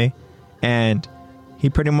of anime, and he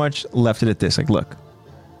pretty much left it at this. Like, look,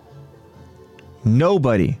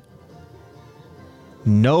 nobody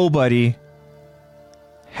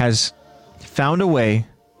has found a way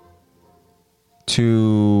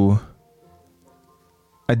to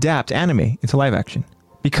adapt anime into live action,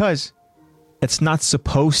 because it's not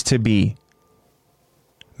supposed to be.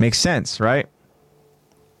 Makes sense, right?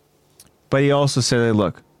 But he also said, hey,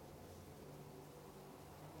 look,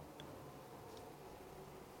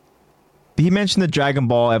 he mentioned the Dragon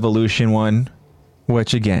Ball Evolution one,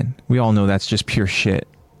 which, again, we all know that's just pure shit.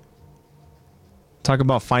 Talk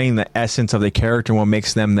about finding the essence of the character and what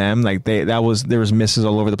makes them them. Like, there was misses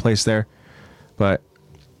all over the place there. But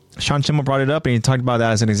Sean Schemmel brought it up, and he talked about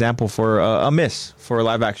that as an example for a miss for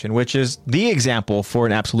live action, which is the example for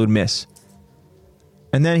an absolute miss.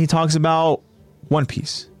 And then he talks about One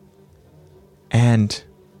Piece, and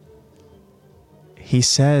he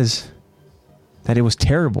says that it was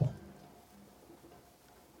terrible.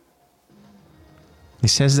 He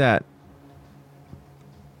says that,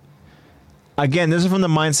 again, this is from the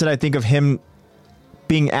mindset, I think, of him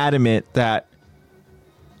being adamant that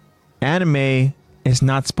anime is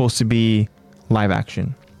not supposed to be live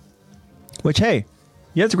action. Which, hey,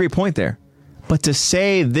 yeah, that's a great point there. But to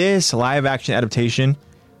say this live action adaptation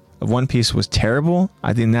of One Piece was terrible,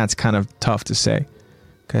 I think that's kind of tough to say,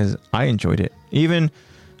 because I enjoyed it. Even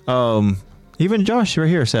Josh right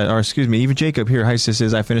here said, or excuse me, even Jacob here, Heisa,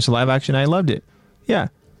 says, I finished the live action, I loved it. Yeah,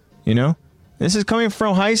 you know, this is coming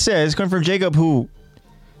from Heisa, it's coming from Jacob, who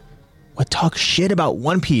would talk shit about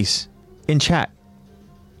One Piece in chat.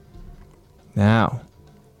 Now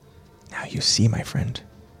you see, my friend.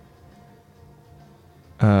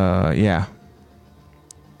 Yeah,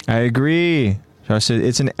 I agree. Josh said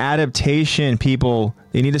it's an adaptation, people.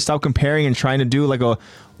 They need to stop comparing and trying to do like a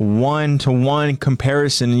one-to-one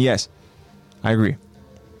comparison. And yes, I agree.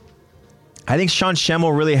 I think Sean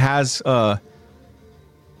Schemmel really has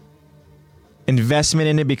investment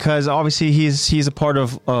in it, because obviously he's a part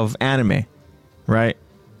of anime, right?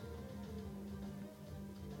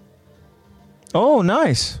 Oh,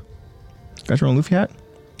 nice. Got your own Luffy hat?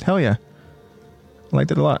 Hell yeah. I liked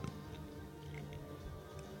it a lot.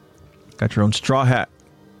 Got your own straw hat.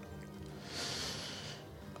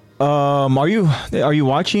 Are you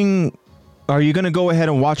watching? Are you gonna go ahead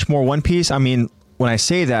and watch more One Piece? I mean, when I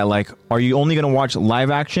say that, like, are you only gonna watch live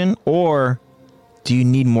action, or do you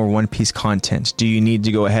need more One Piece content? Do you need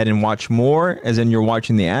to go ahead and watch more, as in you're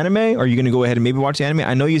watching the anime? Or are you gonna go ahead and maybe watch the anime?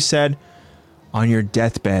 I know you said on your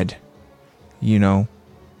deathbed, you know,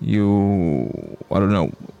 I don't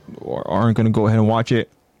know, or aren't gonna go ahead and watch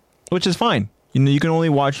it, which is fine. You know, you can only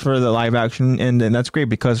watch for the live action, and that's great,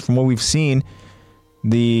 because from what we've seen,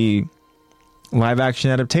 the live action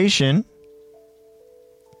adaptation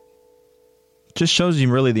just shows you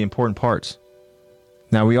really the important parts.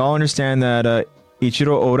 Now, we all understand that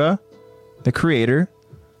Ichiro Oda, the creator,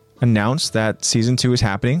 announced that season 2 is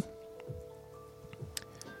happening.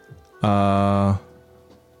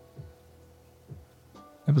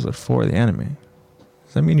 Episode 4 of the anime.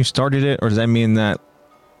 Does that mean you started it, or does that mean that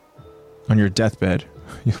on your deathbed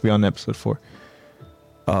you'll be on episode 4?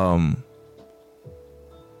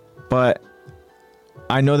 But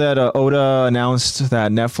I know that Oda announced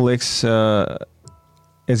that Netflix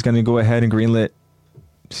is going to go ahead and greenlit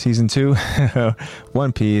season 2.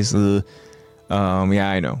 One Piece. Yeah,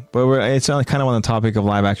 I know. But it's kind of on the topic of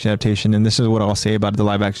live action adaptation, and this is what I'll say about the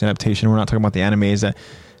live action adaptation. We're not talking about the anime. Is that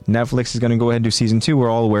Netflix is going to go ahead and do season 2. We're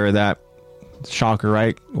all aware of that. Shocker,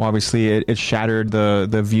 right? Well, obviously, it shattered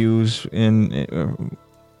the views in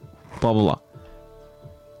blah blah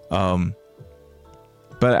blah.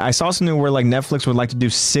 But I saw something where like Netflix would like to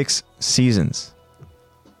do 6 seasons.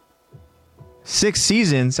 6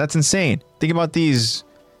 seasons? That's insane. Think about these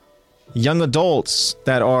young adults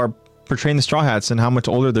that are portraying the Straw Hats and how much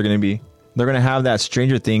older they're going to be. They're going to have that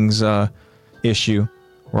Stranger Things issue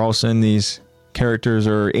where all of a sudden these characters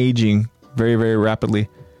are aging very, very rapidly.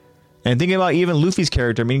 And thinking about even Luffy's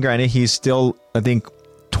character, I mean, granted, he's still, I think,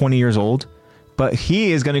 20 years old, but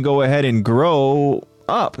he is going to go ahead and grow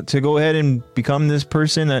up to go ahead and become this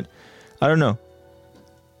person that, I don't know.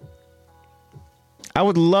 I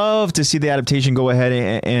would love to see the adaptation go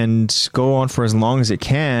ahead and go on for as long as it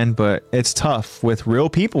can, but it's tough with real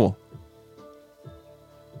people.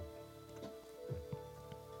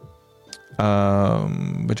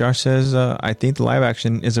 But Josh says, I think the live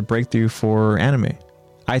action is a breakthrough for anime.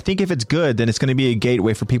 I think if it's good, then it's going to be a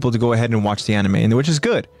gateway for people to go ahead and watch the anime, and which is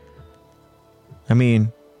good. I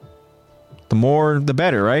mean, the more, the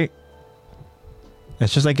better, right?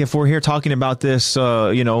 It's just like if we're here talking about this,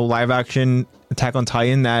 live action Attack on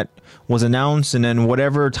Titan that was announced, and then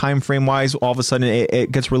whatever time frame wise, all of a sudden it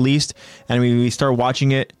gets released, and we start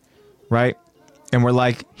watching it, right? And we're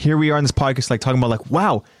like, here we are in this podcast, like talking about like,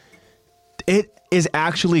 wow, it is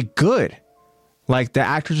actually good. Like the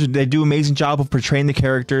actors, they do an amazing job of portraying the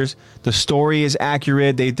characters. The story is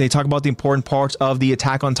accurate. They talk about the important parts of the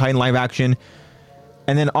Attack on Titan live action.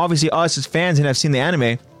 And then obviously us as fans and have seen the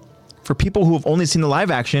anime, for people who have only seen the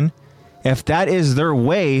live action, if that is their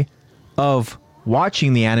way of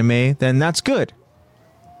watching the anime, then that's good.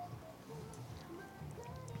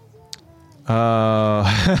 I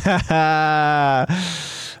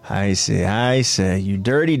say, you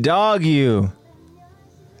dirty dog, you.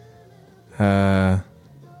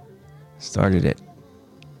 Started it.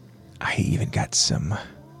 I even got some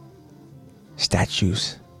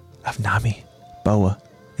statues of Nami, Boa,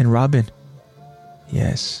 and Robin.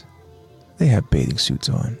 Yes, they have bathing suits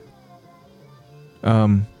on.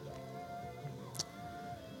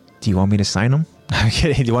 Do you want me to sign them? I'm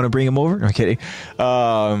kidding. Do you want to bring them over? I'm kidding.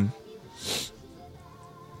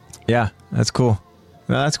 Yeah, that's cool.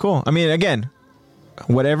 That's cool. I mean, again,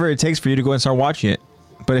 whatever it takes for you to go and start watching it.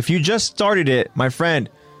 But if you just started it, my friend,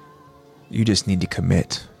 you just need to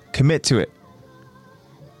commit. Commit to it.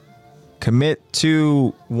 Commit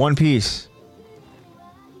to One Piece.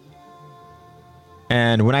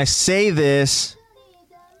 And when I say this,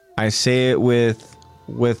 I say it with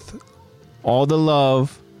all the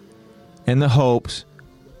love and the hopes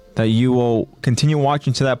that you will continue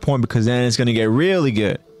watching to that point, because then it's going to get really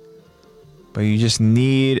good. But you just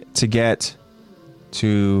need to get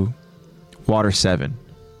to Water 7.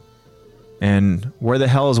 And where the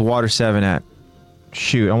hell is Water 7 at?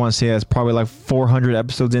 Shoot, I want to say that's probably like 400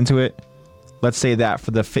 episodes into it. Let's say that for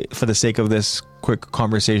the sake of this quick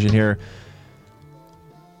conversation here.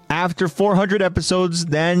 After 400 episodes,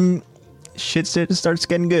 then shit starts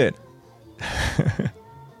getting good.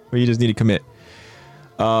 But you just need to commit.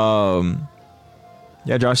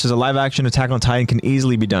 Yeah, Josh says a live action Attack on Titan can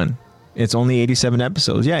easily be done. It's only 87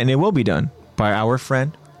 episodes. Yeah, and it will be done by our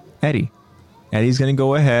friend Eddie. Eddie's going to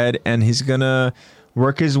go ahead and he's going to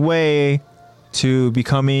work his way to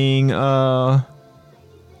becoming the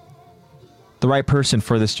right person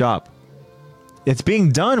for this job. It's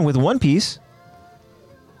being done with One Piece.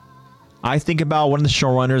 I think about one of the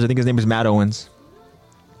showrunners. I think his name is Matt Owens.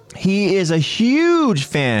 He is a huge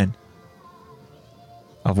fan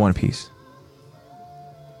of One Piece.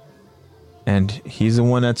 And he's the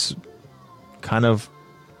one that's he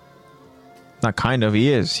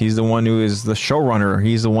is. He's the one who is the showrunner.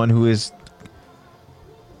 He's the one who is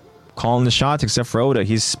calling the shots, except for Oda.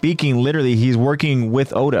 He's speaking literally. He's working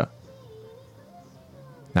with Oda.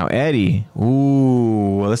 Now, Eddie.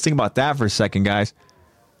 Ooh, let's think about that for a second, guys.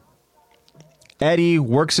 Eddie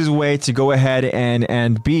works his way to go ahead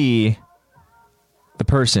and be the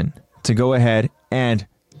person to go ahead and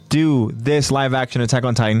do this live action Attack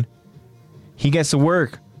on Titan, he gets to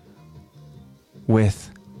work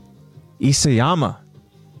with Isayama.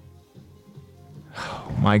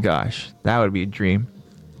 Oh my gosh, that would be a dream.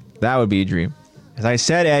 That would be a dream. As I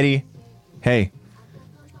said, Eddie, hey,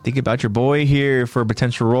 think about your boy here for a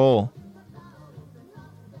potential role.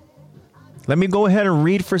 Let me go ahead and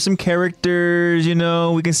read for some characters, you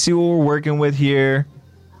know, we can see what we're working with here.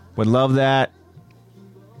 Would love that.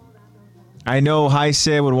 I know Heise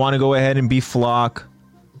would want to go ahead and be Flock.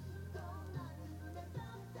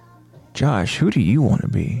 Josh, who do you want to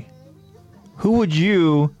be? Who would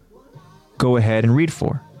you go ahead and read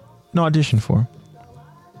for? No, audition for.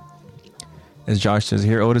 As Josh says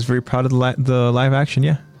here, Oda's very proud of the live action.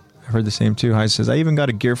 Yeah, I've heard the same too. Heise says, I even got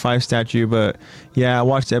a Gear 5 statue, but yeah, I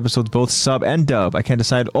watched the episodes both sub and dub. I can't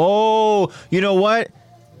decide. Oh, you know what?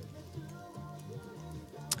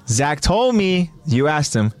 Zach told me you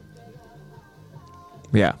asked him.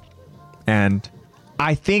 Yeah, and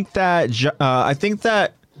I think that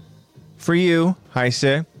for you,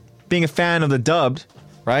 Heise, being a fan of the dubbed,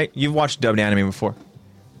 right? You've watched dubbed anime before.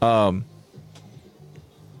 At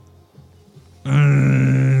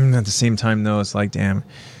the same time, though, it's like, damn.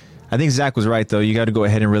 I think Zach was right, though. You got to go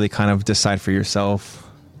ahead and really kind of decide for yourself.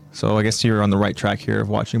 So I guess you're on the right track here of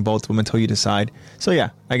watching both of them until you decide. So yeah,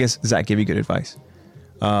 I guess Zach gave you good advice.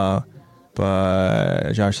 But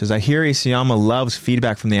Josh says, I hear Isayama loves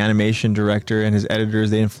feedback from the animation director and his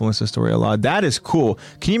editors. They influence the story a lot. That is cool.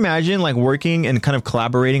 Can you imagine like working and kind of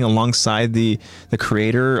collaborating alongside the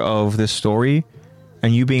creator of this story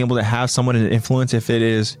and you being able to have someone to influence if it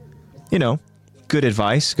is, you know, good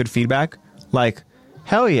advice, good feedback? Like,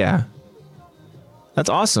 hell yeah. That's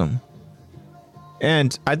awesome.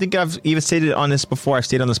 And I think I've even stated on this before. I've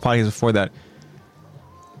stated on this podcast before that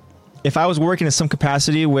if I was working in some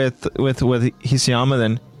capacity with Hisayama,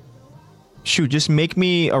 then shoot, just make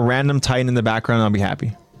me a random Titan in the background and I'll be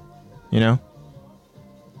happy. You know?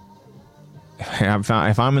 If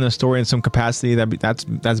I'm in the story in some capacity, that's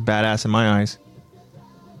badass in my eyes.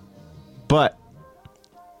 But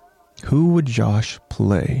who would Josh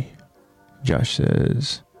play? Josh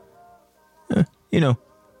says, you know,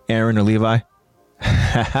 Eren or Levi.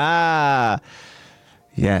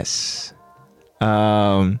 Yes.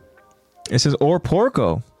 It says, or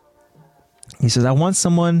Porco. He says, I want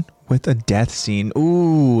someone with a death scene.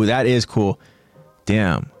 Ooh, that is cool.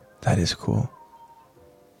 Damn, that is cool.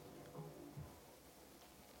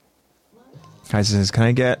 Guys says, can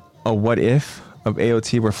I get a what if of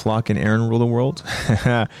AOT where Flock and Eren rule the world?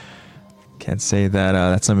 Can't say that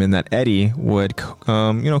that's something that Eddie would,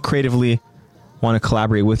 creatively want to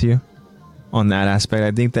collaborate with you on that aspect.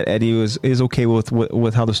 I think that Eddie is okay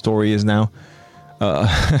with how the story is now.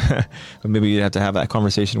 Maybe you'd have to have that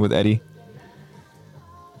conversation with Eddie.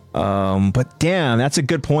 But damn, that's a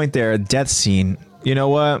good point there. A death scene. You know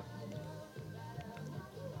what?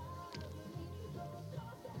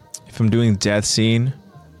 If I'm doing death scene,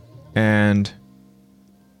 and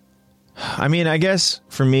I mean, I guess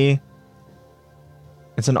for me,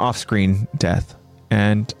 it's an off-screen death,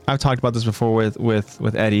 and I've talked about this before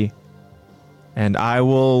with Eddie, and I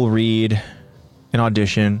will read an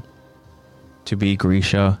audition to be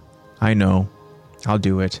Grisha. I know. I'll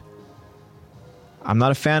do it. I'm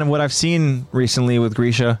not a fan of what I've seen recently with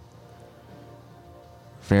Grisha.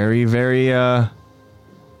 Very, very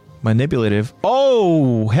manipulative.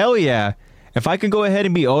 Oh, hell yeah. If I could go ahead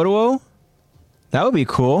and be Otoo, that would be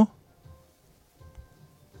cool.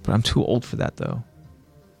 But I'm too old for that, though.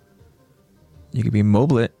 You could be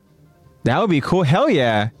Moblet. That would be cool. Hell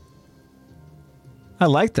yeah. I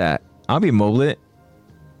like that. I'll be Moblet.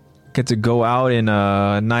 Get to go out in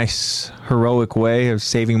a nice heroic way of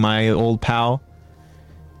saving my old pal.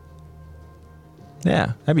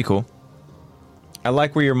 Yeah, that'd be cool. I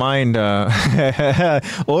like where your mind Oda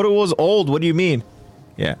was old. What do you mean?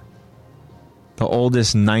 Yeah. The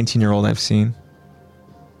oldest 19-year-old I've seen.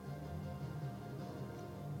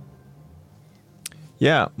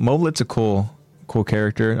 Yeah, Moblet's a cool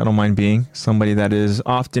character. I don't mind being somebody that is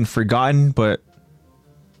often forgotten, but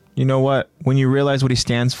you know what? When you realize what he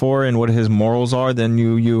stands for and what his morals are, then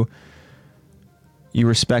you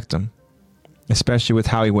respect him, especially with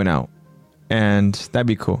how he went out. And that'd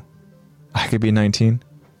be cool. I could be 19.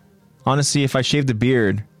 Honestly, if I shave the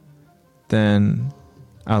beard, then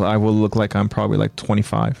I will look like I'm probably like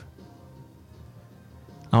 25.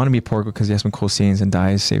 I want to be Porco because he has some cool scenes and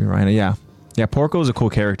dies saving Rhino. Yeah, Porco is a cool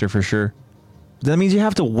character for sure. But that means you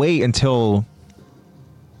have to wait until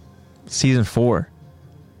season 4.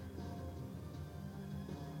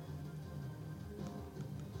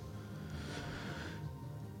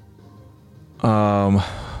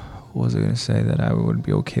 What was I gonna say that I would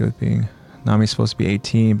be okay with being? Nami's supposed to be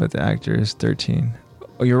 18, but the actor is 13.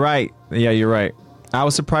 Oh, you're right. Yeah, you're right. I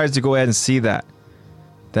was surprised to go ahead and see that.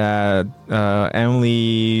 That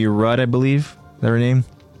Emily Rudd, I believe, is that her name?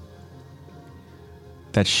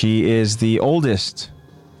 That she is the oldest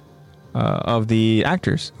of the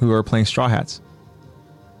actors who are playing Straw Hats.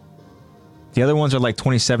 The other ones are like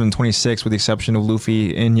 27, 26, with the exception of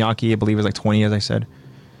Luffy. And Yaki, I believe, is like 20, as I said.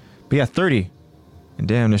 But yeah, 30. And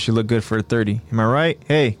damn, does she look good for a 30. Am I right?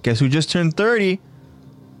 Hey, guess who just turned 30?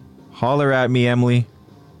 Holler at me, Emily.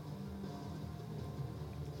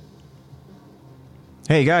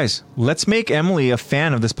 Hey, guys, let's make Emily a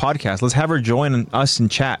fan of this podcast. Let's have her join us in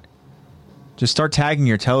chat. Just start tagging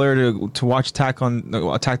her. Tell her to watch Attack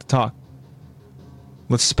the Talk.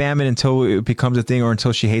 Let's spam it until it becomes a thing or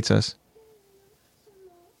until she hates us.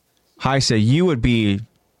 Heise, you would be...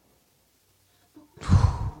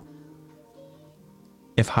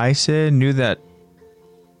 If Heise knew that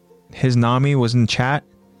his Nami was in chat,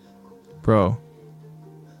 bro,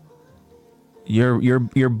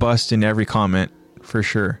 you're busting every comment for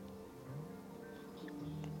sure.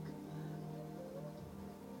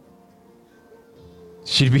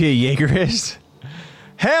 She'd be a Jaegerist?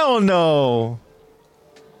 Hell no!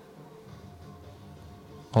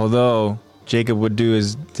 Although Jacob would do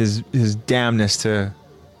his damnness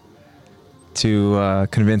to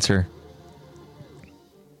convince her.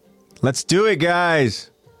 Let's do it, guys.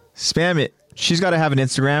 Spam it. She's got to have an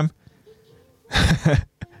Instagram.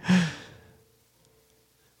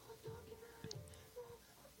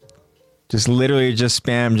 Just literally just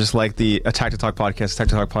spam just like the Attack to Talk podcast, Attack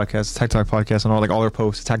to Talk podcast, Attack to Talk podcast, and all her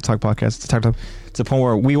posts, Attack to Talk podcast, Attack to Talk. It's a point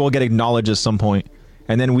where we will get acknowledged at some point,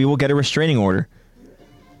 and then we will get a restraining order.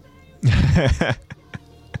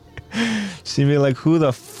 She'd be like, who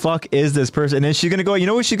the fuck is this person? And then she's gonna go, you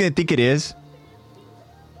know what she's gonna think it is?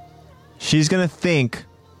 She's gonna think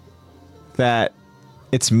that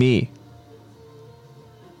it's me.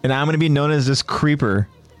 And I'm gonna be known as this creeper.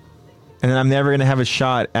 And then I'm never gonna have a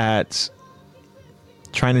shot at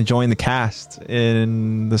trying to join the cast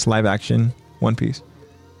in this live action One Piece.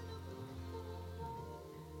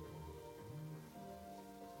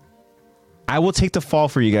 I will take the fall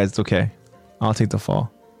for you guys. It's okay. I'll take the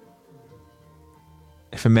fall.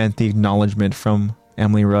 If it meant the acknowledgement from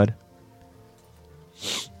Emily Rudd.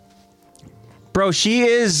 Bro,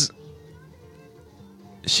 she's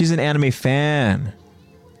an anime fan.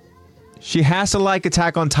 She has to like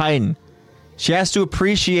Attack on Titan. She has to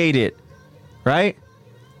appreciate it. Right?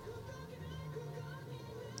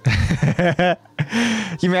 Can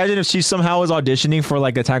you imagine if she somehow was auditioning for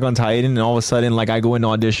like Attack on Titan and all of a sudden like I go in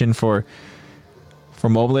audition for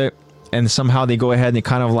Moblet and somehow they go ahead and they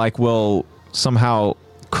kind of like will somehow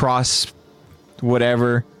cross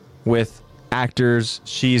whatever with actors.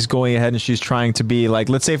 She's going ahead and she's trying to be like,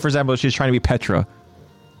 let's say for example she's trying to be Petra.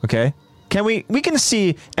 Okay? We can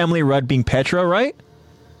see Emily Rudd being Petra, right?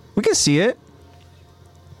 We can see it.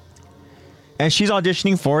 And she's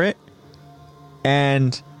auditioning for it.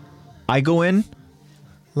 And I go in.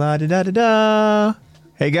 La da da da da.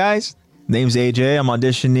 Hey guys, name's AJ. I'm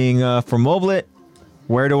auditioning for Moblet.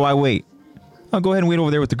 Where do I wait? I'll go ahead and wait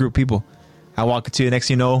over there with the group of people. I walk into the next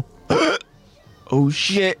thing you know. Oh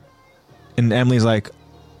shit. And Emily's like,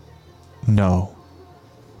 no.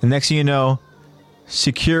 The next thing you know,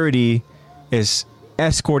 security is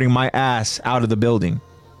escorting my ass out of the building.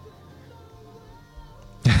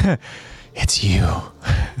 It's you.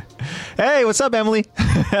 Hey, what's up, Emily?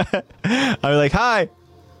 I'm like, hi.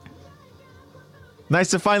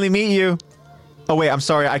 Nice to finally meet you. Oh wait, I'm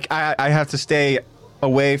sorry. I have to stay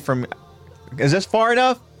away from. Is this far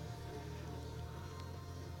enough?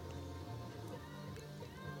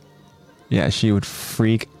 Yeah, she would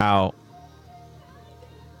freak out.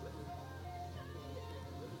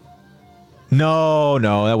 No,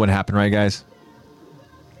 that wouldn't happen, right, guys?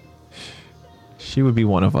 She would be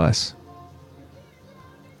one of us.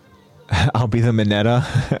 I'll be the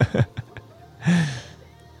Mineta.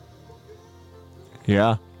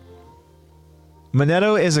 Yeah.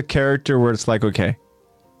 Mineta is a character where it's like, okay,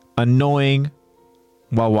 annoying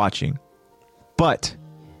while watching. But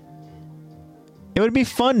it would be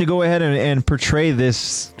fun to go ahead and portray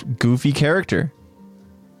this goofy character.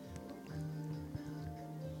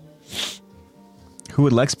 Who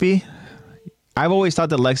would Lex be? I've always thought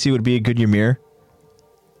that Lexi would be a good Ymir.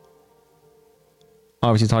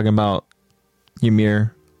 Obviously talking about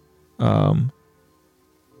Ymir.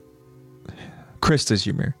 Krista's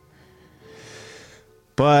Ymir.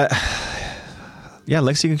 But yeah,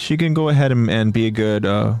 Lexi, she can go ahead and be a good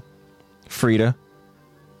Frida.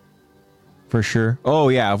 For sure. Oh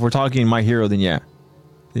yeah, if we're talking My Hero, then yeah.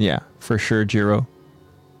 then yeah, for sure, Jiro.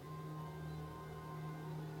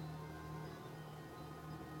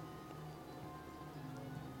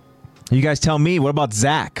 You guys tell me, what about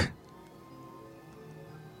Zack?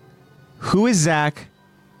 Who is Zack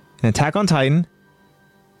in Attack on Titan?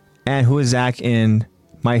 And who is Zack in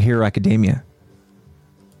My Hero Academia?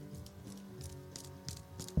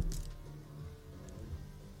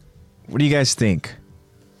 What do you guys think?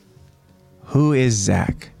 Who is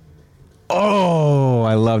Zack? Oh,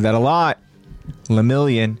 I love that a lot.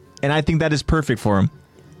 Lemillion. And I think that is perfect for him.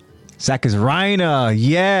 Zack is Reina.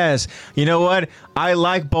 Yes. You know what? I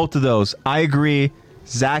like both of those. I agree.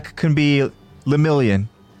 Zack can be Lemillion.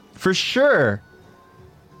 For sure.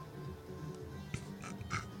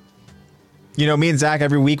 You know, me and Zack,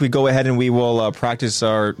 every week we go ahead and we will practice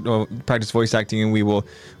voice acting, and we will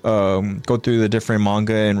go through the different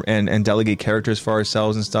manga and delegate characters for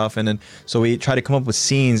ourselves and stuff. And then so we try to come up with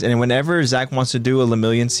scenes. And whenever Zack wants to do a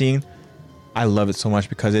Lemillion scene, I love it so much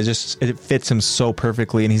because it fits him so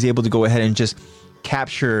perfectly, and he's able to go ahead and just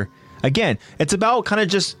capture. Again, it's about kind of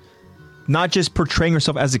just not just portraying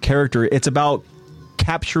yourself as a character. It's about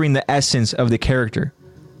capturing the essence of the character,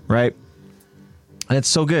 right? And it's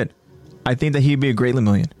so good. I think that he'd be a great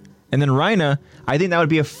Lemillion. And then Reina, I think that would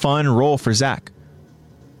be a fun role for Zack.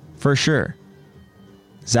 For sure.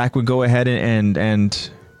 Zack would go ahead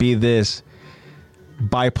and be this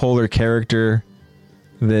bipolar character,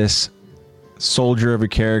 this soldier of a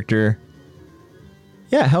character.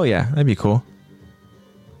 Yeah, hell yeah. That'd be cool.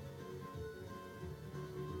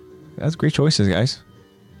 That's great choices, guys.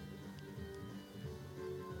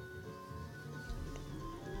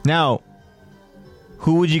 Now,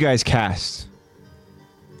 who would you guys cast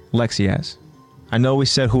Lexi as? I know we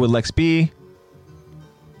said who would Lex be,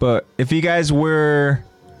 but if you guys were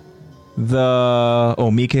the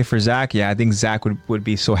Mike for Zack, yeah, I think Zack would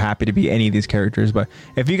be so happy to be any of these characters. But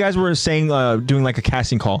if you guys were saying doing like a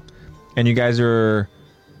casting call, and you guys are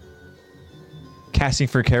casting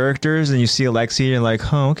for characters, and you see Lexi, you're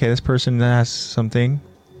like, oh, okay, this person has something.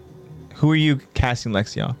 Who are you casting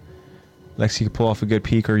Lexi off? Lexi could pull off a good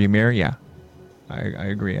Peak or Ymir, yeah. I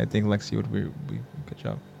agree. I think Lexi would be a good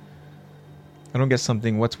job. I don't get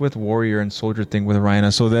something. What's with warrior and soldier thing with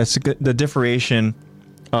Reina? So that's the differentiation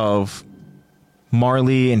of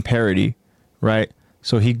Marley and Parody, right?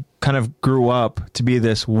 So he kind of grew up to be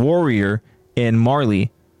this warrior in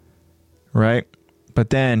Marley, right? But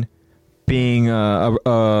then being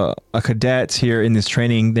a cadet here in this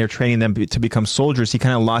training, they're training them to become soldiers. He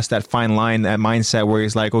kind of lost that fine line, that mindset where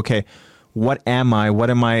he's like, okay, what am I? What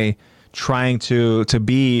am I trying to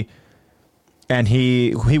be? And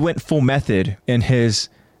he went full method in his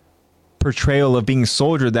portrayal of being a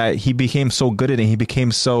soldier, that he became so good at it. He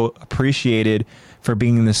became so appreciated for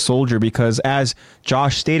being this soldier, because as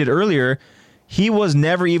Josh stated earlier, he was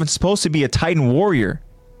never even supposed to be a Titan warrior.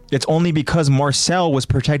 It's only because Marcel was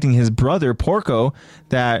protecting his brother Porco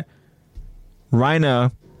that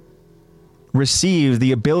Reina received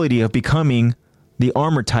the ability of becoming the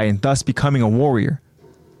armor Titan, thus becoming a warrior.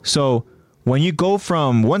 So when you go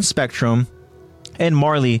from one spectrum and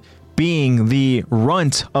Marley being the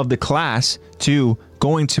runt of the class to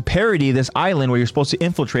going to Parody, this island where you're supposed to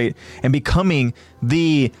infiltrate, and becoming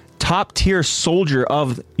the top tier soldier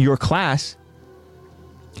of your class,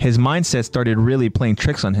 his mindset started really playing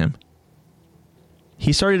tricks on him.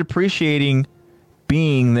 He started appreciating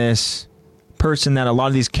being this person that a lot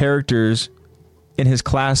of these characters in his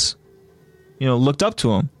class, looked up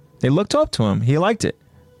to him. They looked up to him. He liked it.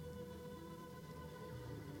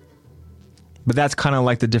 But that's kind of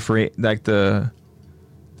like the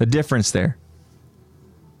difference there.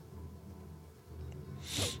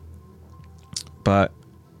 But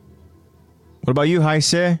what about you,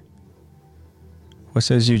 Heise? What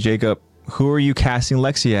says you, Jacob? Who are you casting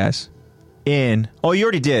Lexi as? You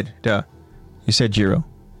already did. Duh. You said Jiro.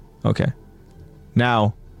 Okay.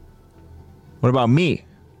 Now, what about me?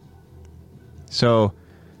 So,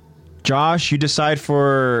 Josh, you decide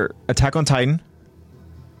for Attack on Titan.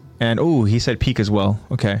 And, he said Peak as well.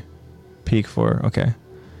 Okay. Peak okay.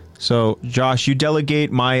 So, Josh, you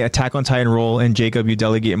delegate my Attack on Titan role, and Jacob, you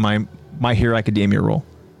delegate my Hero Academia role.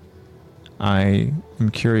 I am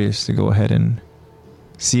curious to go ahead and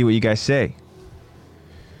see what you guys say.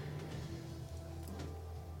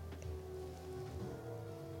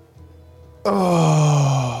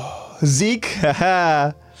 Oh, Zeke.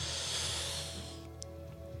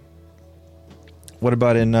 What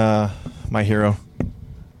about in My Hero?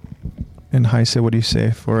 And Heise, what do you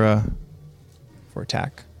say for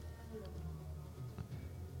attack?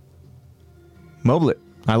 Moblit.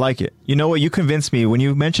 I like it. You know what? You convinced me when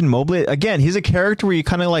you mentioned Moblit. Again, he's a character where you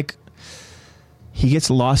kind of like, he gets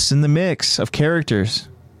lost in the mix of characters.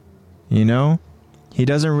 You know, he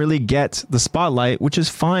doesn't really get the spotlight, which is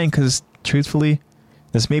fine because truthfully,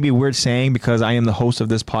 this may be weird saying because I am the host of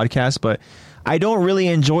this podcast, but I don't really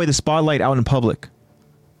enjoy the spotlight out in public.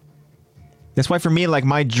 That's why for me, like,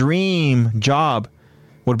 my dream job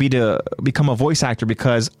would be to become a voice actor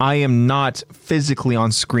because I am not physically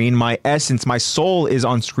on screen. My essence, my soul is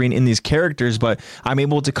on screen in these characters, but I'm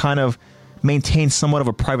able to kind of maintain somewhat of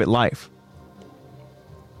a private life.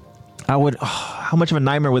 How much of a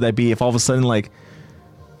nightmare would that be if all of a sudden, like,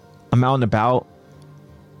 I'm out and about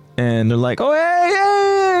and they're like, oh,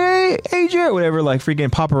 hey, AJ, whatever, like freaking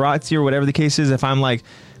paparazzi or whatever the case is. If I'm like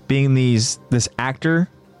being this actor,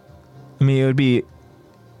 I mean, it would be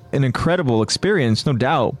an incredible experience, no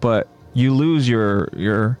doubt, but you lose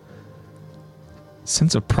your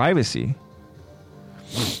sense of privacy.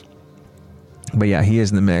 But yeah, he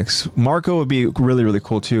is in the mix. Marco would be really, really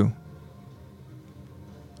cool too.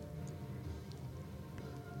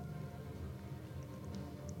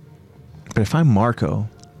 But if I'm Marco,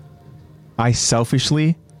 I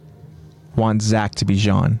selfishly want Zach to be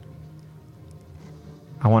Jean.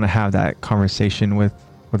 I want to have that conversation with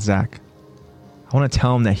Zach. I want to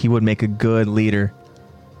tell him that he would make a good leader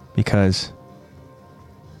because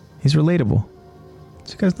he's relatable.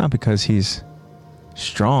 It's not because he's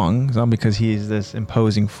strong. It's not because he's this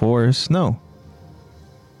imposing force. No.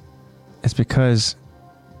 It's because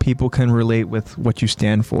people can relate with what you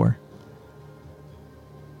stand for.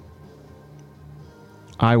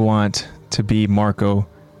 I want to be Marco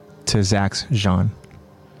to Zach's Jean.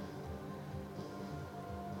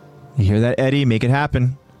 You hear that, Eddie? Make it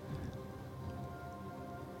happen.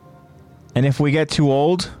 And if we get too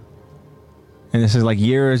old, and this is like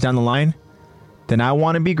years down the line, then I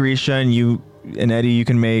want to be Grisha, and you and Eddie, you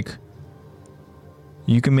can make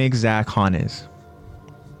Zach Hannes.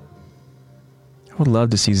 I would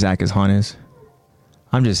love to see Zach as Hannes.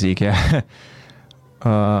 I'm just Zeke, yeah.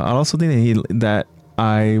 I also think that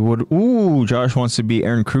I would. Ooh, Josh wants to be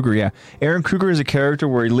Eren Kruger. Yeah, Eren Kruger is a character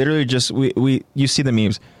where he literally just you see the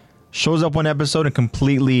memes, shows up one episode and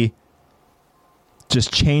completely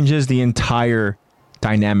just changes the entire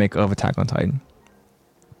dynamic of Attack on Titan.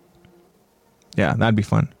 Yeah, that'd be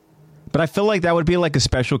fun. But I feel like that would be like a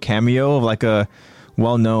special cameo of like a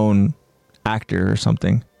well-known actor or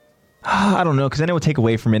something. I don't know, because then it would take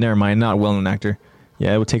away from it. Never mind, not a well-known actor.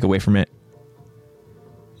 Yeah, it would take away from it.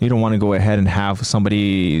 You don't want to go ahead and have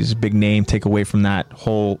somebody's big name take away from that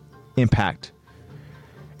whole impact.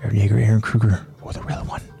 Eren Yeager, Eren Kruger, or the real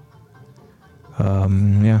one.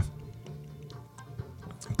 Yeah.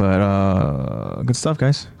 But good stuff,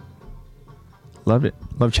 guys. Loved it.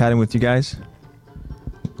 Love chatting with you guys.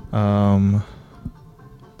 I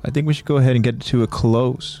think we should go ahead and get to a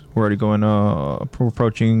close. We're already going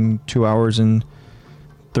approaching 2 hours and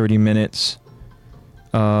 30 minutes.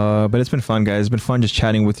 But it's been fun, guys. It's been fun just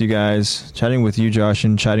chatting with you guys, chatting with you, Josh,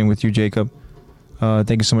 and chatting with you, Jacob.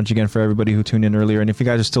 Thank you so much again for everybody who tuned in earlier. And if you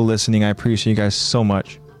guys are still listening, I appreciate you guys so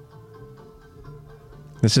much.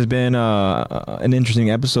 This has been an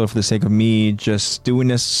interesting episode for the sake of me just doing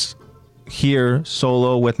this here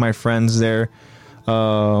solo with my friends there,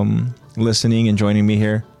 listening and joining me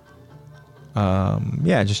here.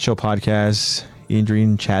 Yeah, just chill podcast,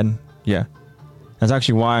 Adrian, chatting. Yeah. That's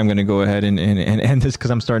actually why I'm going to go ahead and end this,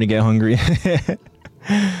 because I'm starting to get hungry.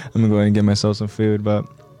 I'm going to go ahead and get myself some food. But,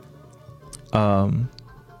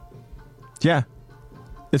 yeah,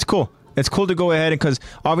 it's cool. It's cool to go ahead, because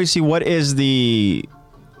obviously what is the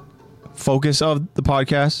focus of the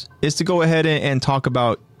podcast is to go ahead and talk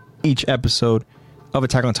about each episode of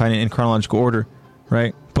Attack on Titan in chronological order,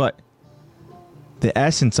 right? But the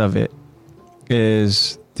essence of it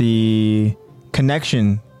is the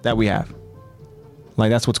connection that we have.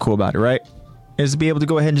 Like, that's what's cool about it, right? Is to be able to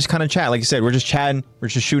go ahead and just kind of chat. Like you said, we're just chatting. We're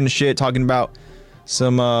just shooting the shit, talking about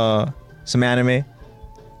some anime.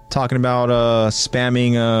 Talking about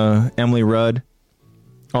spamming Emily Rudd.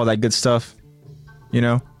 All that good stuff. You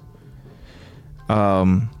know?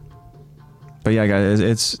 But yeah, guys,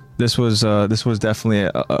 this was definitely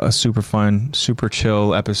a super fun, super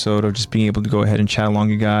chill episode of just being able to go ahead and chat along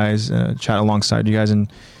you guys, chat alongside you guys,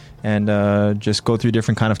 and just go through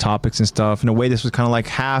different kind of topics and stuff. In a way, this was kind of like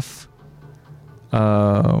half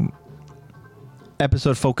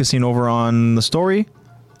episode focusing over on the story,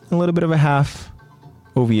 and a little bit of a half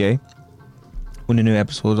OVA. When the new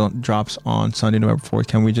episode drops on Sunday, November 4th,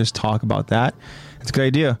 can we just talk about that? It's a good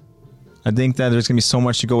idea. I think that there's going to be so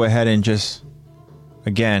much to go ahead and just,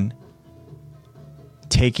 again,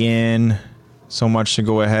 take in, so much to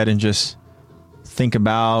go ahead and just think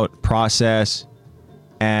about, process,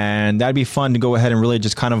 And that'd be fun to go ahead and really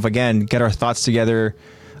just kind of, again, get our thoughts together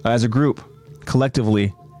as a group,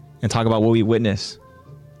 collectively, and talk about what we witness.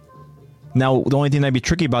 Now, the only thing that'd be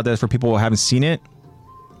tricky about that is for people who haven't seen it.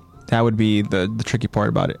 That would be the tricky part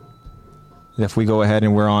about it. If we go ahead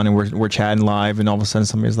and we're on and we're chatting live, and all of a sudden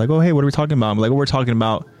somebody's like, "Oh, hey, what are we talking about?" I'm like, "Oh, we're talking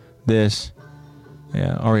about this."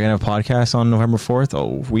 Yeah, are we gonna have a podcast on November 4th?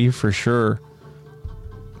 Oh, we for sure.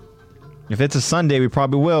 If it's a Sunday, we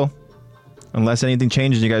probably will. Unless anything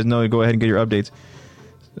changes, you guys know to go ahead and get your updates.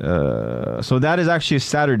 So that is actually a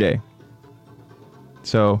Saturday.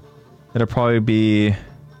 So it'll probably be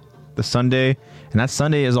the Sunday. And that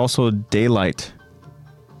Sunday is also daylight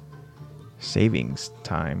savings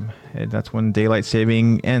time. And that's when daylight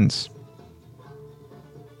saving ends.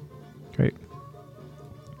 Great.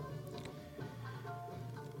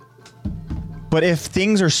 But if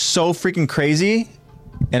things are so freaking crazy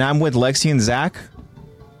and I'm with Lexi and Zach,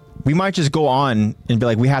 we might just go on and be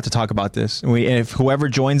like, we have to talk about this. And if whoever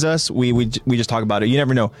joins us, we just talk about it. You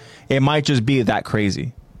never know. It might just be that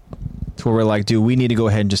crazy to where we're like, dude, we need to go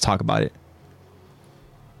ahead and just talk about it.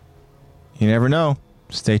 You never know.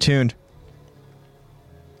 Stay tuned.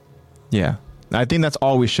 Yeah. I think that's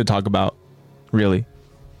all we should talk about, really.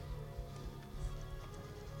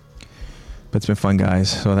 But it's been fun,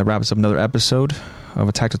 guys. So that wraps up another episode of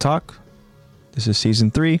Attack to Talk. This is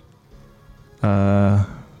season 3. Yeah.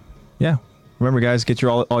 Remember, guys, get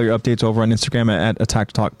all your updates over on Instagram at Attack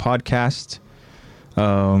to Talk Podcast.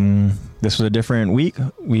 This was a different week.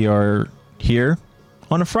 We are here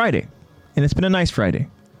on a Friday, and it's been a nice Friday.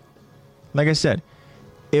 Like I said,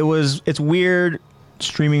 it's weird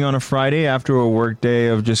streaming on a Friday after a work day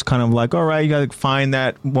of just kind of like, all right, you got to find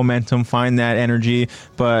that momentum, find that energy.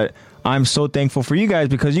 But I'm so thankful for you guys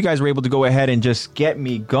because you guys were able to go ahead and just get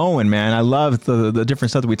me going, man. I love the different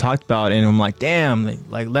stuff that we talked about, and I'm like, damn,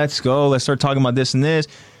 like let's go, let's start talking about this and this,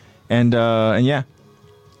 and yeah,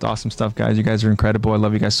 it's awesome stuff, guys. You guys are incredible. I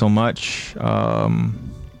love you guys so much. You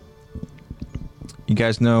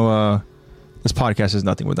guys know this podcast is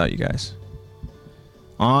nothing without you guys.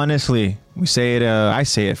 Honestly, we say it. I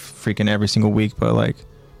say it freaking every single week, but like,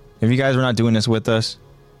 if you guys were not doing this with us,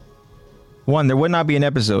 one, there would not be an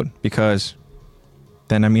episode because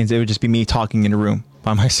then that means it would just be me talking in a room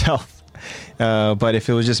by myself. But if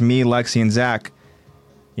it was just me, Lexi, and Zach,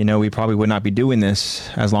 you know, we probably would not be doing this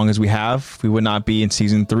as long as we have. We would not be in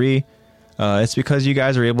season 3. It's because you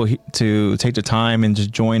guys are able to take the time and just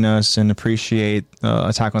join us and appreciate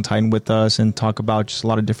Attack on Titan with us and talk about just a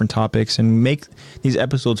lot of different topics and make these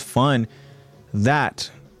episodes fun. That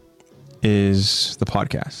is the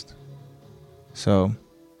podcast. So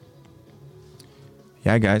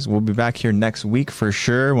yeah, guys, we'll be back here next week for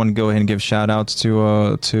sure. I want to go ahead and give shout outs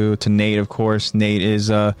to Nate, of course. Nate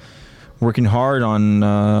is working hard on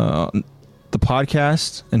the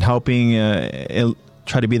podcast and helping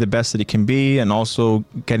try to be the best that he can be, and also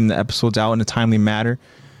getting the episodes out in a timely manner.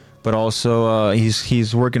 But also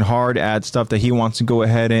he's working hard at stuff that he wants to go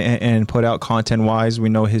ahead and put out content wise. We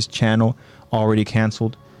know his channel already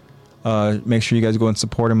canceled. Make sure you guys go and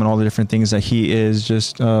support him and all the different things that he is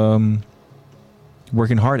just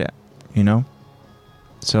working hard at, you know.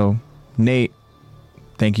 So Nate,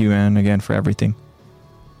 thank you, man, again for everything.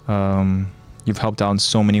 You've helped out in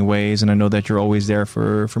so many ways, and I know that you're always there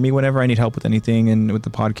for me whenever I need help with anything and with the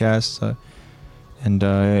podcast. And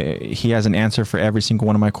he has an answer for every single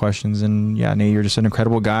one of my questions. And yeah, Nate, you're just an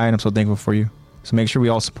incredible guy, and I'm so thankful for you. So make sure we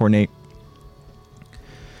all support Nate.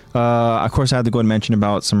 Of course, I have to go and mention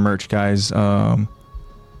about some merch, guys.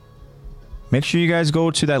 Make sure you guys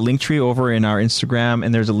go to that link tree over in our Instagram,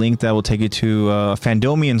 and there's a link that will take you to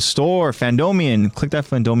Fandomian store. Fandomian, click that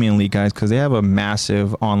Fandomian link, guys, because they have a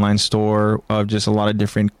massive online store of just a lot of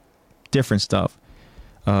different stuff.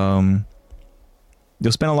 You'll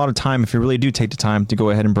spend a lot of time if you really do take the time to go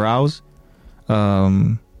ahead and browse.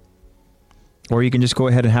 Or you can just go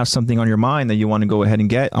ahead and have something on your mind that you want to go ahead and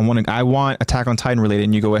get. I want Attack on Titan related,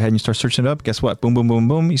 and you go ahead and you start searching it up. Guess what? Boom, boom, boom,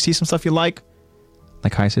 boom. You see some stuff you like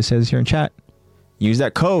Heisa says here in chat. Use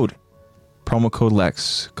that code, promo code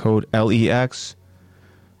LEX, code LEX,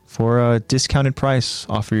 for a discounted price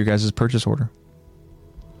off for your guys' purchase order.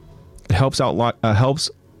 It helps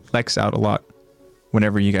Lex out a lot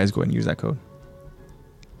whenever you guys go ahead and use that code.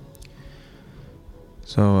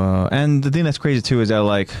 So, and the thing that's crazy too is that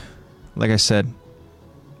like I said,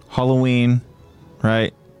 Halloween,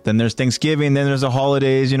 right? Then there's Thanksgiving, then there's the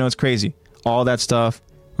holidays, you know, it's crazy. All that stuff.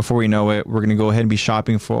 Before we know it, we're going to go ahead and be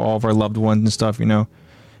shopping for all of our loved ones and stuff, you know.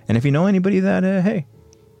 And if you know anybody that, hey,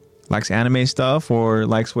 likes anime stuff or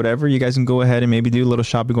likes whatever, you guys can go ahead and maybe do a little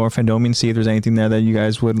shopping or Fandomi and see if there's anything there that you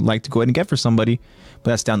guys would like to go ahead and get for somebody.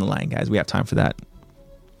 But that's down the line, guys. We have time for that.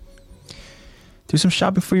 Do some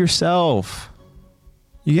shopping for yourself.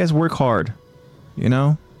 You guys work hard, you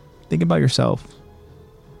know? Think about yourself.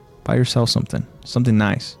 Buy yourself something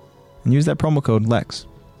nice, and use that promo code LEX.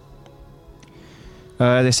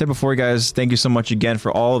 As I said before, guys, thank you so much again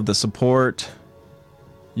for all of the support.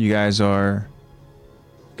 You guys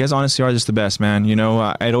honestly are just the best, man. You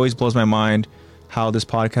know, it always blows my mind how this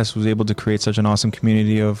podcast was able to create such an awesome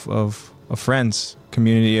community of friends,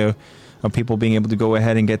 community of people being able to go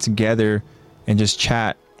ahead and get together and just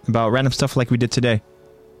chat about random stuff like we did today.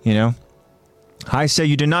 You know, I say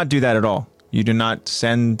you do not do that at all. You do not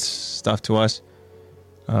send stuff to us.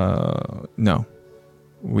 No.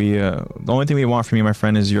 The only thing we want from you, my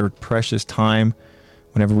friend, is your precious time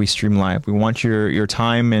whenever we stream live. We want your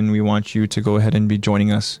time, and we want you to go ahead and be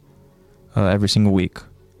joining us every single week.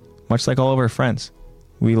 Much like all of our friends.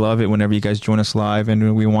 We love it whenever you guys join us live,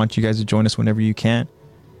 and we want you guys to join us whenever you can.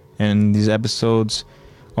 And these episodes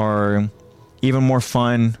are even more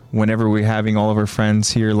fun whenever we're having all of our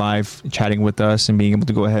friends here live chatting with us and being able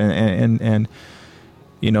to go ahead and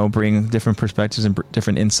you know, bring different perspectives and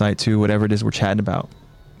different insight to whatever it is we're chatting about.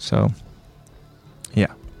 So,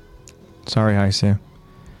 yeah. Sorry, I said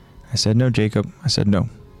no, Jacob. I said no.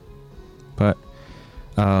 But,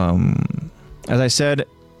 as I said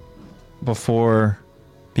before,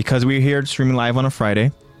 because we're here streaming live on a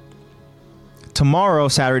Friday, tomorrow,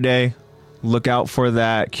 Saturday, look out for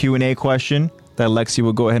that Q&A question that Lexi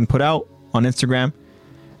will go ahead and put out on Instagram.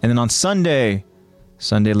 And then on Sunday,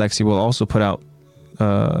 Lexi will also put out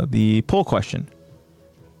the poll question.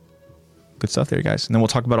 Good stuff there, guys. And then we'll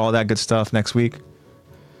talk about all that good stuff next week.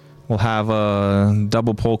 We'll have a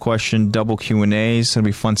double poll question, double Q&As. It'll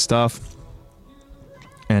be fun stuff.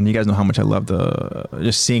 And you guys know how much I love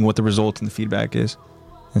just seeing what the result and the feedback is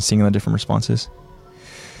and seeing the different responses.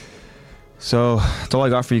 So that's all I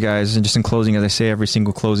got for you guys. And just in closing, as I say every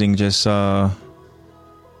single closing, just try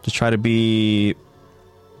to be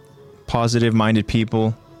positive-minded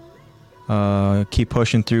people. Keep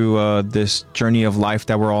pushing through this journey of life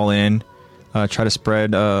that we're all in. Try to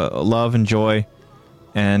spread love and joy.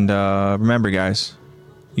 And remember, guys,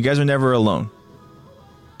 you guys are never alone.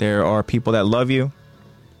 There are people that love you.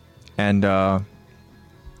 And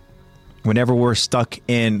whenever we're stuck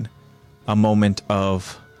in a moment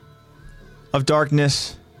of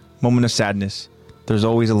darkness, moment of sadness, there's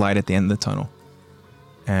always a light at the end of the tunnel.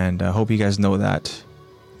 And I hope you guys know that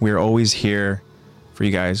we're always here for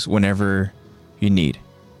you guys whenever you need.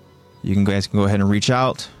 You guys can go ahead and reach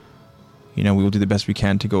out. You know, we will do the best we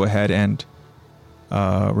can to go ahead and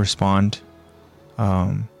respond.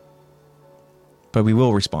 But we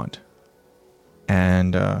will respond.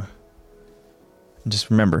 And just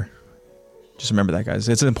remember that, guys.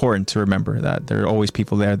 It's important to remember that there are always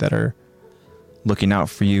people there that are looking out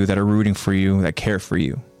for you, that are rooting for you, that care for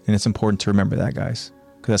you. And it's important to remember that, guys,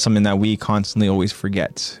 because that's something that we constantly always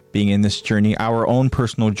forget. Being in this journey, our own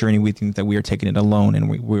personal journey, we think that we are taking it alone, and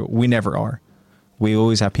we never are. We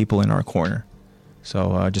always have people in our corner.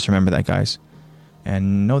 So just remember that, guys,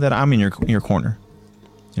 and know that I'm in your corner.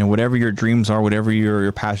 You know, whatever your dreams are, whatever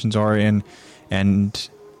your passions are, and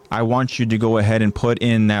I want you to go ahead and put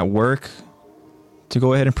in that work to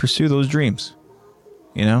go ahead and pursue those dreams.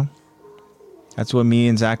 You know, that's what me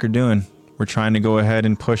and Zach are doing. We're trying to go ahead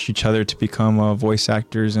and push each other to become voice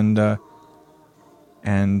actors, and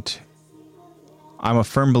I'm a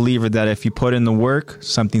firm believer that if you put in the work,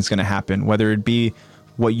 something's going to happen, whether it be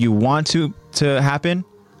what you want to happen,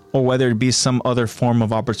 or whether it be some other form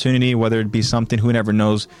of opportunity, whether it be something, who never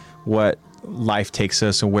knows what life takes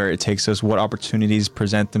us and where it takes us, what opportunities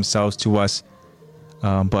present themselves to us.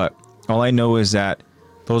 But all I know is that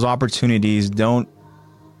those opportunities don't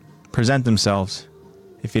present themselves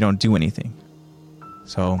if you don't do anything.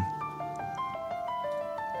 So,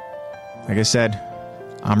 like I said,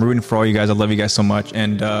 I'm rooting for all you guys. I love you guys so much.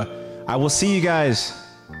 And I will see you guys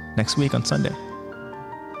next week on Sunday.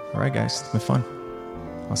 All right, guys. It's been fun.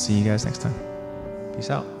 I'll see you guys next time. Peace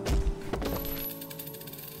out.